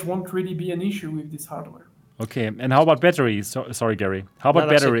storage won't really be an issue with this hardware. Okay, and how about battery? Sorry, Gary. How about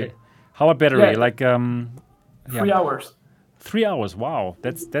that's battery? okay. How about battery? Yeah. Like 3 hours. 3 hours. Wow,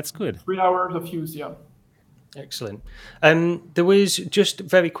 that's good. 3 hours of use, yeah. Excellent. There was just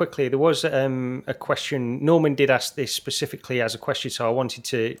very quickly, there was a question. Norman did ask this specifically as a question, so I wanted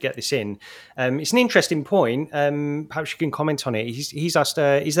to get this in. It's an interesting point. Perhaps you can comment on it. He's asked,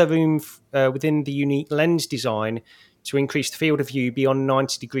 is there room within the unique lens design to increase the field of view beyond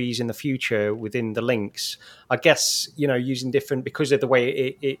 90 degrees in the future within the Lynx? I guess, using different, because of the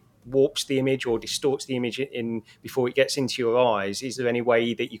way it warps the image or distorts the image in before it gets into your eyes, is there any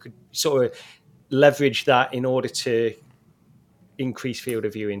way that you could sort of leverage that in order to increase field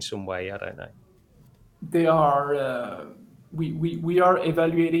of view in some way? I don't know. They are we are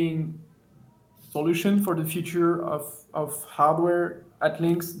evaluating solution for the future of hardware at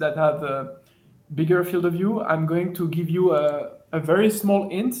Lynx that have a bigger field of view. I'm going to give you a very small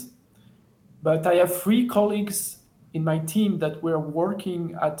hint, but I have 3 colleagues in my team that were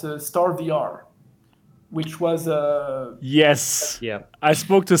working at Star VR, which was Yes. Yeah. I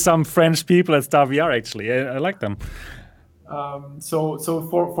spoke to some French people at Star VR actually. I like them. So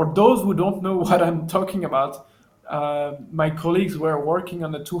for those who don't know what I'm talking about, my colleagues were working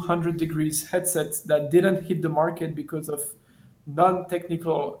on a 200 degrees headset that didn't hit the market because of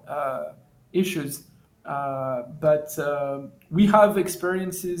non-technical issues. But we have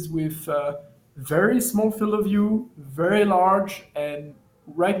experiences with very small field of view, very large, and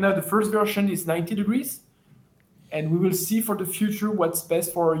right now the first version is 90 degrees. And we will see for the future what's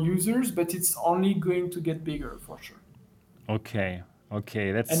best for our users, but it's only going to get bigger for sure. Okay.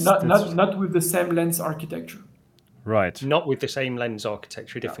 That's And that's not with the same lens architecture. right. Not with the same lens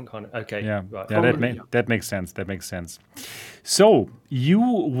architecture, different kind of. Okay. Yeah, Right. yeah, that makes sense. That makes sense. So you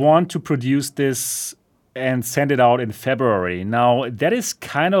want to produce this and send it out in February. Now that is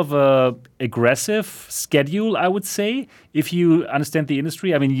kind of a aggressive schedule, I would say, if you understand the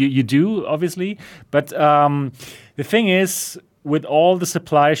industry. I mean, you do obviously, but the thing is, with all the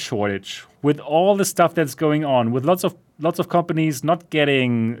supply shortage, with all the stuff that's going on, with lots of companies not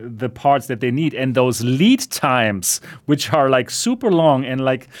getting the parts that they need, and those lead times, which are like super long, and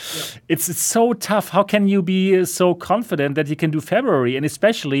like it's so tough. How can you be so confident that you can do February? And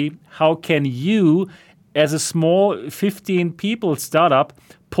especially, how can you, as a small 15 people startup,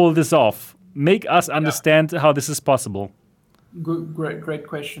 pull this off? Make us understand how this is possible. Good, great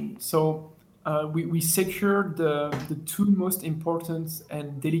question. So we secured the 2 most important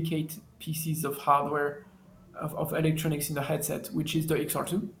and delicate pieces of hardware of electronics in the headset, which is the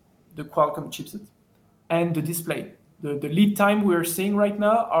XR2, the Qualcomm chipset, and the display. The lead time we're seeing right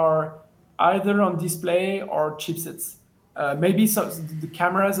now are either on display or chipsets, maybe some the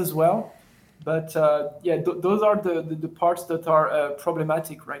cameras as well. But those are the parts that are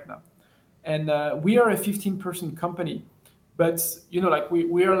problematic right now. And we are a 15-person company, but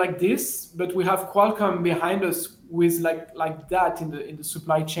we are like this, but we have Qualcomm behind us with like that in the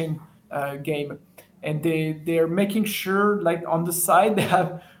supply chain game, and they're making sure, like, on the side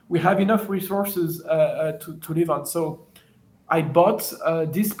we have enough resources to live on. So I bought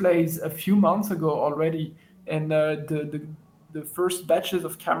displays a few months ago already, and the first batches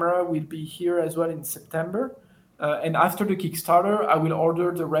of camera will be here as well in September. And after the Kickstarter, I will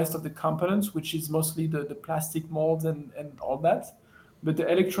order the rest of the components, which is mostly the plastic molds and all that. But the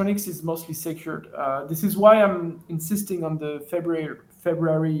electronics is mostly secured. This is why I'm insisting on the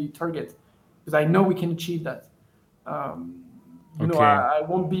February target, because I know we can achieve that. I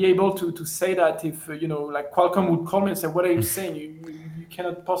won't be able to say that if, like Qualcomm would call me and say, what are you saying? You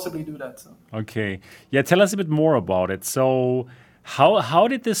cannot possibly do that. So. Okay. Yeah, tell us a bit more about it. So how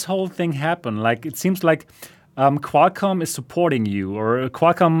did this whole thing happen? Like, it seems like Qualcomm is supporting you, or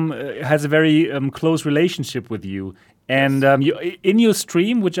Qualcomm has a very close relationship with you. And you, in your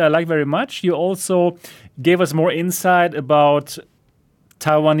stream, which I like very much, you also gave us more insight about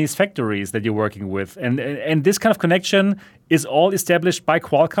Taiwanese factories that you're working with. And this kind of connection is all established by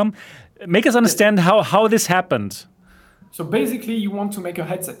Qualcomm. Make us understand how this happened. So basically, you want to make a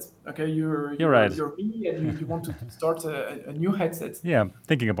headset, okay? You're right. You're me, and you want to start a new headset. Yeah,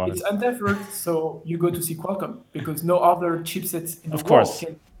 thinking about it's it. It's untethered, so you go to see Qualcomm, because no other chipset in the of world course.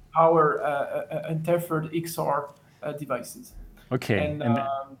 can power untethered XR devices. Okay.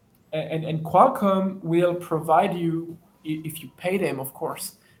 And Qualcomm will provide you, if you pay them, of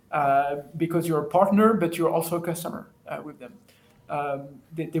course, because you're a partner, but you're also a customer with them.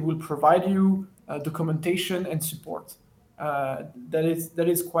 They will provide you documentation and support. That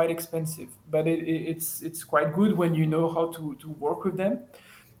is quite expensive, but it's quite good when you know how to work with them.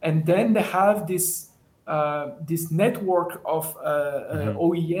 And then they have this network of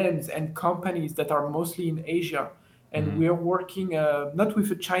OEMs and companies that are mostly in Asia, and we are working not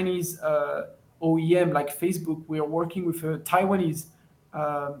with a Chinese OEM like Facebook. We are working with a Taiwanese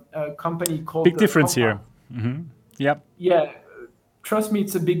company called. Big difference Compal. here. Yep. Yeah, trust me,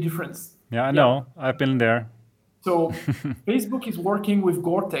 it's a big difference. Yeah, I know. I've been there. So Facebook is working with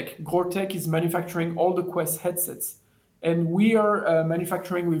Gore-Tex. Gore-Tex is manufacturing all the Quest headsets, and we are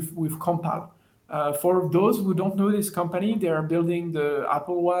manufacturing with Compal. For those who don't know this company, they are building the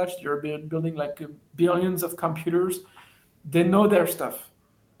Apple Watch. They're building like billions of computers. They know their stuff.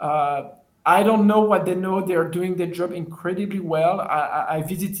 I don't know what they know. They're doing their job incredibly well. I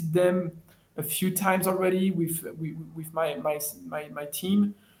visited them a few times already with my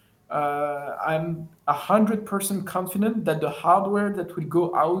team. I'm 100% confident that the hardware that will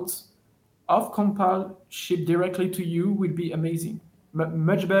go out of Compal, shipped directly to you, will be amazing.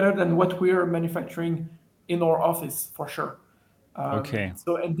 Much better than what we are manufacturing in our office, for sure. Okay.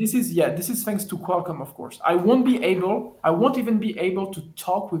 So, and this is thanks to Qualcomm, of course. I won't even be able to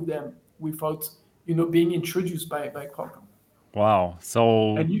talk with them without, being introduced by Qualcomm. Wow.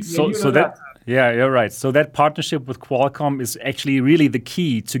 So know that yeah, you're right. So that partnership with Qualcomm is actually really the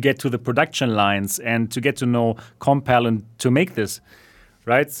key to get to the production lines and to get to know Compal and to make this,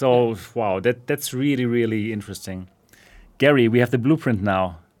 right? So wow, that's really, really interesting. Gary, we have the blueprint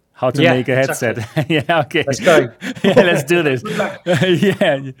now. How to make a headset. Exactly. Yeah, okay. Let's go. Yeah, let's do this.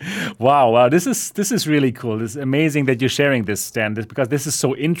 Yeah. Wow. This is really cool. It's amazing that you're sharing this, Stan, because this is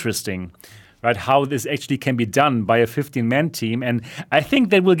so interesting. Right, how this actually can be done by a 15-man team, and I think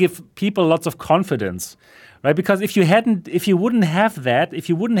that will give people lots of confidence, right? Because if you wouldn't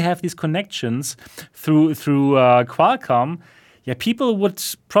have these connections through Qualcomm, yeah, people would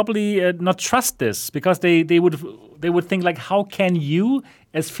probably not trust this because they would think like, how can you,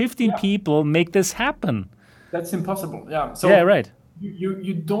 as 15 people, make this happen? That's impossible. Yeah. So yeah, right.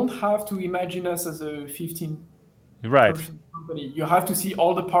 You don't have to imagine us as a 15. Right. Company. You have to see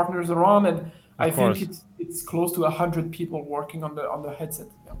all the partners around, and I think it's close to 100 people working on the headset.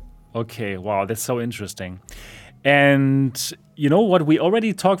 Yeah. Okay, wow, that's so interesting. And you know what? We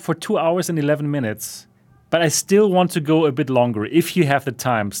already talked for 2 hours and 11 minutes, but I still want to go a bit longer if you have the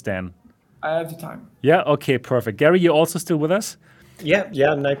time, Stan. I have the time. Yeah. Okay. Perfect. Gary, you're also still with us? Yeah.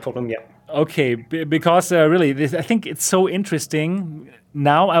 No problem. Yeah. Okay, because really, I think it's so interesting.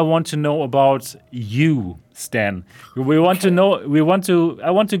 Now I want to know about you, Stan. I want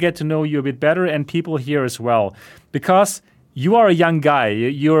to get to know you a bit better, and people here as well, because you are a young guy.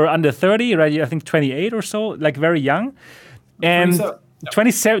 You're under 30, right? I think 28 or so, like very young, and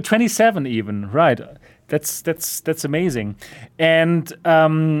 27 even, right? That's amazing, and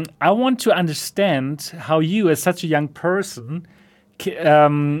I want to understand how you, as such a young person,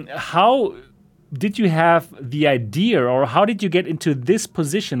 how did you have the idea, or how did you get into this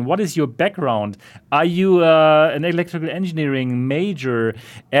position? What is your background? Are you an electrical engineering major?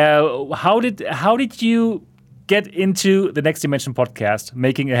 How did you get into the Next Dimension podcast,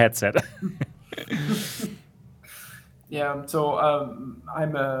 making a headset? Yeah, so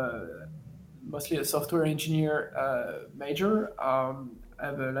I'm mostly a software engineer major. I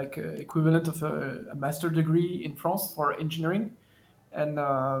have a equivalent of a master degree in France for engineering. And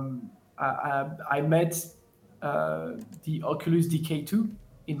I met the Oculus DK2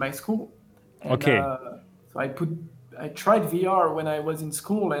 in my school. And, okay. So I tried VR when I was in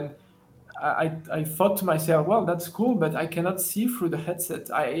school, and I thought to myself, well, that's cool, but I cannot see through the headset.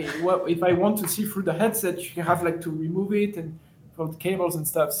 If I want to see through the headset, you have to remove it and put cables and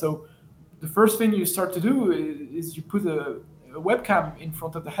stuff. So the first thing you start to do is you put a webcam in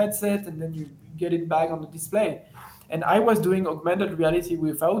front of the headset, and then you get it back on the display. And I was doing augmented reality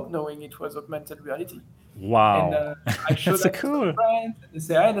without knowing it was augmented reality. Wow! And I showed that's that cool. to my friends. They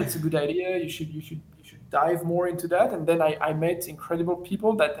say, that's a good idea. You should dive more into that. And then I met incredible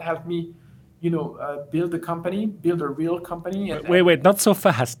people that helped me, build a company, build a real company. And, wait, not so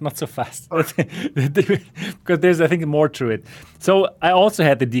fast. Because there's, I think, more to it. So I also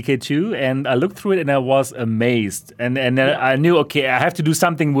had the DK2, and I looked through it, and I was amazed. And I knew, okay, I have to do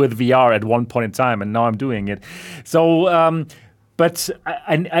something with VR at one point in time, and now I'm doing it. So, but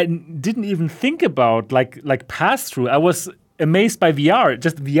I didn't even think about like pass through. I was amazed by VR.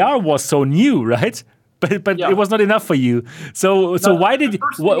 Just VR was so new, right? But it was not enough for you. So why did you? The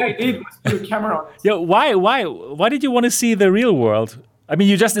first thing I did was put a camera on it. Yeah, why did you want to see the real world? I mean,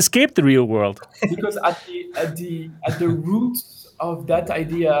 you just escaped the real world. Because at the roots of that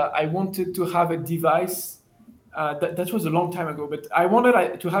idea, I wanted to have a device. That was a long time ago, but I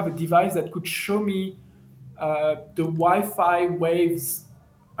wanted to have a device that could show me the Wi-Fi waves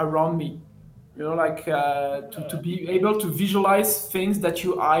around me. Like to be able to visualize things that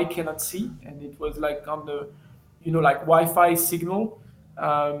your eye cannot see, and it was like on the, like Wi-Fi signal,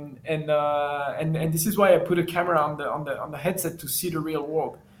 and this is why I put a camera on the headset to see the real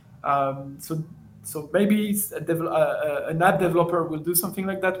world. So maybe an app developer will do something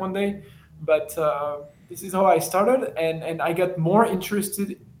like that one day, but this is how I started, and I got more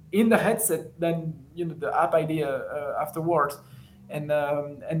interested in the headset than the app idea afterwards. And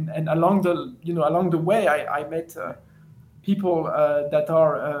along the way, I met people that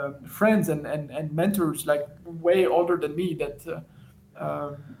are friends and mentors, like way older than me, that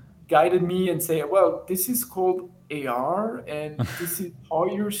guided me and say, well, this is called AR, and this is how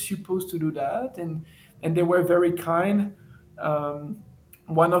you're supposed to do that. And they were very kind.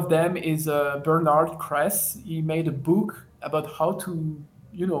 One of them is Bernard Kress. He made a book about how to,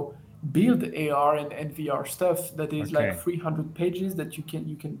 build AR and VR stuff that is like 300 pages that you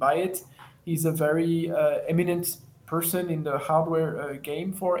can buy it. He's a very eminent person in the hardware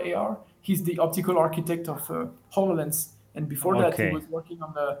game for AR. He's the optical architect of HoloLens, and before that he was working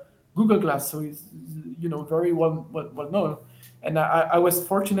on the Google Glass, so he's very well known. And I was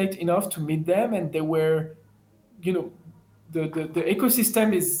fortunate enough to meet them, and they were, the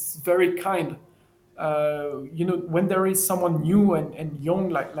ecosystem is very kind. When there is someone new and young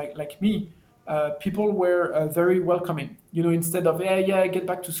like me, people were very welcoming. Instead of get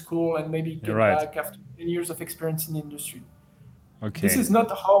back to school and maybe get back after 10 years of experience in the industry. Okay. This is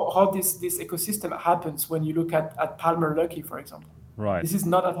not how this ecosystem happens when you look at Palmer Luckey, for example. Right. This is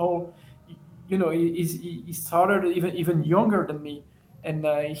not at all. He started even younger than me, and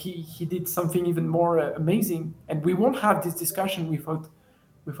he did something even more amazing. And we won't have this discussion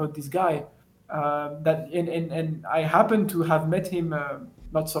without this guy. And I happened to have met him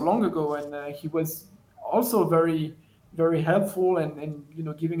not so long ago, and he was also very, very helpful and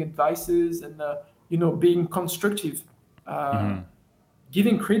giving advices and being constructive,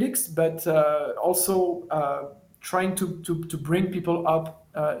 giving critics, but also trying to bring people up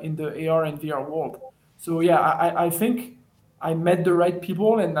in the AR and VR world. So I think I met the right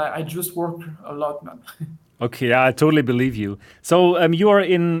people, and I just worked a lot, man. Okay, yeah, I totally believe you. So you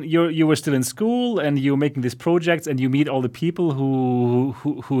were still in school, and you're making these projects, and you meet all the people who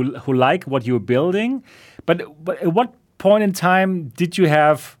like what you're building. But at what point in time did you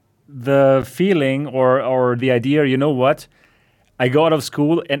have the feeling or the idea? You know what? I go out of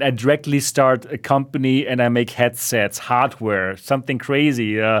school and I directly start a company and I make headsets, hardware, something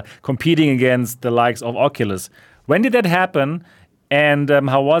crazy, competing against the likes of Oculus. When did that happen? And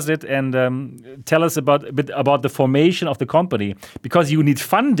how was it? And tell us a bit about the formation of the company, because you need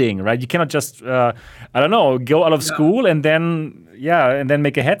funding, right? You cannot just, go out of school and then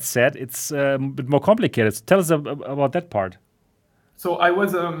make a headset. It's a bit more complicated. So tell us about that part. So I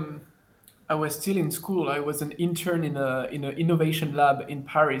was still in school. I was an intern in an innovation lab in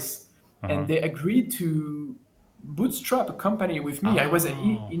Paris, and they agreed to bootstrap a company with me. I was an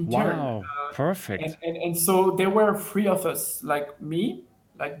intern. Wow, perfect. And so there were three of us, like me,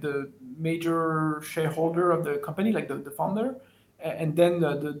 like the major shareholder of the company, like the founder, and then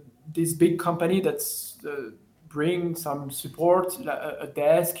this big company that's bring some support, a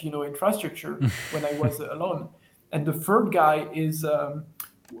desk, infrastructure when I was alone. And the third guy is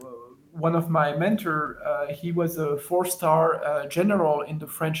one of my mentor. He was a 4-star general in the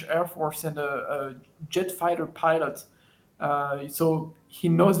French Air Force and a jet fighter pilot. So he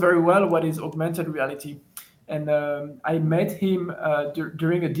knows very well what is augmented reality. And I met him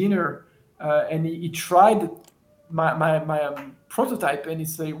during a dinner, and he tried my prototype, and he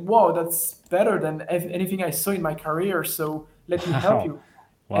said, "Wow, that's better than anything I saw in my career. So let me help you."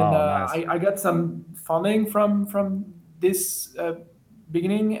 Wow, And nice. I got some funding from this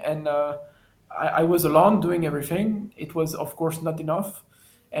beginning, and I was alone doing everything. It was, of course, not enough.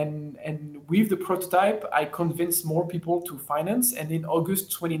 And with the prototype, I convinced more people to finance. And in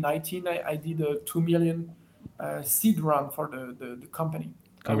August 2019, I did a 2 million seed round for the company.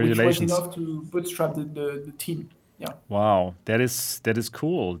 Congratulations. Which was enough to bootstrap the team. Yeah. Wow, that is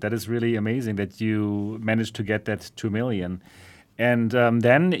cool. That is really amazing that you managed to get that 2 million. And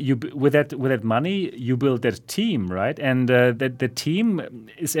then you, with that money, you build that team, right? And the team,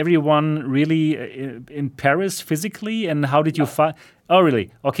 is everyone really in Paris physically? And how did you find? Oh,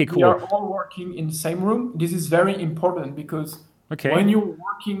 really? Okay, cool. We are all working in the same room. This is very important because when you're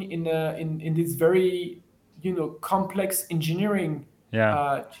working in this very complex engineering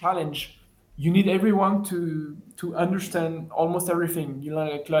challenge, you need everyone to understand almost everything. You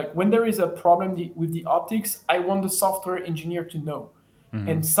know, like when there is a problem with the optics, I want the software engineer to know.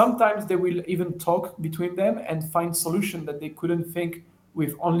 And sometimes they will even talk between them and find solution that they couldn't think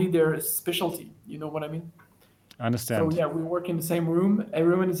with only their specialty. You know what I mean? I understand. So yeah, we work in the same room.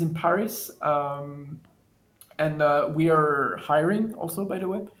 Everyone is in Paris, and we are hiring also, by the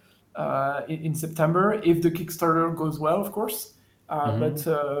way, in September if the Kickstarter goes well, of course. But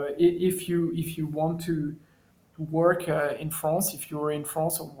if you want to work in France, if you're in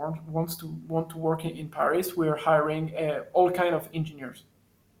France or want to work in Paris, we're hiring all kind of engineers.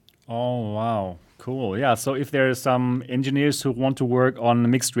 Oh, wow. Cool. Yeah. So if there are some engineers who want to work on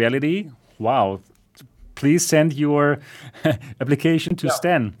mixed reality, wow, please send your application to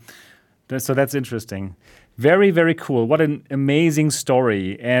Stan. So that's interesting. Very, very cool. What an amazing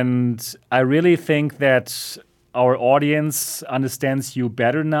story. And I really think that our audience understands you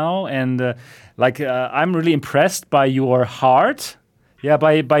better now. And I'm really impressed by your heart. Yeah,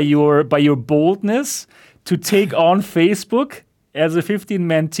 by your boldness to take on Facebook as a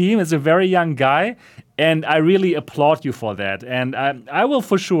 15-man team, as a very young guy. And I really applaud you for that. And I will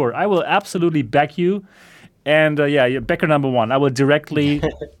absolutely back you. And you're backer number one. I will directly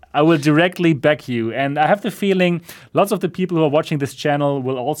back you. And I have the feeling lots of the people who are watching this channel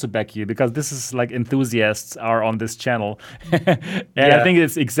will also back you, because this is like enthusiasts are on this channel. And I think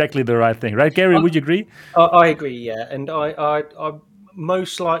it's exactly the right thing. Right, Gary, would you agree? I agree, yeah. And I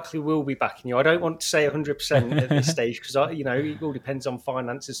most likely will be backing you. I don't want to say 100% at this stage, because it all depends on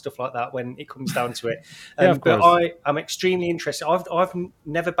finance and stuff like that when it comes down to it. Of course. But I'm extremely interested. I've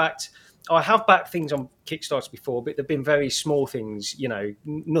never backed. I have backed things on Kickstarter before, but they've been very small things,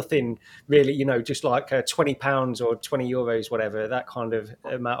 nothing really, just like £20 or €20, whatever, that kind of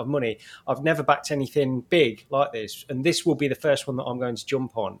amount of money. I've never backed anything big like this. And this will be the first one that I'm going to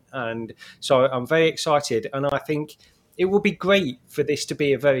jump on. And so I'm very excited. And I think it will be great for this to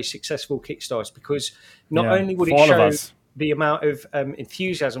be a very successful Kickstarter, because not only would it show the amount of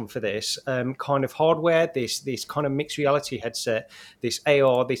enthusiasm for this kind of hardware, this kind of mixed reality headset, this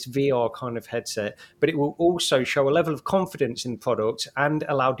AR, this VR kind of headset, but it will also show a level of confidence in the product and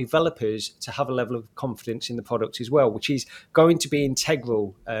allow developers to have a level of confidence in the product as well, which is going to be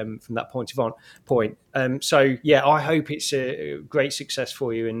integral from that point. So yeah, I hope it's a great success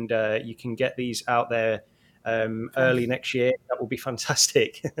for you, and you can get these out there early next year. That will be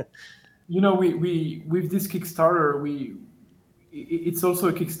fantastic. We with this Kickstarter, it's also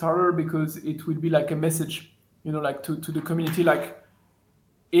a Kickstarter because it will be like a message, to the community. Like,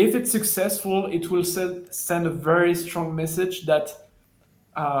 if it's successful, it will send a very strong message that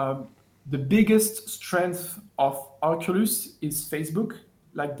the biggest strength of Oculus is Facebook,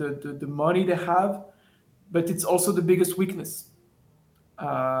 like the money they have, but it's also the biggest weakness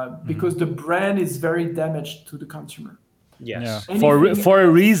because the brand is very damaged to the consumer. Yes. Yeah. For a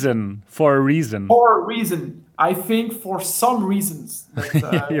reason. I think for some reasons. That, we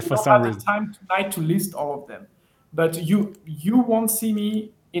don't have the time tonight to list all of them. But you won't see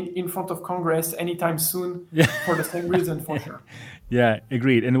me in front of Congress anytime soon for the same reason, for sure. Yeah,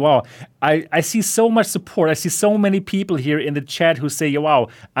 agreed. And wow, I see so much support. I see so many people here in the chat who say, wow,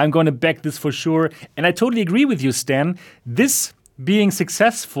 I'm going to back this for sure. And I totally agree with you, Stan. This being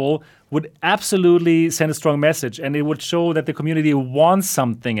successful would absolutely send a strong message, and it would show that the community wants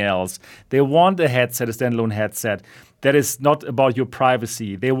something else. They want a headset, a standalone headset that is not about your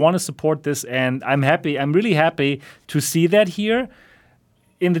privacy. They want to support this, and I'm really happy to see that here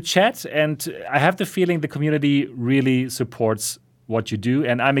in the chat, and I have the feeling the community really supports what you do,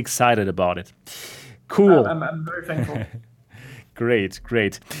 and I'm excited about it. Cool. I'm very thankful. Great.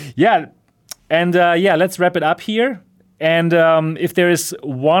 Yeah, and let's wrap it up here. And if there is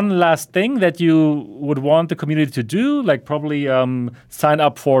one last thing that you would want the community to do, like probably sign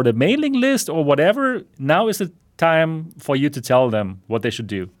up for the mailing list or whatever, now is the time for you to tell them what they should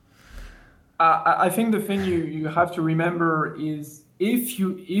do. I think the thing you have to remember is if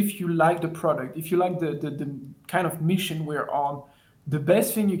you like the product, if you like the kind of mission we're on, the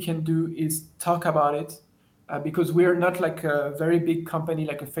best thing you can do is talk about it, because we're not like a very big company,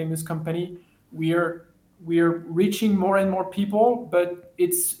 like a famous company. We're reaching more and more people, but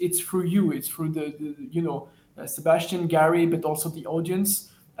it's through you. It's through the Sebastian, Gary, but also the audience.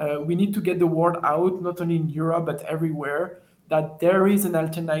 We need to get the word out, not only in Europe but everywhere, that there is an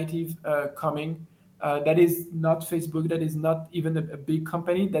alternative coming. That is not Facebook. That is not even a big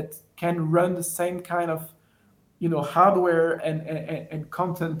company that can run the same kind of hardware and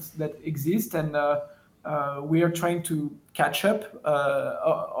content that exists. And we are trying to catch up,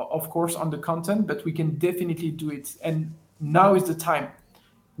 of course, on the content, but we can definitely do it. And now is the time.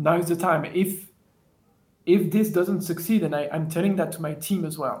 now is the time. If this doesn't succeed, and I'm telling that to my team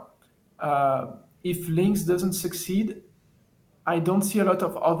as well, if Links doesn't succeed, I don't see a lot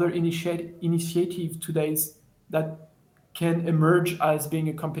of other initiative today that can emerge as being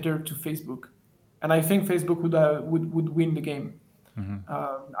a competitor to Facebook, and I think Facebook would win the game.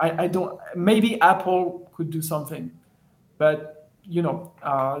 I don't. Maybe Apple could do something, but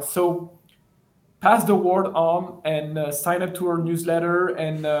so pass the word on and sign up to our newsletter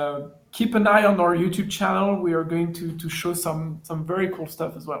and keep an eye on our YouTube channel. We are going to show some very cool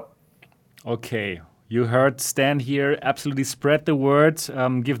stuff as well. Okay. You heard Stan here. Absolutely spread the word.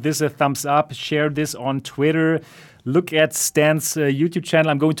 Give this a thumbs up. Share this on Twitter. Look at Stan's YouTube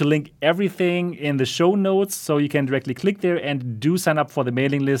channel. I'm going to link everything in the show notes so you can directly click there and do sign up for the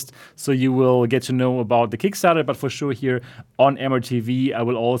mailing list so you will get to know about the Kickstarter. But for sure here on MRTV, I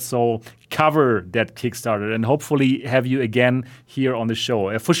will also cover that Kickstarter and hopefully have you again here on the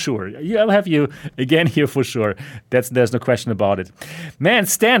show. For sure. I'll have you again here for sure. There's no question about it. Man,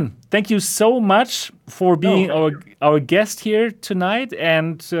 Stan, thank you so much for being our guest here tonight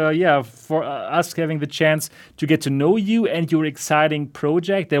and for us having the chance to get to know you and your exciting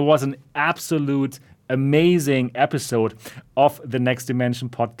project. There was an absolute amazing episode of the Next Dimension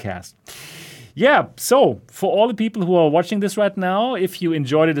podcast. Yeah, so for all the people who are watching this right now, if you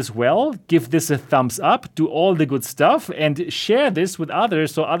enjoyed it as well, give this a thumbs up, do all the good stuff, and share this with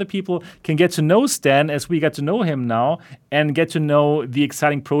others so other people can get to know Stan as we got to know him now and get to know the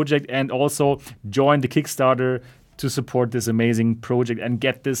exciting project and also join the Kickstarter to support this amazing project and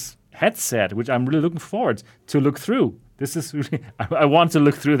get this headset, which I'm really looking forward to look through. This is really, I want to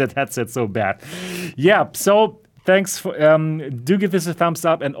look through that headset so bad. Yeah, so thanks for, do give this a thumbs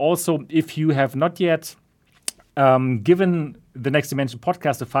up. And also, if you have not yet given the Next Dimension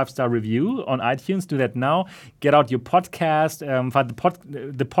podcast a 5-star review on iTunes, do that now. Get out your podcast, find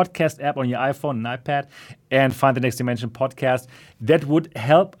the podcast app on your iPhone and iPad, and find the Next Dimension podcast. That would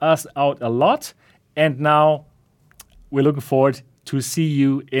help us out a lot. And now we're looking forward to see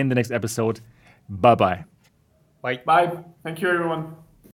you in the next episode. Bye-bye. Bye. Thank you, everyone.